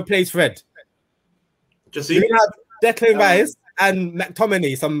probably to replace Fred. Jesse? We have Declan Rice and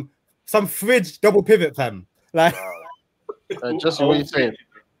McTominay, some fridge double pivot, fam. Like, Jesse, what are you saying?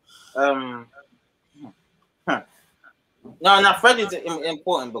 No, Fred is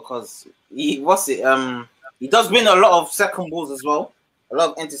important because he does win a lot of second balls as well. A lot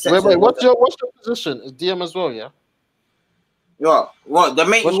of interceptions. Wait, what's your position? Is DM as well, yeah? Yeah. What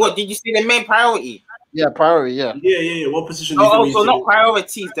did you see the main priority? Yeah, priority, yeah. Yeah. What position so not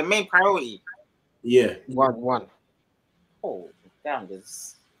priorities, the main priority. Yeah. One. Oh, damn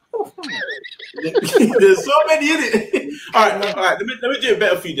this. There's so many in it. All right. Let me do it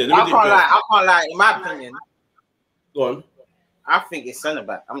better for you then. I can't lie. In my opinion, go on. I think it's centre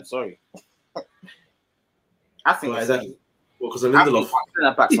back. I'm sorry. I think it's that. Well, because Lindelof.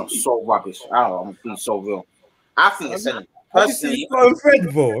 Centre backs are so rubbish. I'm being so real. I think it's centre back. Personally, no,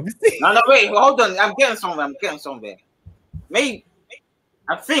 wait, hold on. I'm getting somewhere. Maybe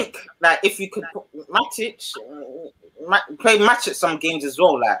I think like if you could put Matic. Play Matic some games as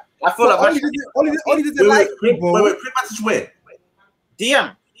well. Like I feel like Ollie doesn't like wait, play Matic where?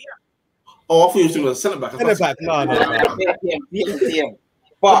 DM. Oh, I thought you were talking about centre back. No. DM.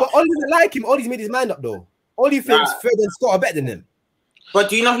 But Ollie doesn't like him. Ollie's made his mind up though. Ollie thinks Fred and Scott are better than him. But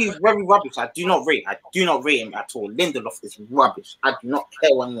do you know he's very rubbish? I do not rate him at all. Lindelof is rubbish. I do not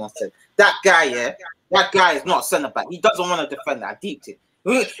care what anyone says. That guy is not a centre back. He doesn't want to defend. I deeped it.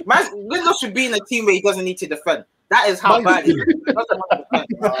 Lindelof should be in a team where he doesn't need to defend. That is how bad he is.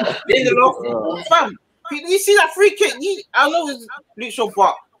 Lindelof, fam, you see that free kick? I know it's Luke Shaw,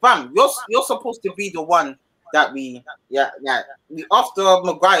 but fam, you're supposed to be the one that we after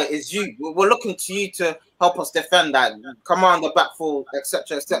Maguire is you. We're looking to you to help us defend that. Come on, the back four,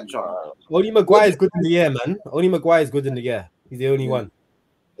 etc., etc. Only Maguire is good in the air, man. Only Maguire is good in the air. He's the only one.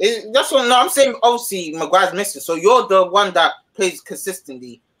 That's what. No, I'm saying. Obviously, Maguire's missing. So you're the one that plays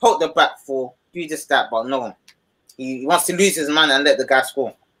consistently. Hold the back four. Do this, that, but no, he wants to lose his man and let the guy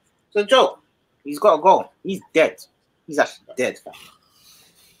score. It's a joke. He's got to go. He's dead. He's actually dead.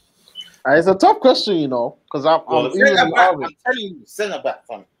 It's a tough question, you know, because I'm telling you, centre back,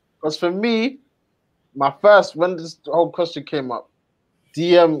 fam. Because for me, when this whole question came up,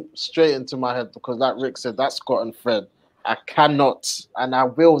 DM straight into my head because, like Rick said, that's Scott and Fred. I cannot and I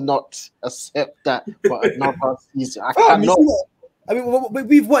will not accept that for another season. I cannot. I mean,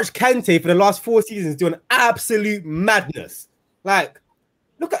 we've watched Kante for the last 4 seasons doing absolute madness. Like,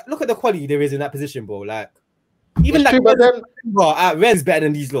 look at the quality there is in that position, bro. Like, even that Ren's better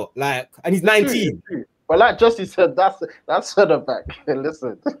than these lot. Like, and he's 19. But like Justy said, that's centre back.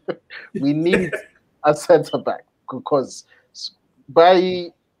 Listen, we need a centre back because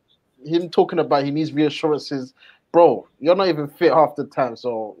by him talking about he needs reassurances, bro. You're not even fit half the time,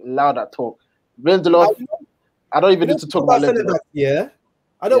 so allow that talk. Lindelof, I don't even need to talk about Lindelof. Yeah,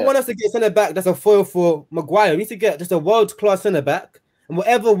 I don't want us to get centre back that's a foil for Maguire. We need to get just a world class centre back, and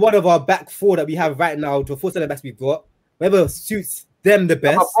whatever one of our back four that we have right now, to 4 centre backs we've got, whatever suits them the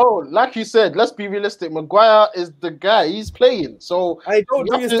best. Oh, like you said, let's be realistic. Maguire is the guy. He's playing, so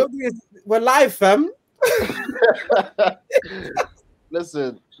we're live, fam.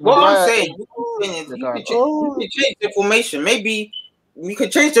 Listen, what I'm saying is you could change the formation. Maybe we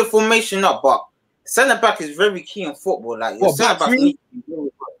could change the formation up, but centre back is very key in football. Like centre back,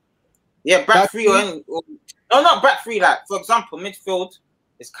 back three or not back three. Like for example, midfield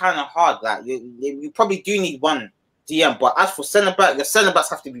is kind of hard. Like you probably do need one DM, but as for centre back, the centre backs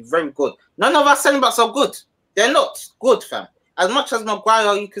have to be very good. None of our centre backs are good. They're not good, fam. As much as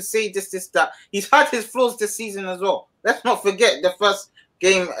Maguire, you could say this, that. He's had his flaws this season as well. Let's not forget the first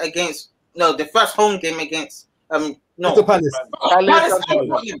home game against Palace and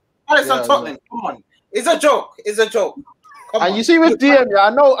Tottenham. Come on, it's a joke. And you see with DM, I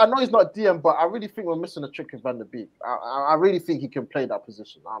know he's not DM, but I really think we're missing a trick with Van der Beek. I really think he can play that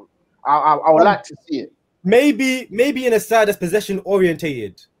position. I would like to see it. Maybe in a side that's possession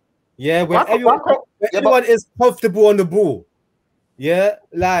orientated. Yeah, where everyone is comfortable on the ball. Yeah,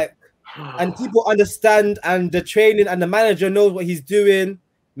 like, and people understand, and the training and the manager knows what he's doing.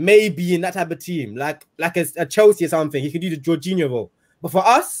 Maybe in that type of team, like a Chelsea or something, he could do the Jorginho role. But for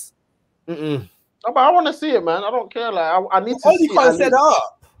us, no, but I want to see it, man. I don't care. Like, I need to see it. Can't set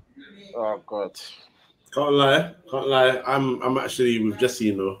up. Oh God, can't lie. I'm actually with Jesse.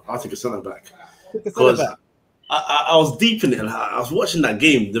 You know, I'll take a centre back because I was deep in it. Like, I was watching that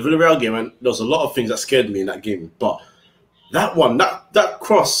game, the Villarreal game, and there was a lot of things that scared me in that game, but. That one, that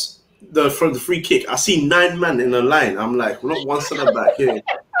cross, from the free kick, I see 9 men in a line. I'm like, we're not one centre back here.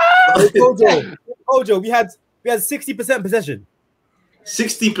 Ojo, we had 60% possession.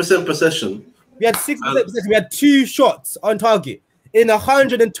 60% possession. We had 60% possession. We had 2 shots on target in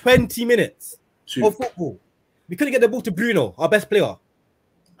 120 minutes of football. We couldn't get the ball to Bruno, our best player.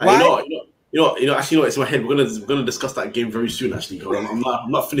 Why? Actually, it's in my head. We're gonna discuss that game very soon. Actually, I'm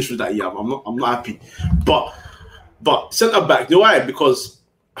not finished with that yet. I'm not happy, But centre back, you know why? Because,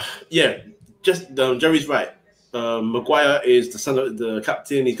 Jerry's right. Maguire is the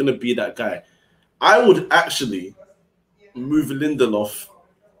captain. He's going to be that guy. I would actually move Lindelof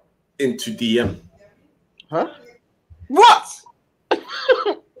into DM. Huh? What? Let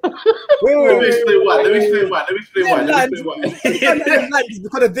me explain why.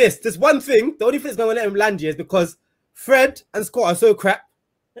 Because of this. There's one thing. The only thing that's going to let him land here is because Fred and Scott are so crap.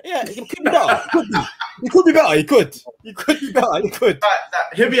 Yeah, he could be better. He could be better. He could be better. He could.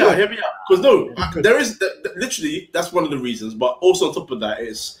 Hear me out. Because there is literally that's one of the reasons. But also on top of that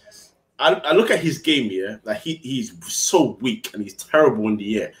is, I look at his game here. Like he's so weak and he's terrible in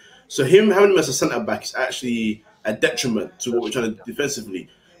the air. So him having him as a centre back is actually a detriment to what we're trying to do defensively.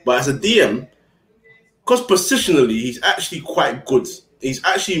 But as a DM, because positionally he's actually quite good. He's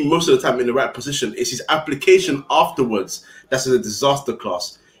actually most of the time in the right position. It's his application afterwards that's a disaster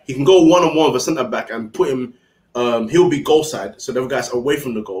class. He can go one-on-one with a centre-back and put him, he'll be goal side, so the other guy's away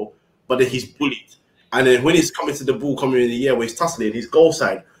from the goal, but then he's bullied. And then when he's coming to the ball, coming in the air where he's tussling, he's goal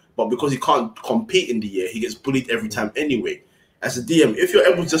side, but because he can't compete in the air, he gets bullied every time anyway. As a DM, if you're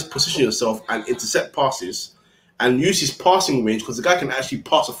able to just position yourself and intercept passes and use his passing range, because the guy can actually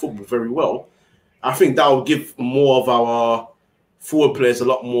pass a football very well, I think that will give more of our forward players a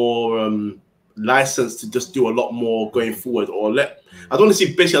lot more license to just do a lot more going forward, I don't want to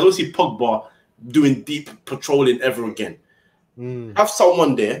see Pogba doing deep patrolling ever again. Have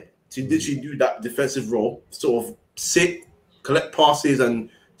someone there to literally do that defensive role, sort of sit, collect passes and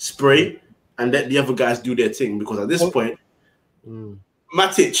spray, and let the other guys do their thing. Because at this point,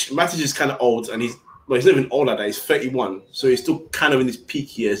 Matic is kind of old, and he's not even old like that. He's 31, so he's still kind of in his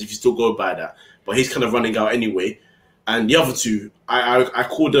peak years if you still go by that. But he's kind of running out anyway. And the other two, I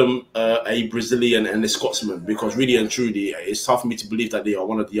call them a Brazilian and a Scotsman, because really and truly, it's tough for me to believe that they are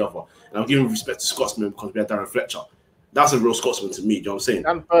one or the other. And I'm giving respect to Scotsman because we had Darren Fletcher. That's a real Scotsman to me, you know what I'm saying?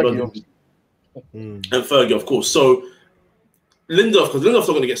 And Fergie, and Fergie, of course. So Lindelof, because Lindelof's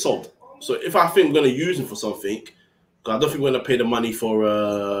not going to get sold. So if I think we're going to use him for something, because I don't think we're going to pay the money for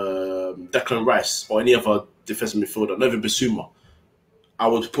Declan Rice or any other defensive midfielder, not even Bissouma, I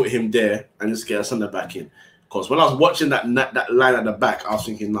would put him there and just get a centre back in. Because when I was watching that line at the back, I was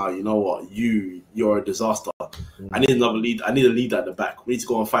thinking, nah, you know what? You're a disaster. I need another lead. I need a leader at the back. We need to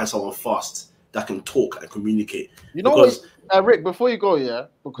go and find someone fast that can talk and communicate. You know what, Rick, before you go,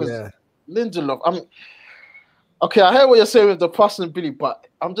 because Lindelof, okay, I hear what you're saying with the passing ability, but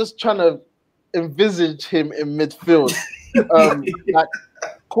I'm just trying to envisage him in midfield. Like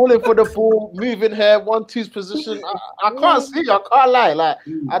calling for the ball, moving here, 1-2's position. I can't see, I can't lie. Like,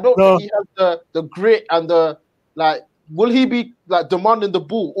 I don't think he has the grit and the, like, will he be like demanding the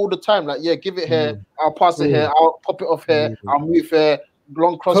ball all the time? Like, yeah, give it here, I'll pass it here, I'll pop it off here, I'll move here,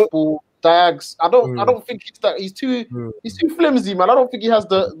 long cross ball, diags. I don't think he's that. He's too flimsy, man. I don't think he has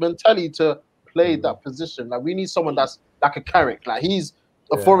the mentality to play that position. Like, we need someone that's like a Carrick. Like, he's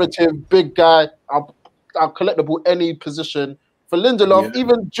authoritative, big guy. I'll collect the ball any position. For Lindelof,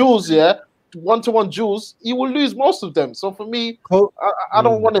 even Jules, one-to-one Jules, he will lose most of them. So for me, I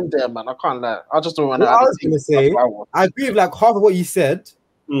don't want him there, man. I can't lie. I just don't want to. I was going to say, I agree with like half of what you said,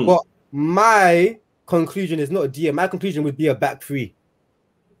 but my conclusion is not a DM. My conclusion would be a back three.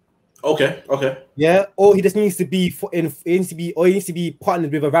 Okay. Yeah, or he just needs to be he needs to be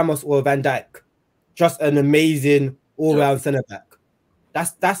partnered with a Ramos or a Van Dijk. Just an amazing all-round centre back.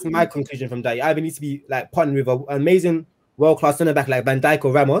 That's my conclusion from that. He either needs to be like partnered with an amazing world-class centre back like Van Dijk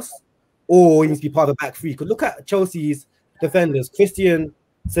or Ramos, or he needs to be part of a back three. Because look at Chelsea's defenders. Christian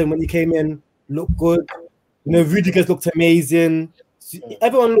said when he came in, looked good. You know, Rudiger's looked amazing.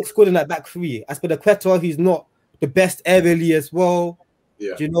 Everyone looks good in that back three. As for the Quetta, he's not the best aerially as well.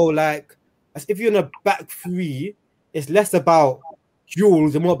 Yeah. You know, like, as if you're in a back three, it's less about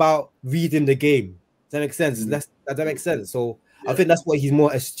duels and more about reading the game. Does that make sense? Does that make sense? So I think that's what he's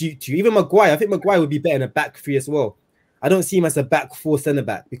more astute to. Even Maguire, I think Maguire would be better in a back three as well. I don't see him as a back four centre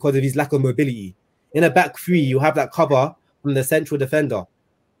back because of his lack of mobility. In a back three, you have that cover from the central defender.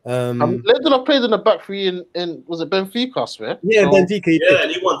 Lindelof played in the back three in was it Benfica, I swear? Yeah, Benfica. Yeah,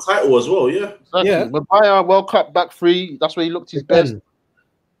 and he won title as well. Yeah, exactly. Yeah. Maguire World Cup back three. That's where he looked his best.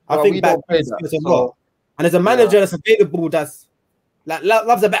 I think back three is good as well. And as a manager that's available, that's like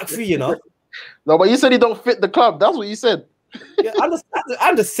loves a back three, you know. No, but you said he don't fit the club. That's what you said. Yeah,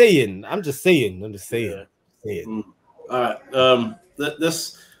 I'm just saying. All right,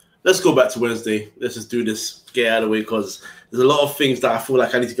 let's go back to Wednesday. Let's just do this, get out of the way, because there's a lot of things that I feel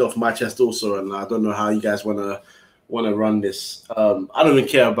like I need to get off my chest also, and I don't know how you guys want to run this. I don't even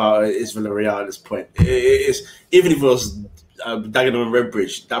care about it's Villarreal at this point. It's even if it was Dagenham and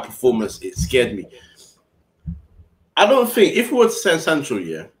Redbridge, that performance, it scared me. I don't think if we were to send Sancho,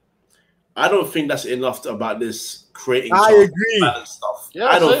 I don't think that's enough about this creating. I agree. Stuff. Yeah,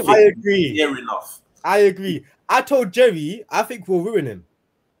 I agree. Near enough. I agree. I told Jerry, I think we'll ruin him.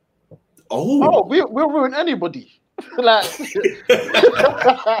 We'll ruin anybody. like you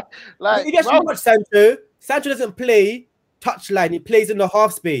guys should watch Sancho. Sancho doesn't play touchline. He plays in the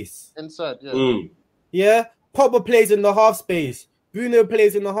half space. Inside, Yeah. Pogba plays in the half space. Bruno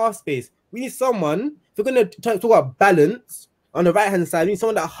plays in the half space. We need someone, if we're going to talk about balance on the right-hand side, we need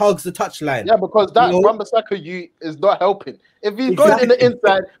someone that hugs the touchline. Yeah, because that Wan-Bissaka is not helping. If he's going in the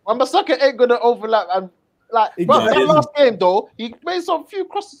inside, Wan-Bissaka ain't going to overlap. And like, but that last game, though, he made some few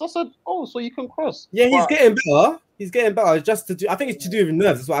crosses. I said, so you can cross. Yeah, he's getting better. He's getting better. Just to do, I think it's to do with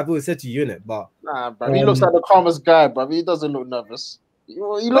nerves. That's what I've always said to you, innit? But nah, bro, he looks like the calmest guy, bro. He doesn't look nervous. He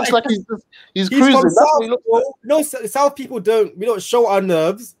looks like he's cruising. That's what he looks like. No, South people we don't show our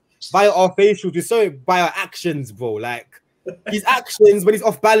nerves by our facials. We show it by our actions, bro. Like his actions when he's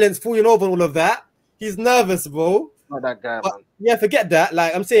off balance, falling over and all of that. He's nervous, bro. Not that guy, man. Yeah, forget that.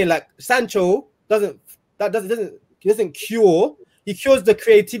 Like I'm saying, like Sancho doesn't cure. He cures the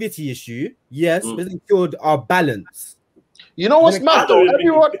creativity issue, yes, but doesn't cure our balance. You know what's mad though? I don't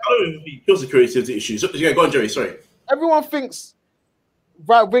think he cures the creativity issue. So, yeah, go on, Jerry. Sorry. Everyone thinks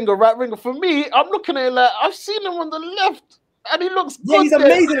right winger. For me, I'm looking at it like I've seen him on the left, and he looks good. Yeah, he's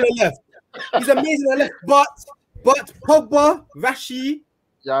amazing on the left. He's amazing on the left, but Pogba, Rashi,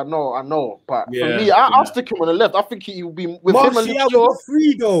 Yeah, I know. But for Yeah, me, I'll stick him on the left. I think he will be with him and Martial. Luke We Shaw. got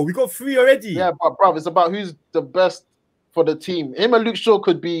three though. We got three already. Yeah, but bro, it's about who's the best for the team. Him and Luke Shaw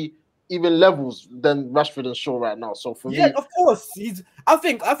could be even levels than Rashford and Shaw right now. So for Yeah, me, of course. I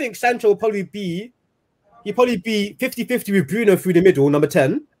think Sancho will probably be 50-50 with Bruno through the middle, number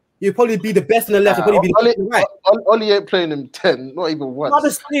 10. He'll probably be the best on the left. He'll probably be the best on the right. Oli ain't playing him 10, not even once. I'm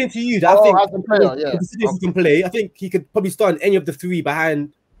just saying to you that I think as a player, yeah. he can play. I think he could probably start on any of the three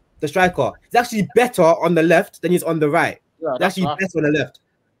behind the striker. He's actually better on the left than he's on the right. Yeah, He's actually better on the left.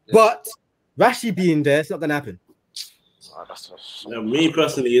 Yeah. But Rashi being there, it's not gonna happen. Me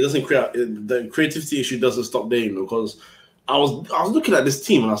personally, it doesn't create the creativity issue doesn't stop there, because I was looking at this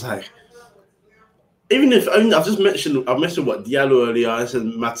team and I was like, I've mentioned what Diallo earlier, I said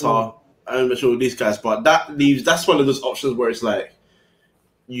Mata, I didn't mention all these guys, but that's one of those options where it's like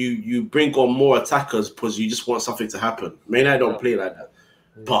you bring on more attackers because you just want something to happen. I don't play like that.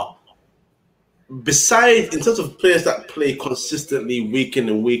 But besides, in terms of players that play consistently week in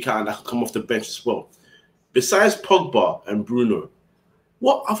and week out and that can come off the bench as well, besides Pogba and Bruno,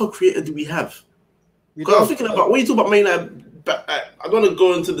 what other creator do we have? Because I'm thinking about, when you talk about Man United, I don't want to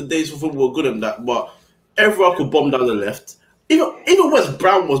go into the days of football good and that, but everyone could bomb down the left. Even West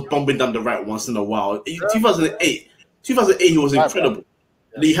Brown was bombing down the right once in a while. 2008, he was incredible. Yeah.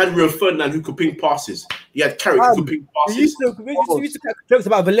 He had Rio Ferdinand who could ping passes. He had Carrick who could ping passes. We used to crack jokes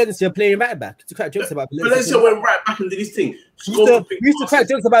about Valencia playing right back. Valencia went right back and did his thing. We used to crack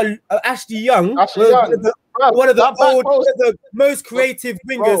jokes about Ashley Young. One of the most creative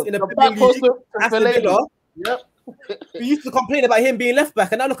wingers in the Premier League. Aston Villa. Yep. We used to complain about him being left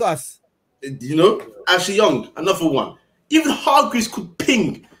back, and now look at us. You know, Ashley Young, another one. Even Hargreaves could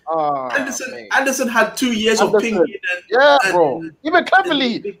ping. Anderson had 2 years of pinging. Bro. Even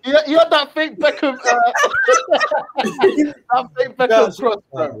Cleverly, he had that fake Beckham. That fake Beckham cross,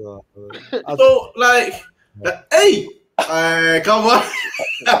 bro. So, like, hey, come on.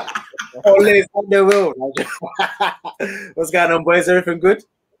 Always on the road. What's going on, boys? Everything good?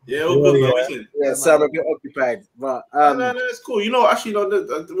 Yeah, all good. Yeah, so I'm a bit occupied, but no, it's cool. You know, actually,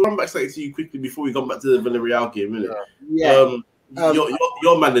 we'll run back to you quickly before we come back to the Villarreal game, innit? Yeah.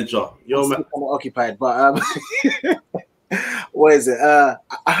 Your manager. I'm occupied, but what is it?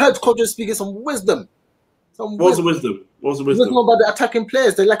 I heard Kodjo speaking some wisdom. What was the wisdom? Wisdom about the attacking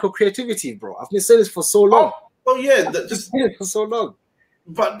players, the lack of creativity, bro. I've been saying this for so long. Oh yeah, just for so long.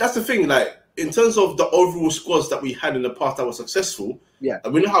 But that's the thing, like, in terms of the overall squads that we had in the past that were successful,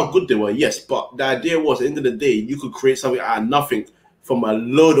 we know how good they were, yes, but the idea was, at the end of the day, you could create something out of nothing from a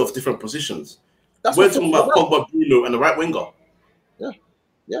load of different positions. We're talking about Pogba, Bruno, and the right winger.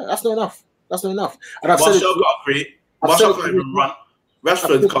 Yeah, that's not enough. And Martial got to create. Martial can't even run.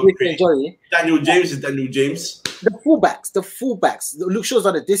 Rashford can't create. Daniel James is Daniel James. The fullbacks. Luke Shaw's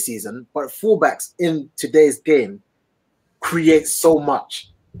done it this season, but fullbacks in today's game create so much.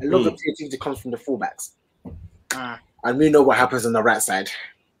 A lot of creativity comes from the fullbacks. And we know what happens on the right side.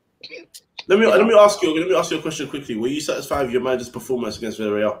 Let me ask you a question quickly. Were you satisfied with your manager's performance against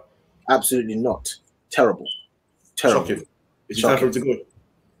Villarreal? Absolutely not. Terrible. Shocking. Is it time for him to go?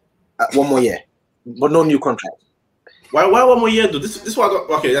 1 more year, but no new contract. Why 1 more year though? This one I got.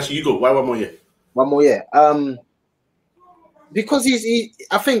 Okay, that's you go. Why 1 more year? 1 more year. Because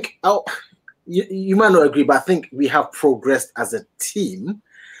I think you might not agree, but I think we have progressed as a team,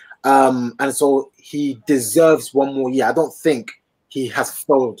 and so he deserves 1 more year. I don't think he has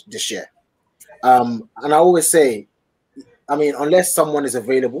failed this year. And I always say, I mean, unless someone is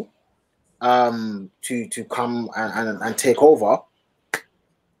available, to come and take over.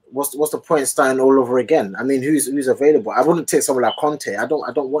 What's the point starting all over again? I mean, who's available? I wouldn't take someone like Conte. I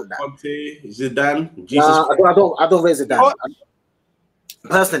don't want that. Conte, Zidane, I don't rate Zidane.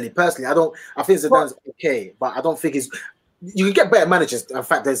 Personally, I think Zidane's okay, but I don't think he's. You can get better managers. In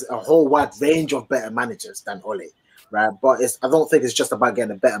fact, there's a whole wide range of better managers than Ole, right? But I don't think it's just about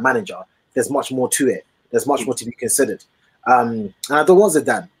getting a better manager. There's much more to it. There's much more to be considered. And I don't want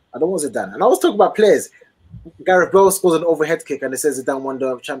Zidane. And I was talking about players. Gareth Bale scores an overhead kick and it says Zidane won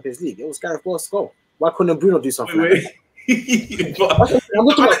the Champions League. It was Gareth Bale's goal. Why couldn't Bruno do something like that? I'm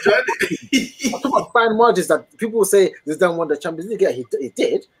talking about fine margins that people will say Zidane won the Champions League. Yeah, he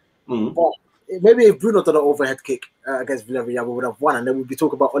did. But maybe if Bruno done an overhead kick against Villarreal, we would have won, and then we'd be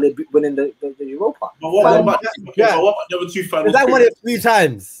talking about Ole winning the Europa. But what about the other two finals? Zidane won it 3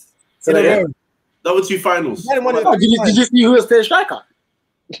 times. So the other 2 finals. Did you see who was playing striker?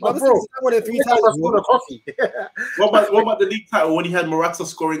 Bro, I won it 3 times. What about the league title when he had Morata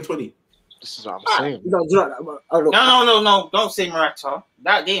scoring 20? This is what I'm saying. Look, No. Don't say Morata.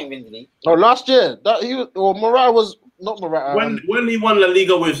 That they didn't win the league. No, last year Morata was not Morata. When he won La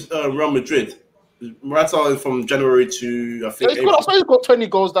Liga with Real Madrid, Morata from January to I think he's got 20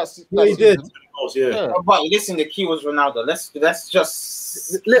 goals. Yeah, he did. goals, yeah. But listen, the key was Ronaldo. Let's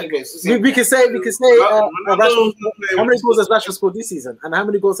just we can say Ronaldo, how many goals has Rashford scored this season, and how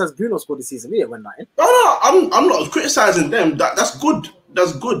many goals has Bruno scored this season? We went nothing. No, I'm not criticizing them. That's good.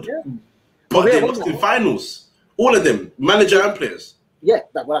 That's good. Yeah. But they lost in finals. All of them, manager and players. Yeah,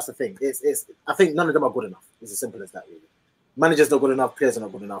 that's the thing. It's I think none of them are good enough. It's as simple as that, really. Managers not good enough, players are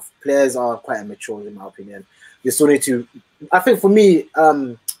not good enough. Players are quite immature, in my opinion. You still need to. I think for me,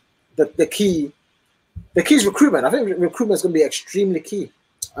 the key is recruitment. I think recruitment is going to be extremely key.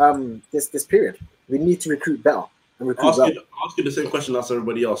 This period, we need to recruit better and recruit well. I'll ask you the same question as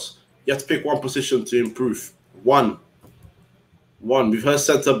everybody else. You have to pick one position to improve. One. We've heard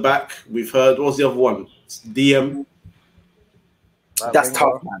centre back. We've heard what's the other one? DM. That's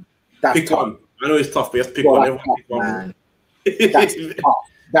tough, man. That's pick tough. one. I know it's tough, but you have to pick one. That's tough, man. That's tough.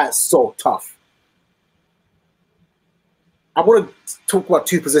 That's so tough. I want to talk about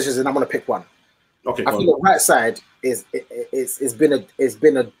two positions, and I'm going to pick one. Okay. I think the right side it's been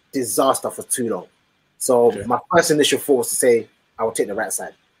a disaster for too long. So my first initial thought was to say I will take the right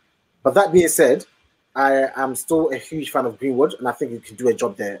side. But that being said, I am still a huge fan of Greenwood, and I think he can do a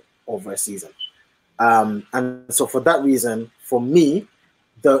job there over a season. And so for that reason, for me,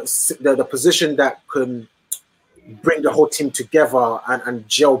 the position that can bring the whole team together and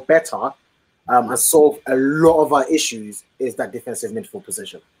gel better and solve a lot of our issues is that defensive midfield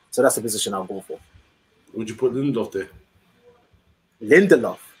position. So that's the position I'll go for. Would you put Lindelof there?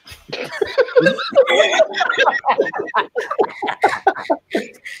 Lindelof.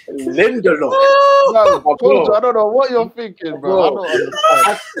 Lindelof. I don't know what you're thinking, bro. I don't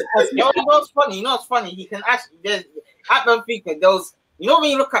understand. You know what's funny? He can actually. I don't think that those. You know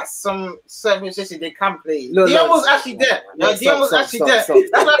when you look at some certain positions they can play. DM was actually there. DM was actually there.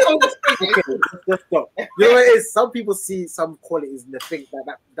 That's what I told you. Just stop. You know what it is? Some people see some qualities and they think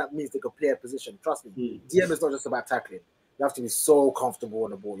that means they could play a position. Trust me, DM is not just about tackling. You have to be so comfortable on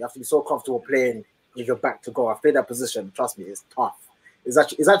the ball. You have to be so comfortable playing with your back to go. I've played that position. Trust me, it's tough. It's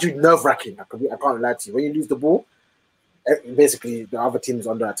actually nerve-wracking. I can't lie to you. When you lose the ball, basically the other team is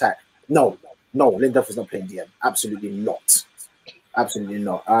under attack. No, Lindelof is not playing DM. Absolutely not. Absolutely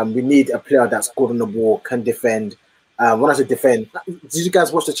not. We need a player that's good on the ball, can defend. When I say defend, did you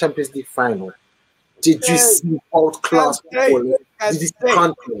guys watch the Champions League final? Did you see world-class football? Did you see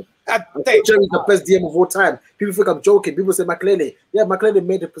Kante? Jerry's the best DM of all time. People think I'm joking. People say McLean. Yeah, McLean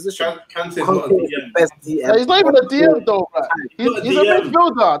made the position. Kante's not a DM. The best DM. Yeah, he's not even a DM though, man. He's a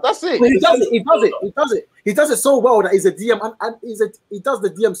midfielder. That's it. He does it so well that he's a DM, and he does the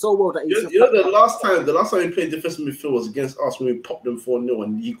DM so well that he's. You know, the last time he played defensive midfield was against us when we popped them 4-0,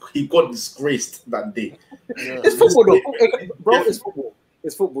 and he got disgraced that day. Yeah. It's football, though, bro. It's football.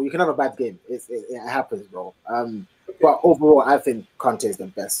 It's football. You can have a bad game. It happens, bro. But overall, I think Kante is the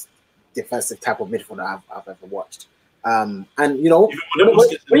best defensive type of midfielder I've ever watched. And you know,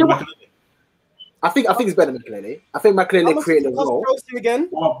 I think it's better than Makelele. I think Makelele created a role. Again?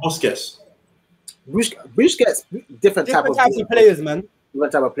 Busquets. Busquets, different type of players, man.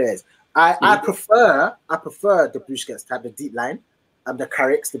 Different type of players. I prefer the Busquets type, the deep line, the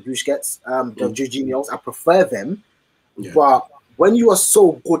Carricks, the Busquets, the Jorginhos. I prefer them. Yeah. But when you are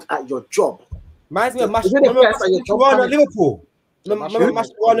so good at your job, reminds me of Mascherano at Liverpool.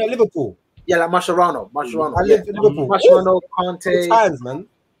 Mascherano at Liverpool. Yeah, like Mascherano. Mascherano, Kante. Times, man.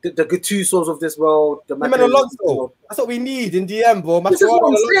 The Gattusos of this world. Alonso. That's what we need in DM, bro. This is what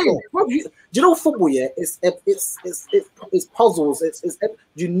I'm saying. Bro, do you know football? Yeah, it's puzzles.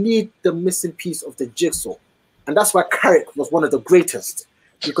 You need the missing piece of the jigsaw, and that's why Carrick was one of the greatest.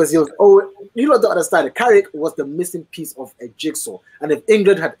 Because he was, you don't understand. Carrick was the missing piece of a jigsaw, and if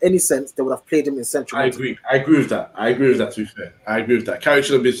England had any sense, they would have played him in central. I agree with that. To be fair, I agree with that. Carrick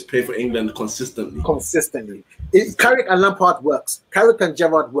should have been played for England consistently. Carrick and Lampard works. Carrick and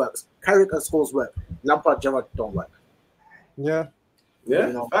Gerrard works. Carrick and Scholes work. Lampard, Gerrard don't work. Yeah.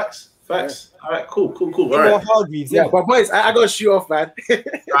 You know? Facts. Yeah. All right, cool. All right. Yeah, but boys, I got to shoot off, man. All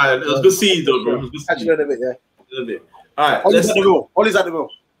right, it was good to see you, though, bro. Catch you in a bit, yeah. A little bit. All right, Ollie's at the goal.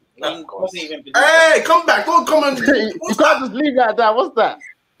 Hey, come back! Don't come and you can't just leave like that. What's that?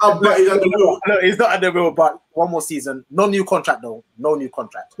 He's at the wheel. No, he's not at the wheel, but one more season. No new contract, though. No new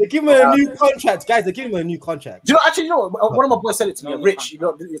contract. They give him a new contract, guys. They give him a new contract. Do you know? One of my boys said it to me. Rich,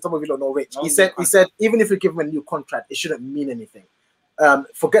 some of you don't know Rich. He said, even if you give him a new contract, it shouldn't mean anything. In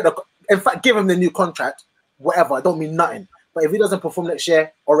fact, give him the new contract. Whatever, it don't mean nothing. But if he doesn't perform next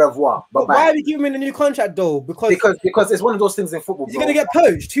year, au revoir. But why are we giving him a new contract though? Because it's one of those things in football. He's gonna get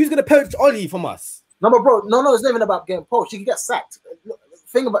poached. Who's gonna poach Oli from us? No, but bro, no, it's not even about getting poached. You can get sacked.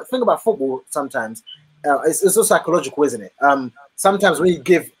 Think about football. Sometimes it's also psychological, isn't it? Sometimes when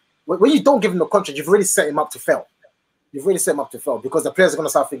you don't give him the contract, you've already set him up to fail. You've really set him up to fail because the players are going to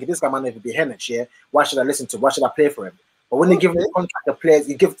start thinking, this guy might not even be here next year. Why should I listen to him? Why should I play for him? But when they give him the contract, the players,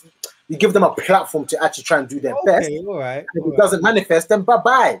 you give them a platform to actually try and do their best. All right. If it doesn't manifest, then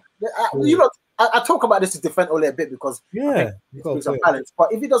bye-bye. You know, I talk about this to defend Ole a bit because it's a balance.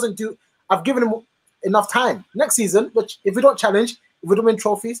 But if he doesn't do, I've given him enough time. Next season, but if we don't challenge, if we don't win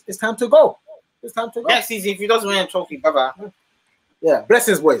trophies, it's time to go. It's time to go. Next season, if he doesn't win a trophy, bye-bye. Yeah,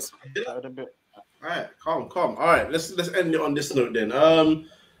 blessings, boys. All right, calm. All right, let's end it on this note then.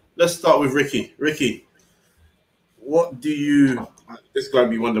 Let's start with Ricky. Ricky, what do you? This is going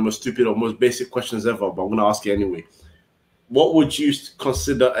to be one of the most stupid or most basic questions ever, but I'm going to ask you anyway. What would you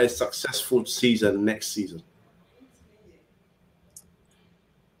consider a successful season next season?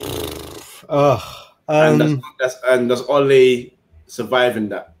 And does Ole survive in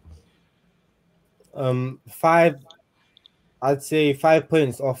that? I'd say 5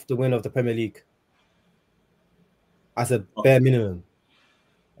 points off the win of the Premier League. As a bare minimum.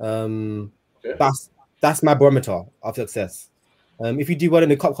 That's my barometer of success. If you do well in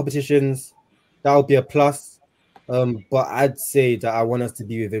the cup competitions, that would be a plus. But I'd say that I want us to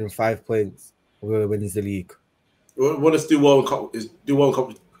be within 5 points of whoever wins the league. What does do well in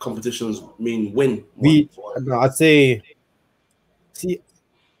competitions mean? Win? I'd say.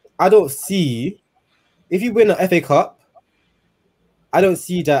 I don't see if you win an FA Cup. I don't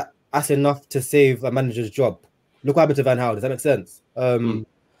see that that's enough to save a manager's job. Look what happened to Van Gaal. Does that make sense?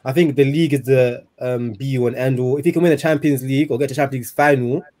 I think the league is the be-all and end-all. If you can win the Champions League or get to Champions League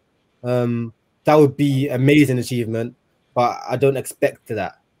final, that would be an amazing achievement. But I don't expect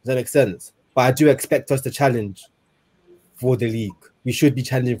that. Does that make sense? But I do expect us to challenge for the league. We should be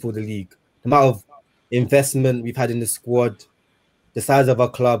challenging for the league. The amount of investment we've had in the squad, the size of our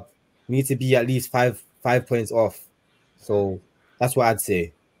club, we need to be at least five points off. So that's what I'd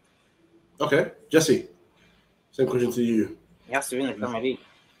say. Okay, Jesse. Same question to you. He has to win the Premier League.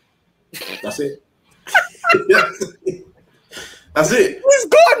 That's it. That's it. He's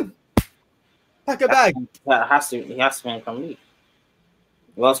gone. Pack a bag. He has to win the Premier League.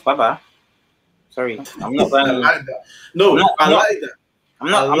 Well, bye-bye. Sorry, I'm not going. I like that. No, I like that.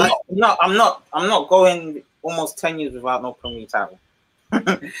 I'm not going almost 10 years without no Premier League title.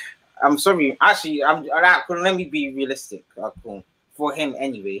 I'm sorry. Actually, let me be realistic. For him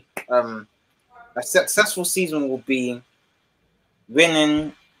anyway. A successful season will be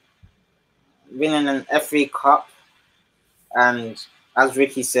winning an FA Cup, and as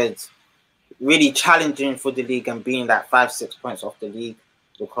Ricky said, really challenging for the league and being that 5-6 points off the league,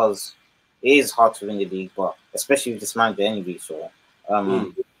 because it is hard to win the league, but especially with this manager anyway. So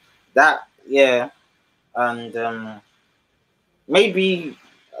and maybe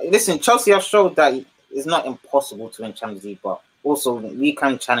listen, Chelsea have showed that it's not impossible to win Champions League, but also we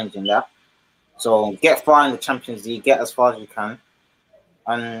can challenge in that. So get far in the Champions League, get as far as you can,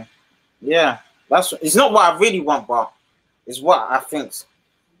 and yeah, it's not what I really want, but it's what I think.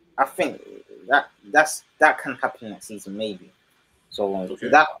 I think that can happen next season, maybe. So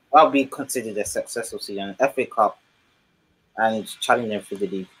that'll be considered a successful season, FA Cup, and challenging for the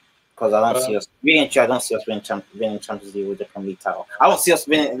league. Because I don't see us winning Champions League with the Premier League title. I don't see us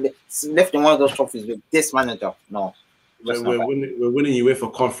lifting one of those trophies with this manager. No. We're winning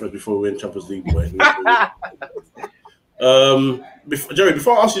UEFA conference before we win Champions League, boys. Jerry,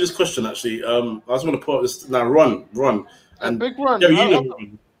 before I ask you this question, actually, I just want to put this now. Run, and Big Run. Jerry, you know,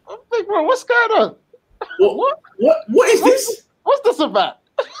 Big Run, what's going on? What is this? What's this about?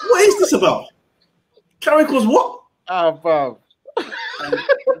 What is this about? Carrick was what? Bro.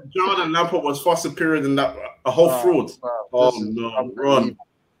 Jordan Lampard was far superior than that. A whole fraud. No, Run. You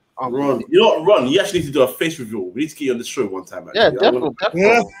know what, Run? You actually need to do a face reveal. We need to get you on the show one time. Actually. Yeah, definitely.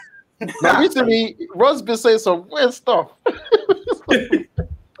 Now, recently, Ron's been saying some weird stuff.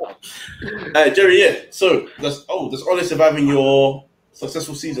 Jerry, yeah. So, does Ole survive in your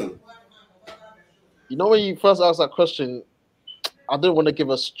successful season? You know, when you first asked that question, I didn't want to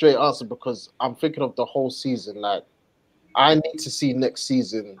give a straight answer because I'm thinking of the whole season. Like, I need to see next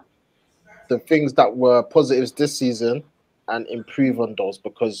season the things that were positives this season and improve on those,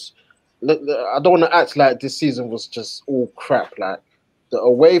 because I don't want to act like this season was just all crap. Like, the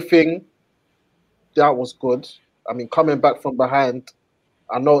away thing, that was good. I mean, coming back from behind,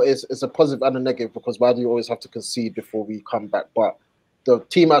 I know it's a positive and a negative, because why do you always have to concede before we come back? But the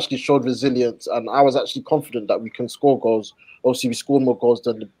team actually showed resilience, and I was actually confident that we can score goals. Obviously, we scored more goals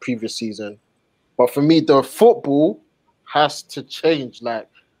than the previous season. But for me, the football has to change. Like,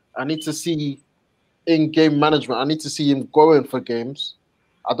 I need to see in-game management. I need to see him going for games.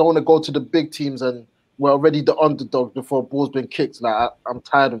 I don't want to go to the big teams and we're already the underdog before ball's been kicked. Like, I'm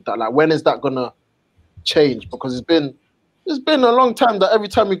tired of that. Like, when is that gonna change? Because it's been a long time that every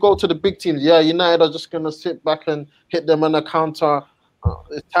time we go to the big teams, United are just gonna sit back and hit them on a counter.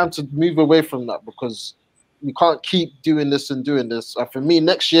 It's time to move away from that because we can't keep doing this and doing this. For me,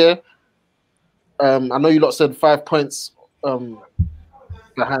 next year, I know you lot said 5 points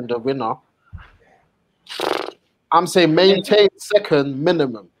behind the winner. I'm saying maintain second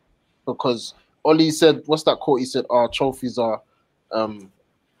minimum because Oli said, what's that quote? He said, our trophies are,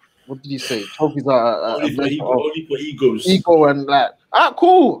 what did he say? Trophies are only for egos. Ego and like,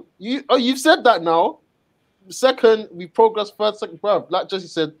 cool. You've said that now. Second, we progress third, second, bro. Like Jesse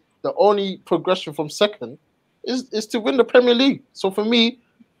said, the only progression from second is to win the Premier League. So for me,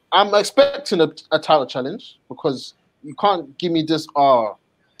 I'm expecting a title challenge because you can't give me this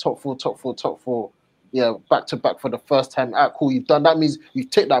top four. Yeah, back to back for the first time. Cool, you've done that. Means you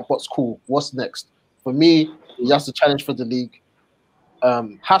take that box. Cool. What's next? For me, he has to challenge for the league.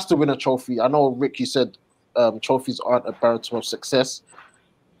 Has to win a trophy. I know, Rick, you said trophies aren't a barometer of success.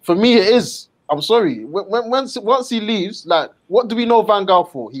 For me, it is. I'm sorry. Once he leaves, like, what do we know Van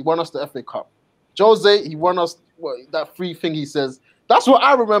Gaal for? He won us the FA Cup. Jose, he won us that free thing. He says that's what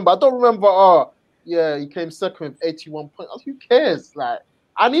I remember. I don't remember. He came second with 81 points. Who cares? Like,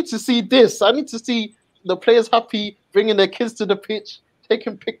 I need to see this. I need to see the players happy, bringing their kids to the pitch,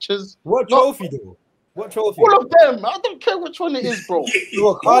 taking pictures. What trophy, though? What trophy? All of them. I don't care which one it is, bro.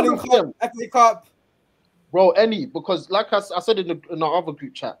 Carling Cup, FA Cup. Bro, any. Because like I said in our other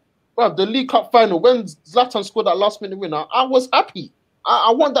group chat, bro, the League Cup final, when Zlatan scored that last-minute winner, I was happy.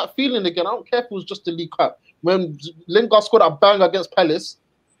 I want that feeling again. I don't care if it was just the League Cup. When Lingard scored that bang against Palace,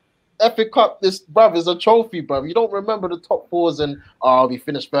 FA Cup, this, bruv, is a trophy, bruv. You don't remember the top fours and, we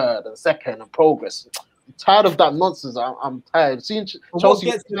finished third and second and progress. I'm tired of that nonsense. I'm tired. Seeing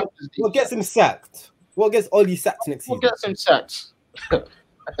Chelsea. What gets him sacked? What gets Oli sacked next season? What gets him sacked?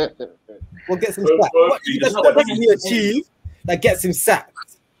 What gets him sacked? What does he achieve that gets him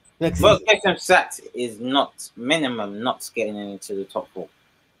sacked next season? What gets him sacked is not getting into the top four.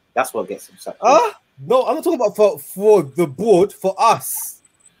 That's what gets him sacked. No, I'm not talking about for the board, for us.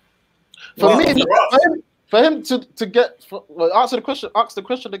 For him to get answer the question. Ask the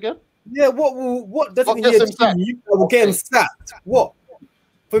question again. Yeah, what does he achieve that will get him sacked? What?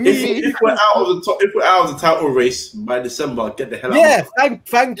 For me, if we're out of the title race by December, get the hell out. Yeah,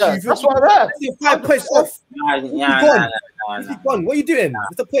 thank you. That's what I read. 5 points off. What are you doing?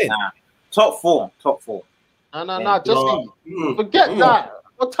 What's the point? Top four. No, just forget that.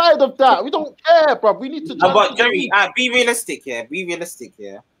 We're tired of that. We don't care, bro. We need to. But Jerry, be realistic here.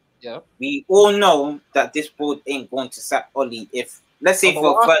 Yeah. We all know that this board ain't going to sack Oli if, let's say,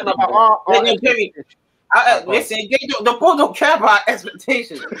 for further. Listen, the board don't care about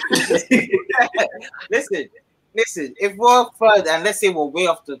expectations. listen. If we're third and let's say we're way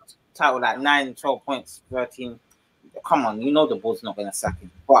off the title, like 9, 12 points, 13. Come on, you know the board's not going to sack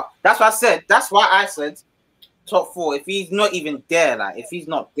him. But that's what I said. That's why I said top four. If he's not even there, like if he's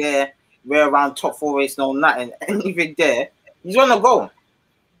not there, we're around top four race, no nothing, and even there, he's gonna go.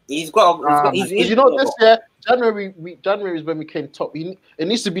 He's got. This year, January is when we came top. It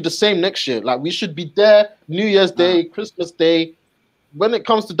needs to be the same next year. Like, we should be there New Year's Day, Christmas Day. When it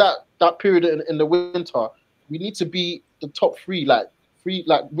comes to that period in the winter, we need to be the top three. Like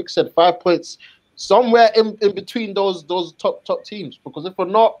Rick said, 5 points somewhere in between those top teams. Because if we're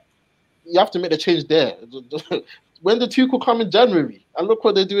not, you have to make the change there. When the Tuchel come in January, and look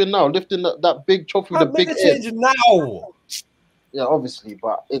what they're doing now, lifting that big trophy with a big change now. Yeah, obviously,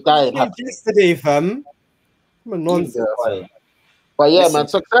 but it died yesterday, fam. I'm a nonsense. But yeah, man,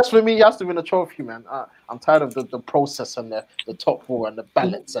 success for me, he has to win a trophy, man. I'm tired of the process and the top four and the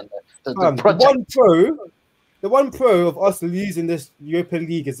balance and the project. The one pro of us losing this Europa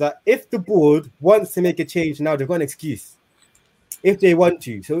League is that if the board wants to make a change now, they've got an excuse. If they want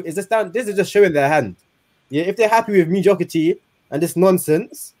to. So this is just showing their hand. Yeah, if they're happy with mediocrity and this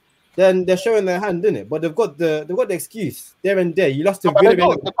nonsense, then they're showing their hand, isn't it? But they've got the excuse there and there. You lost to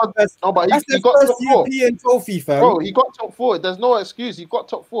Villarreal. That's their first European trophy, fam. Bro, he got top four. There's no excuse. He got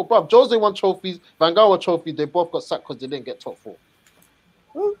top four, bro. Jose won trophies. Van Gaal won trophies. They both got sacked because they didn't get top four.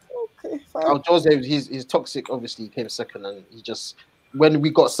 Okay, fine. Jose, he's toxic. Obviously, he came second, and he just when we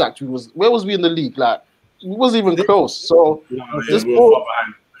got sacked, where was we in the league? Like, we wasn't even close. So this board,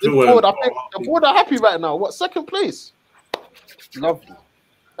 I think the board are happy right now. What, second place? Lovely.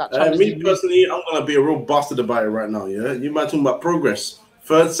 That Champions Me League- personally, I'm gonna be a real bastard about it right now. Yeah, you might talking about progress.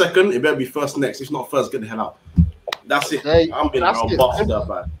 Third, second, it better be first next. If not first, get the hell out. That's it. Yeah, I'm being a that's real it. bastard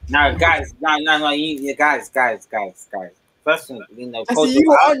about it. Now, guys, you guys. First thing, you know, I see you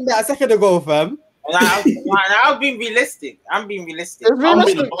were on that a second ago, fam. I'm being realistic. It's I'm being realistic a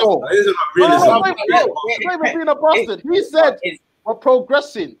bastard. though. It isn't No, realism. wait, being a bastard. He said we're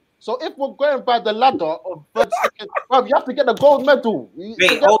progressing. So if we're going by the ladder of third, second, well, you have to get the gold medal.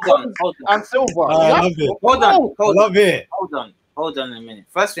 Wait, hold on. And silver. I love it. Hold on. Love it. Hold on a minute.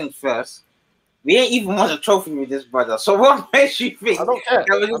 First things first. We ain't even won a trophy with this brother. So what makes you think? I don't care.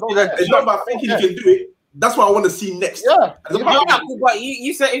 It's not about thinking he can do it. That's what I want to see next. Yeah. But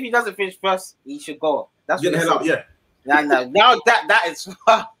you said if he doesn't finish first, he should go. That's Get the what hell out, yeah. No. Now that is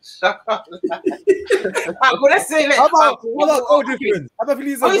shut up. But let's say How about goal difference? How about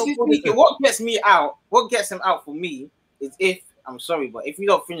please? Honestly speaking, what gets him out for me is if I'm sorry, but if you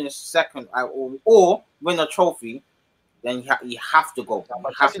don't finish second or win a trophy, then you have to go. You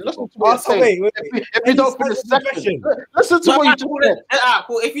have to go. Listen to what you're saying. If you don't finish second, listen to what you just said.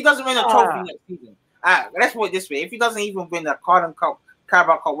 Cool. If he doesn't win a trophy next season, let's put it this way: if he doesn't even win the Carling Cup,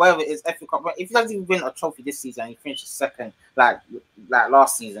 Carabao Cup, whatever it is, FA Cup, if he doesn't even win a trophy this season, and he finishes second, like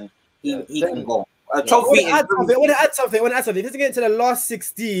last season, he can go. A trophy. I want to add something. He doesn't get into the last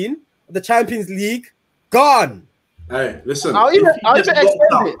 16 of the Champions League. Gone. Hey, listen. I'll even extend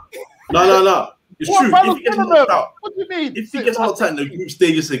it. No. It's true. If he gets knocked out, what do you mean? If he gets knocked out in the group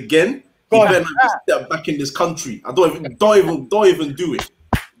stages again, he God. better not step back in this country. I don't even do it.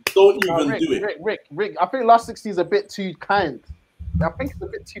 Don't even do it. Rick, I think last 16 is a bit too kind. I think it's a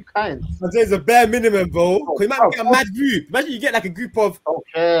bit too kind. It's a bare minimum, bro. You might get a mad group. Imagine you get like a group of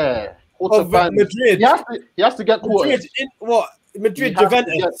Madrid. He has to get quarters. Madrid,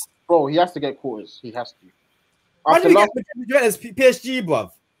 Juventus. Bro, he has to get quarters. He has to. Why do you get Madrid, Juventus, PSG,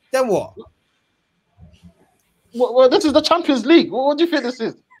 bruv? Then what? Well, this is the Champions League. What do you think this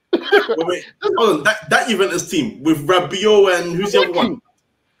is? Wait, hold on. That Juventus team with Rabiot and who's the other one?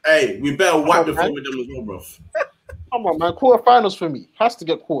 Hey, we better wipe the floor with them as well, bro. Come on, man. Quarterfinals for me. Has to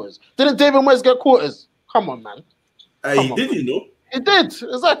get quarters. Didn't David Moyes get quarters? Come on, man. He did, you know. He did,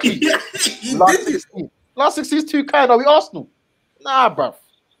 exactly. He last did. 16. Last 16 is too kind. Are we Arsenal? Nah, bruv.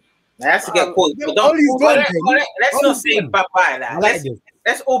 Has to get caught. Let's not say bye-bye.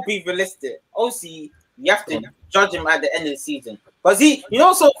 Let's all be realistic. Obviously, you have to judge him at the end of the season. Because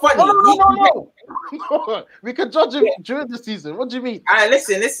so funny. No. We can judge him during the season. What do you mean?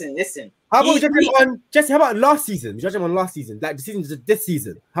 Listen. How about we judge him on Jesse? How about last season? We judge him on last season, like the season this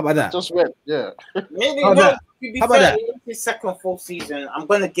season. How about that? Just went, yeah. Maybe how about that? His second full season, I'm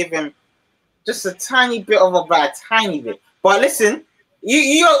gonna give him just a tiny bit of a tiny bit. But listen,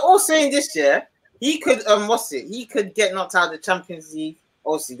 you're all saying this year he could he could get knocked out of the Champions League.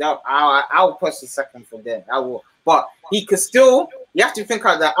 Obviously, I'll push the second for them. I will, but he could still. You have to think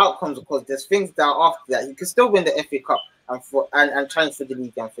out the outcomes because there's things that are after that. He could still win the FA Cup and challenge for the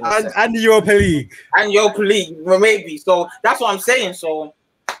league and finish and the Europa League well, maybe. So that's what I'm saying. So,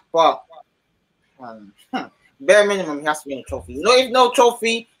 but bare minimum, he has to win a trophy. If you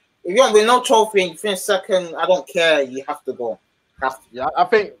don't win no trophy and you finish second, I don't care. You have to go. Yeah, I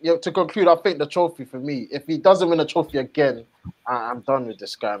think to conclude, I think the trophy for me, if he doesn't win a trophy again, I'm done with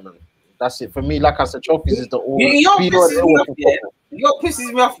this guy, man. That's it for me. Like I said, trophies is the all. You know what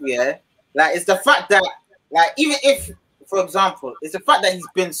pisses me off, yeah? Like it's the fact that, like, even if, for example, it's the fact that he's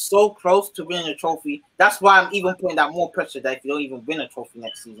been so close to winning a trophy. That's why I'm even putting that more pressure that if you don't even win a trophy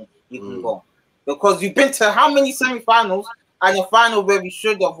next season, you can go. Because you've been to how many semi-finals and a final where we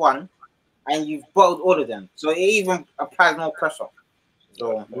should have won, and you've bottled all of them. So it even applies more pressure.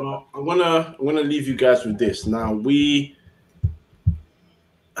 So well, I'm gonna leave you guys with this. Now we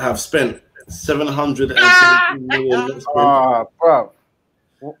have spent 717 million, bro.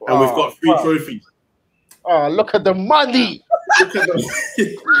 And we've got 3 trophies. Oh, look at the money! Look at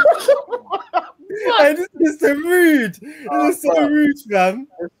Hey, this is so rude. This is so rude, fam.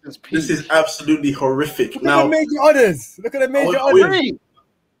 This is absolutely horrific. Look Now, at the major honors. Look at the major honors.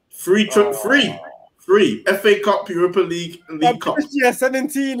 Free FA Cup, Europa League, and League Cup. Yeah,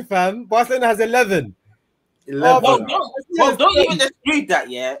 17, fam. Barcelona has 11. 11. Don't even dispute that,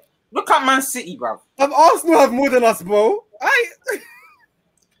 yeah. Look at Man City, bro. Arsenal have more than us, bro.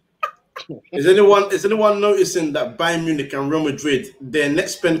 Is anyone noticing that Bayern Munich and Real Madrid, their net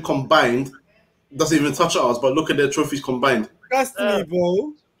spend combined doesn't even touch ours, but look at their trophies combined. That's me,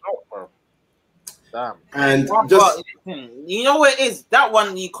 bro. Damn. And you know what it is? That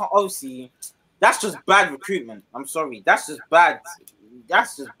one you can't obviously. That's just bad recruitment. I'm sorry. That's just bad.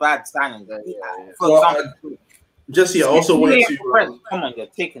 That's just bad signing. For example, Jesse, I also want to. Come on, you're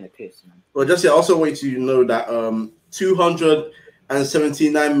taking the piss, man. Well, Jesse, I also want you to know that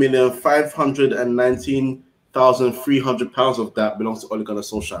 279,519,300 pounds of that belongs to Ole Gunnar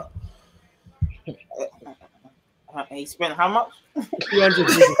Solskjaer. He spent how much? 300.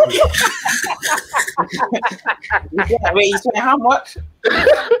 Wait, he spent how much?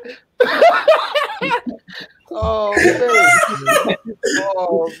 Oh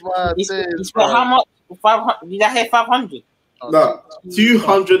man! He spent how much? 500. Did I hear 500? No,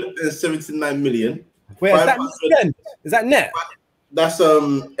 279 million. Wait, is that net? Is that net? That's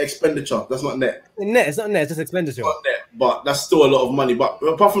expenditure. That's not net. Net. It's not net. It's just expenditure. Not net, but that's still a lot of money. But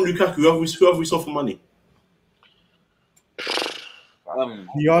apart from Lukaku, who have we sold for money?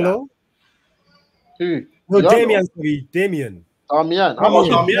 Diallo? Who? No, Diallo? Damien. Sorry, Damien. Damian. How much?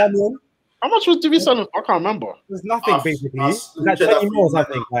 How much was Divi selling? I can't remember. There's nothing basically. Was that 20 mil or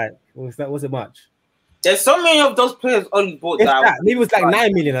something? Like, was it much? There's so many of those players only bought that. Maybe it was like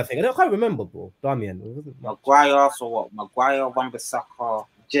 9 million, I think. I can't remember, bro. Damian. Maguire, so what? Maguire, Wan-Bissaka,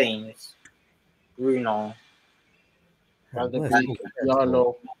 James, Bruno.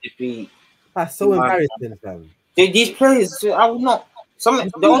 Diallo. That's so embarrassing, fam. These players, I would not.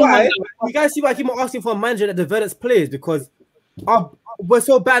 You guys see why I keep on asking for a manager that develops players because we're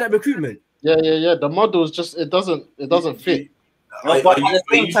so bad at recruitment. Yeah. The model is just it doesn't fit. No, but at the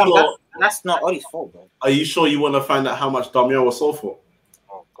same time, that's not Ollie's fault, though. Are you sure you want to find out how much Damian was sold for?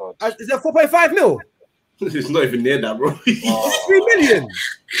 Oh God, is that 4.5 mil? It's not even near that, bro. 3 million.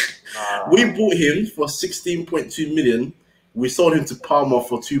 We bought him for 16.2 million. We sold him to Parma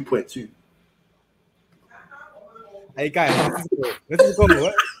for 2.2. Hey guys, let's go.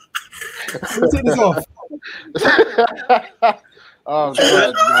 Let's take this off. Oh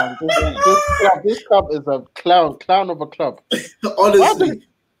God, man. This club is a clown of a club. Honestly,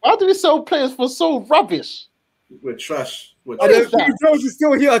 why do we sell players for so rubbish? We're trash. And the pros are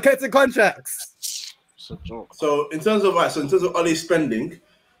still here, getting contracts. It's a joke. So in terms of Ollie's spending,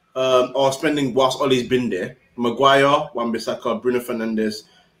 whilst Ollie's been there, Maguire, Wan-Bissaka, Bruno Fernandes,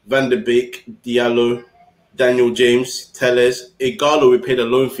 Van de Beek, Diallo, Daniel James, Telles, Igalo, we paid a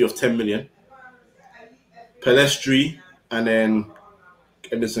loan fee of 10 million. Pelestri, and then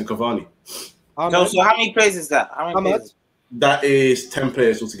Edinson Cavani. So how many players is that? How many players? That is 10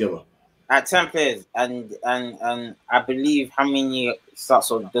 players altogether. 10 players, and I believe how many starts?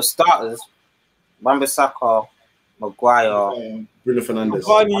 So the starters: Wan-Bissaka, Maguire, Bruno Fernandes,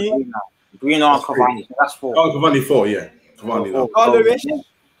 Bruno, and Cavani. That's 4. Oh, Cavani 4, yeah. Cavani.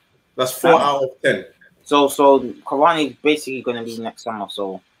 That's 4 out of 10. So Cavani is basically going to be next summer.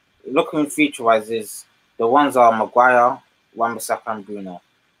 So looking future-wise, is the ones are Maguire, Wan-Bissaka, and Bruno.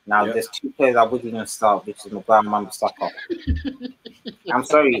 Now there's 2 players I wouldn't even start, which is Maguire and Wan-Bissaka. I'm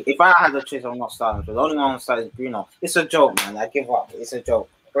sorry, if I had a choice, I'm not starting. But the only one I'm starting is Bruno. It's a joke, man. I give up. It's a joke.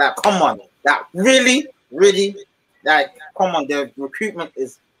 Like, come on, like really, like, come on. The recruitment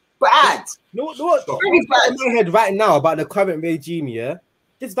is bad. You know what? Really bad. In my head right now about the current regime, yeah.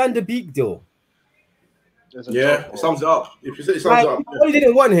 This Van de Beek deal. Yeah, it sums it up. If you say it sums like, it up, if you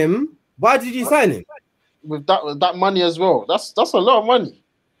didn't want him, why did you sign him? With that money as well. That's a lot of money.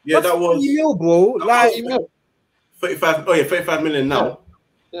 Yeah, that was 30 mil, bro. Like 35. Oh yeah, 35 million now.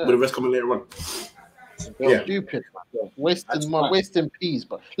 Yeah. With the rest coming later on. They're stupid, man. Wasting peas.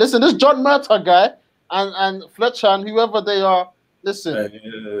 But listen, this John Murta guy and Fletcher and whoever they are, listen,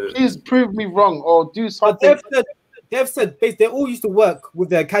 please prove me wrong or do something. They've said they all used to work with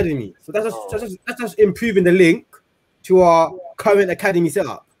the academy, so that's just improving the link to our current academy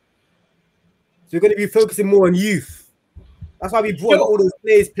setup. So we're going to be focusing more on youth. That's why we brought all those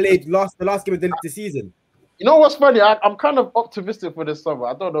players played the last game of the season. You know what's funny? I'm kind of optimistic for this summer.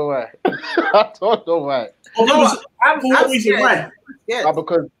 I don't know why.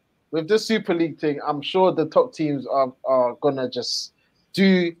 Because with this Super League thing, I'm sure the top teams are gonna just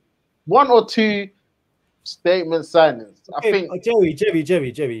do 1 or 2 statement signings. I think Jerry,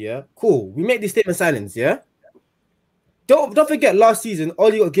 yeah, cool. We make these statement signings, yeah. Don't forget last season,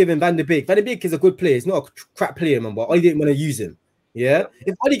 Ollie got given Van de Beek. Van de Beek is a good player. He's not a crap player, remember. Ollie didn't want to use him. Yeah.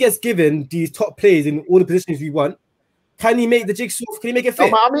 If Ollie gets given these top players in all the positions we want, can he make the jigsaw? Can he make it fit?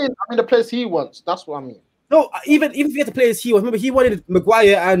 No, I mean the players he wants. That's what I mean. No, even if you get the players he wants, remember he wanted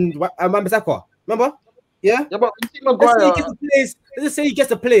Maguire and Wan-Bissaka. Remember? Yeah. Yeah, but Maguire. Let's say he gets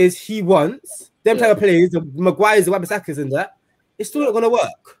the players he wants. Them type of players, the Maguires, the Wan-Bissakas, and that. It's still not gonna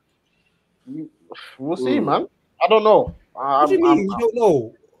work. We'll see, man. I don't know. What do you mean you don't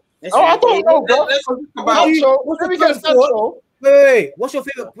know? I don't know, bro. Wait. What's your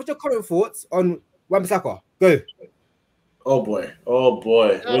favorite? What's your current thoughts on Wan-Bissaka? Go. Oh boy.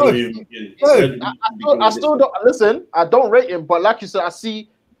 Where do we even begin? I still don't listen. I don't rate him, but like you said, I see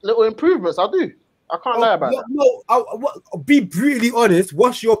little improvements. I do. I can't lie about that. Be brutally honest.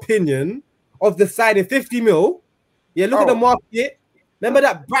 What's your opinion of the signing 50 mil? Yeah, look at the market. Remember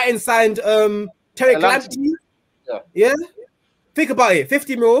that Brighton signed Terry Lamptey? Yeah. Think about it.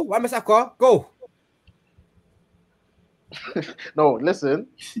 50 mil. Wan-Bissaka, go. No, listen.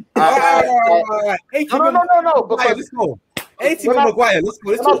 No. Because let's go. 80 mil Maguire. Let's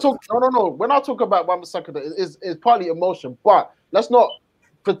go. When I talk about Wan-Bissaka, it's partly emotion, but let's not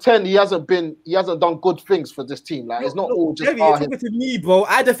pretend he hasn't done good things for this team. Like it's not all just. Jerry, you're talking to me, bro.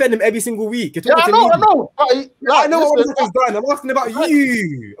 I defend him every single week. You're talking I know. I know what he's done. I'm asking about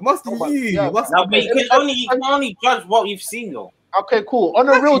you. I'm asking you. No, but you can only judge what you've seen, though. Okay, cool. On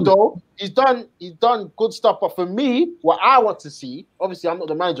the real though, he's done good stuff. But for me, what I want to see, obviously, I'm not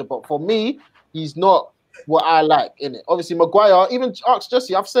the manager, but for me, he's not what I like in it. Obviously, Maguire, even ask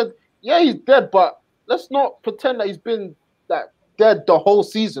Jesse. I've said, yeah, he's dead, but let's not pretend that he's been like dead the whole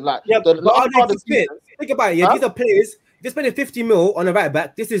season. Like, but are they good fit? Think about it. Yeah, these are players. They're spending 50 mil on a right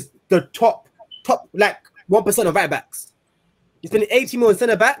back. This is the top like 1% of right backs. You're spending 80 mil on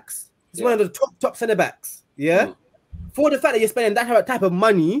centre backs. He's one of the top centre backs. Yeah. For the fact that you're spending that type of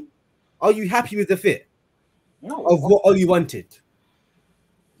money, are you happy with the fit of what all you wanted?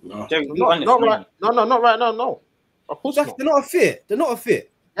 No. Not right now. No. Of course not. They're not a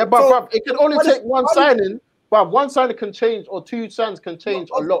fit. Yeah, but it can only take one signing. But one signing can change, or two signings can change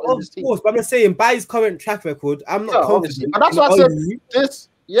a lot in this team. Of course, but I'm just saying, by his current track record, I'm not confident. And that's why I said this.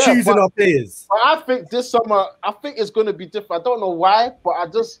 Yeah, choosing our players. But I think this summer, it's going to be different. I don't know why, but I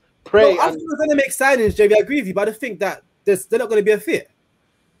just pray. I think we're going to make signings, JB. I agree with you, but I think that they're not going to be a fit.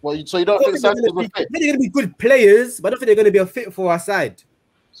 Well, so you don't think signings will fit? They're going to be good players, but I don't think they're going to be a fit for our side.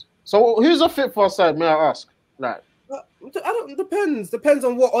 So who's a fit for our side? May I ask? Like. Depends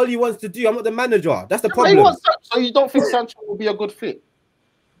on what Oli wants to do. I'm not the manager. That's the problem. So you don't think Sancho will be a good fit?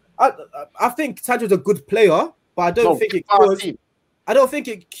 I think Sancho's a good player, but I don't think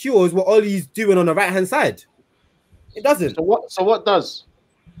it cures what Oli's doing on the right hand side. It doesn't. So what does?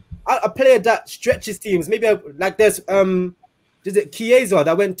 A player that stretches teams. Maybe like there's is it Chiesa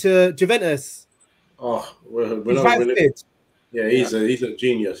that went to Juventus? Oh, yeah, he's a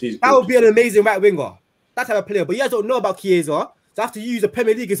genius. That would be an amazing right winger. That type of player, but you guys don't know about Chiesa, so I have to use a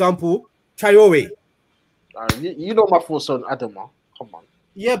Premier League example. Traore. You know my thoughts on Adama. Come on.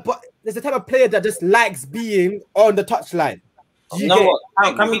 Yeah, but there's a type of player that just likes being on the touchline. You know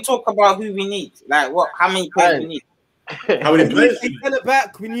what? Can we talk about who we need? Like what? How many players we need? How many players? Centre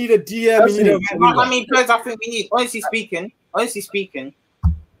back. We need a DM. We need a right how many players I think we need? Honestly speaking,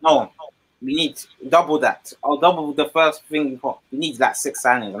 no. We need double that. I'll double the first thing. We need like 6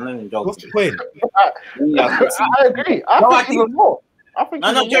 signings. I'm not even joking. What's the point? I agree. I think even more.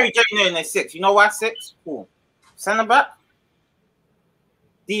 No, Jerry, no, 6. You know why 6? Cool. Centre back,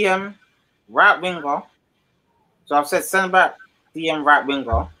 DM, right winger. So I've said centre back, DM, right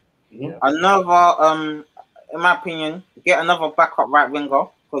winger. Yeah. Another, in my opinion, get another backup right winger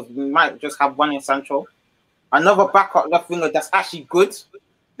because we might just have one in Sancho. Another backup left winger that's actually good.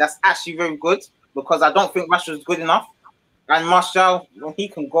 That's actually very good because I don't think Rashford's good enough. And Martial, when he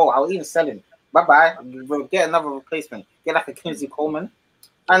can go, I'll even sell him. Bye-bye. We'll get another replacement. Get like a Kingsley Coleman.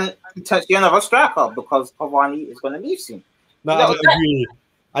 And potentially another striker because Cavani is going to leave soon. No, I don't agree.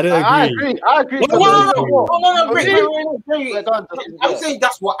 I agree. I'm saying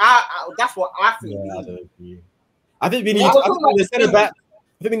that's what I think. Yeah, I don't agree. I think we need a centre back.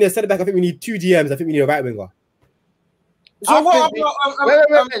 I think we need 2 DMs. I think we need a right winger. So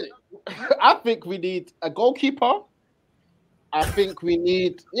wait. I think we need a goalkeeper. I think we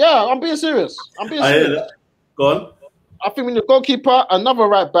need. Yeah, I'm being serious. Go on. I think we need a goalkeeper, another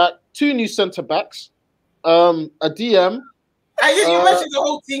right back, 2 new centre backs, a DM. You mentioned the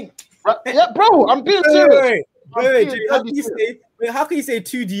whole team. Yeah, bro, I'm being serious. Wait. How can you say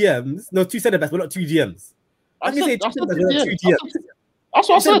 2 DMs? No, 2 centre backs, but not 2 DMs. How can you say 2 centre backs, but not 2 DMs? That's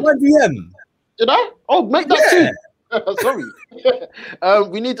what I said. 1 DM. Did I? Oh, make that 2. Sorry.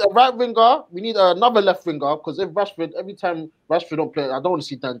 We need a right winger. We need another left winger because every time Rashford don't play, I don't want to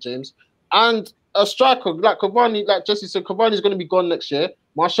see Dan James. And a striker like Cavani, like Jesse said, Cavani is going to be gone next year.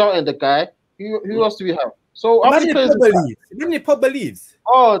 Martial and the guy. Who else do we have? So how many players? Pogba leaves.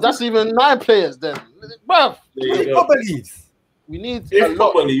 Oh, that's even 9 players then. Bruv, Pogba leaves. We need if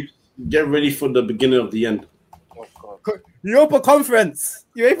Pogba leaves, get ready for the beginning of the end. Oh God. Europa Conference.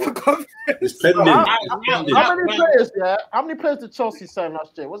 UEFA Conference. It's pending. How many players? Yeah, how many players did Chelsea sign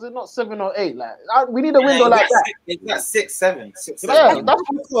last year? Was it not 7 or 8? Like, we need a window like that. It's got 6, 7. 6, 7. Yeah,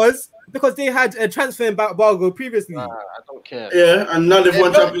 that's because they had a transfer embargo previously. I don't care. Yeah, and now they've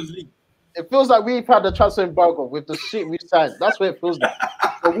won Champions League. It feels like we've had the transfer embargo with the shit we signed. That's what it feels like.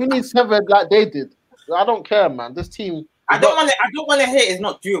 But we need 7 like they did. I don't care, man. This team. I don't want to hear it's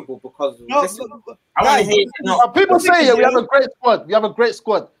not durable because I want to hear it's not. People say we have a great squad. We have a great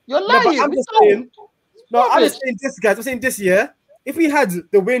squad. You're lying. I'm just saying this, guys. I'm saying this year. If we had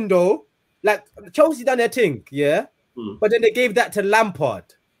the window, like Chelsea done their thing, yeah, but then they gave that to Lampard.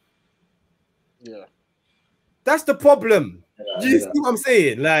 Yeah, that's the problem. You see what I'm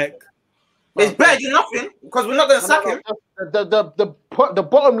saying? Like, it's better than nothing because we're not going to sack him. The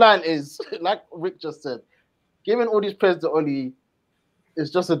bottom line is, like Rick just said, giving all these players to Oli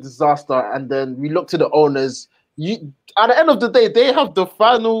is just a disaster. And then we look to the owners. At the end of the day, they have the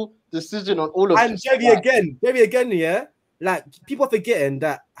final decision on all of and this. And Jerry again, yeah. Like people are forgetting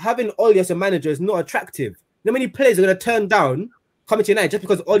that having Oli as a manager is not attractive. How many players are going to turn down coming to United just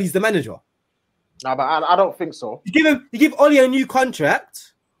because Oli's the manager? No, but I don't think so. You give Oli a new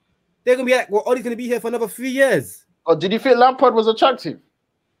contract, they're going to be like, well, Oli's going to be here for another 3 years. Oh, did you think Lampard was attractive?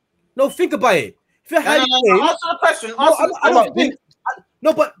 No, think about it. Answer the question. I don't think.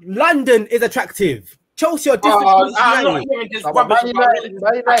 No, but London is attractive. Chelsea are different. Man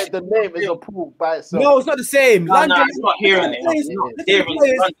United, the name is a pool by itself. No, it's not the same. London. It's not hearing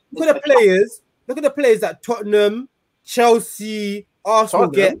it. Look at the players. Look at the players that Tottenham, Chelsea, Arsenal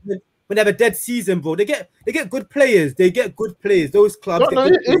get when they have a dead season, bro. They get good players. They get good players. Those clubs.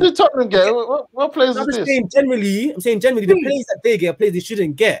 Who did Tottenham get? What players is this? I'm saying generally, the players that they get are players they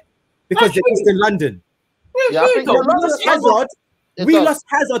shouldn't get because they're based in London. Yeah, I think we lost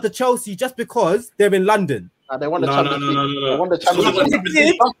Hazard to Chelsea just because they're in London. They won the Champions League. They won the Champions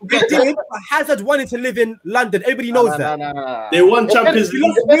League. They did, but Hazard wanted to live in London. Everybody knows that. They won Champions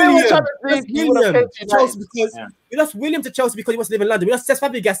League. We lost William to Chelsea because he wants to live in London. We lost Cesc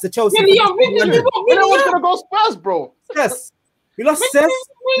Fabregas to Chelsea. We don't want to go Spurs, bro. Yes. We lost Cesc.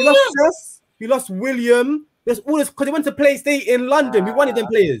 We lost William. There's all this because they went to stay in London. We wanted them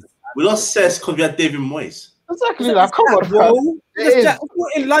players. We lost Cesc because we had David Moyes. Exactly, like, come on, bro.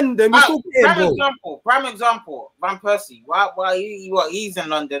 In London, prime example, Van Persie. Why he's in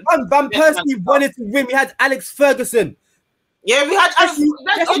London? Van Persie wanted to win. We had Alex Ferguson. Yeah, we had Alex.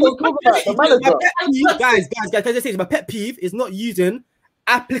 Guys, my pet peeve is not using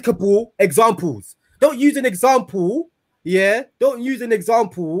applicable examples. Don't use an example. Yeah, don't use an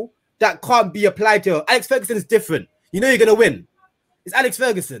example that can't be applied to. Alex Ferguson is different. You know you're gonna win. It's Alex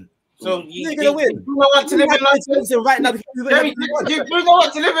Ferguson. So you're gonna win. Bruno want to live in London right now. Do Bruno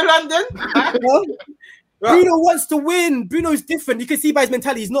want to live in London? Bruno wants to win. Bruno's different. You can see by his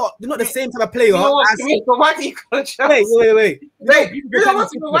mentality. They're not the same type of player. Why do you go Chelsea? Wait. Bruno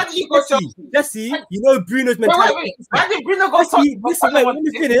wants to win. Why do you go Chelsea? Jesse, you know Bruno's mentality. Why did Bruno go Chelsea? Listen, let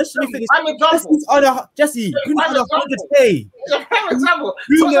me finish. Jesse, Bruno's on 100K.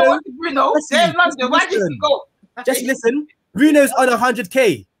 Bruno, why did he go? Jesse, listen. Bruno's on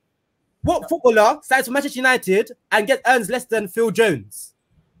 100K. What footballer signs for Manchester United and earns less than Phil Jones?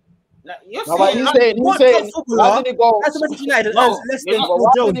 You're saying footballer signs for Manchester United earns less than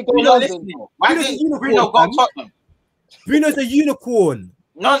Phil Jones? Why did Bruno go Tottenham? Bruno's a unicorn.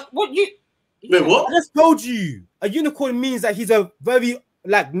 No, what you? Wait, what? I just told you. A unicorn means that he's a very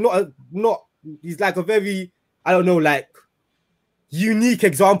he's like a very unique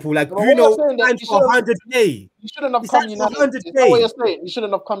example. Like Bruno signed for 100K. He shouldn't have come United. 100K. What you're saying? He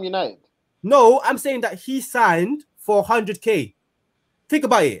shouldn't have come United. No, I'm saying that he signed for 100K. Think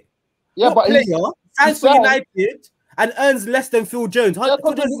about it. Yeah, what player signs for United and earns less than Phil Jones? Yeah, that's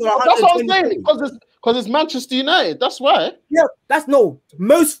what I'm saying. Because it's Manchester United. That's why. Yeah,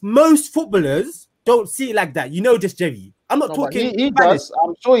 most footballers don't see it like that. You know this, Jerry. I'm not talking. He does.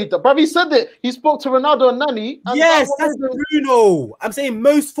 I'm sure he does. But he said that he spoke to Ronaldo and Nani. Yes, that's Bruno. I'm saying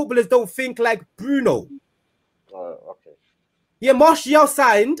most footballers don't think like Bruno. Okay. Yeah, Martial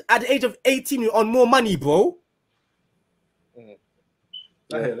signed at the age of 18 on more money, bro.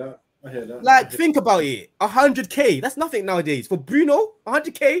 I hear that. Like, think about it. 100K. That's nothing nowadays. For Bruno,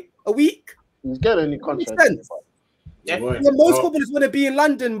 100K a week. He's getting any contract. Yeah, most footballers want to be in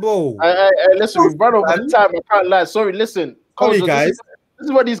London, bro. Listen, we've run over the time. I can't lie. Sorry, listen. Guys. This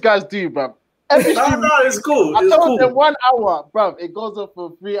is what these guys do, bro. Every no, it's cool. I told them 1 hour, bro. It goes up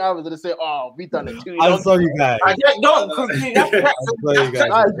for 3 hours, and they say, "Oh, we done it too." I'm sorry, guys. Don't. It's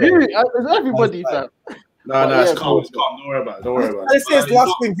everybody, fam. No, it's calm. Don't worry about it. Let's say this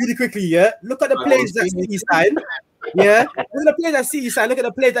last thing really quickly, yeah? Look at the players that he signed. Yeah, look at the players that City signed. Look at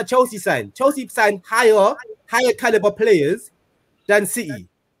the players that Chelsea signed. Chelsea signed higher caliber players than City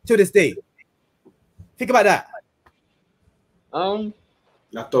to this day. Think about that. I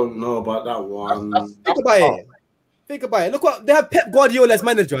don't know about that one. Think about it. Look what they have. Pep Guardiola as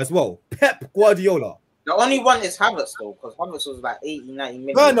manager as well. Pep Guardiola. The only one is Havertz though, because Havertz was like 80, 90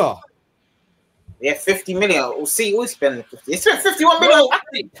 million. Werner. Yeah, 50 million. We'll see. We'll spend 50. It's 51 million.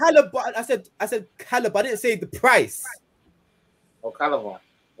 Caliber. I said caliber. I didn't say the price. Oh, caliber.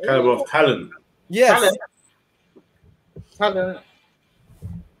 Caliber of talent. Yes. Talent.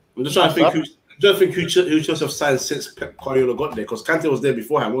 I'm just trying to think who Chelsea have signed since Pep Guardiola got there, because Kante was there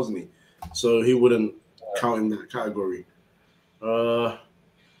beforehand, wasn't he? So he wouldn't count in that category. Now,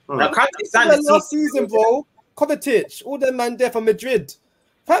 Kante signed last season, bro. Kovacic, all the man there from Madrid.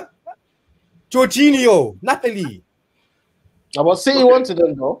 Jorginho, Napoli. About City wanted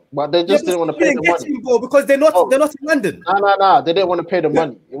them though, but they just didn't want to pay the money. Bro, because they're not in London. No, they didn't want to pay the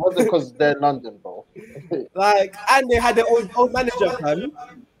money. It wasn't because they're in London, bro. Like, and they had their old manager, man.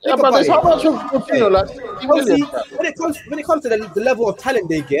 Yeah, but there's how much of Jorginho, like when it comes to the level of talent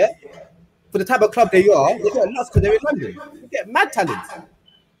they get for the type of club they are, they get lots because they're in London. They get mad talent.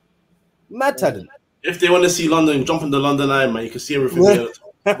 Mad talent. If they want to see London, jump in the London Eye, man. You can see everything there.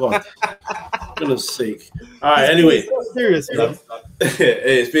 God, goodness sake. All right, anyway. Serious, man.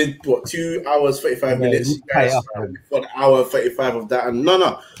 It's been, 2 hours, 35 minutes, guys. For an hour, 35 of that. And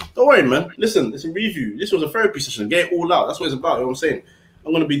no. Don't worry, man. Listen, it's a review. This was a therapy session. Get it all out. That's what it's about. You know what I'm saying?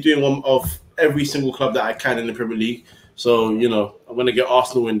 I'm going to be doing one of every single club that I can in the Premier League. So, I'm going to get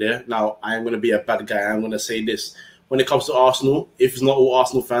Arsenal in there. Now, I am going to be a bad guy. I'm going to say this. When it comes to Arsenal, if it's not all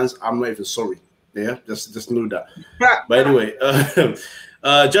Arsenal fans, I'm not even sorry. Yeah, just know that. But anyway,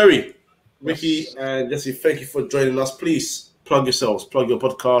 Jerry, Ricky, and Jesse, thank you for joining us. Please plug yourselves, plug your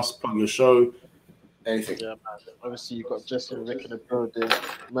podcast, plug your show, anything. Yeah, man. Obviously, you got Jesse and Rick in the building,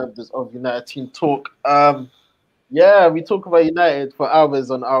 members of United Team Talk. Yeah, we talk about United for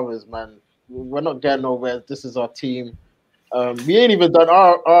hours on hours, man. We're not getting nowhere. This is our team. We ain't even done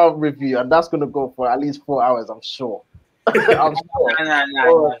our review, and that's going to go for at least 4 hours, I'm sure. I'm sure.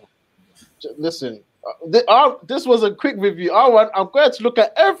 Nah. Listen, this was a quick review. I'm going to look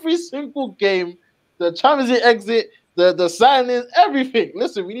at every single game, the Champions League exit, the signings, everything.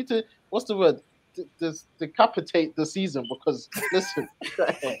 Listen, we need to, what's the word? Decapitate the season, because listen,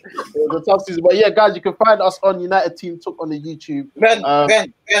 the tough season. But yeah, guys, you can find us on United Team Talk on the YouTube.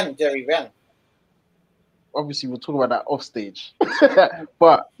 Jerry. Obviously, we'll talk about that off stage.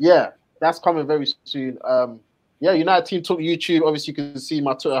 But yeah, that's coming very soon. Yeah, United Team Talk YouTube. Obviously, you can see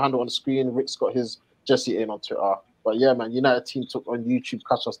my Twitter handle on the screen. Rick's got his Jesse in on Twitter. But yeah, man, United Team Talk on YouTube.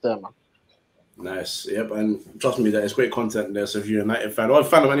 Catch us there, man. Nice. Yep, and trust me, that is great content there. So if you're a United fan, or a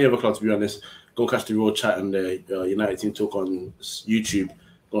fan of any other club, to be honest, go catch the Raw Chat and the United Team Talk on YouTube.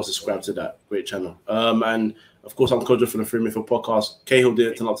 Go subscribe to that great channel. And of course, I'm Kojo from the Free Midfield Podcast. Cahill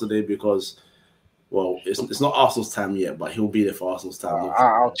didn't turn up today because, well, it's not Arsenal's time yet, but he'll be there for Arsenal's time.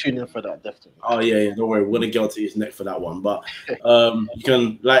 I'll tune in for that, definitely. Oh, yeah, don't worry. We're going to get onto his neck for that one. But you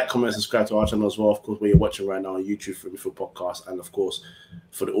can like, comment, subscribe to our channel as well, of course, where you're watching right now on YouTube for Midfield Podcast. And, of course,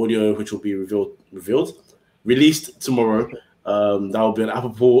 for the audio, which will be released tomorrow, that will be on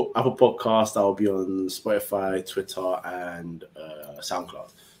Apple Podcast. That will be on Spotify, Twitter, and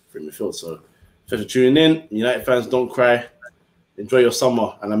SoundCloud for Midfield. So, thanks for tuning in. United fans, don't cry. Enjoy your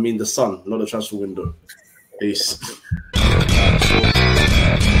summer, and I mean the sun, not the transfer window. Peace.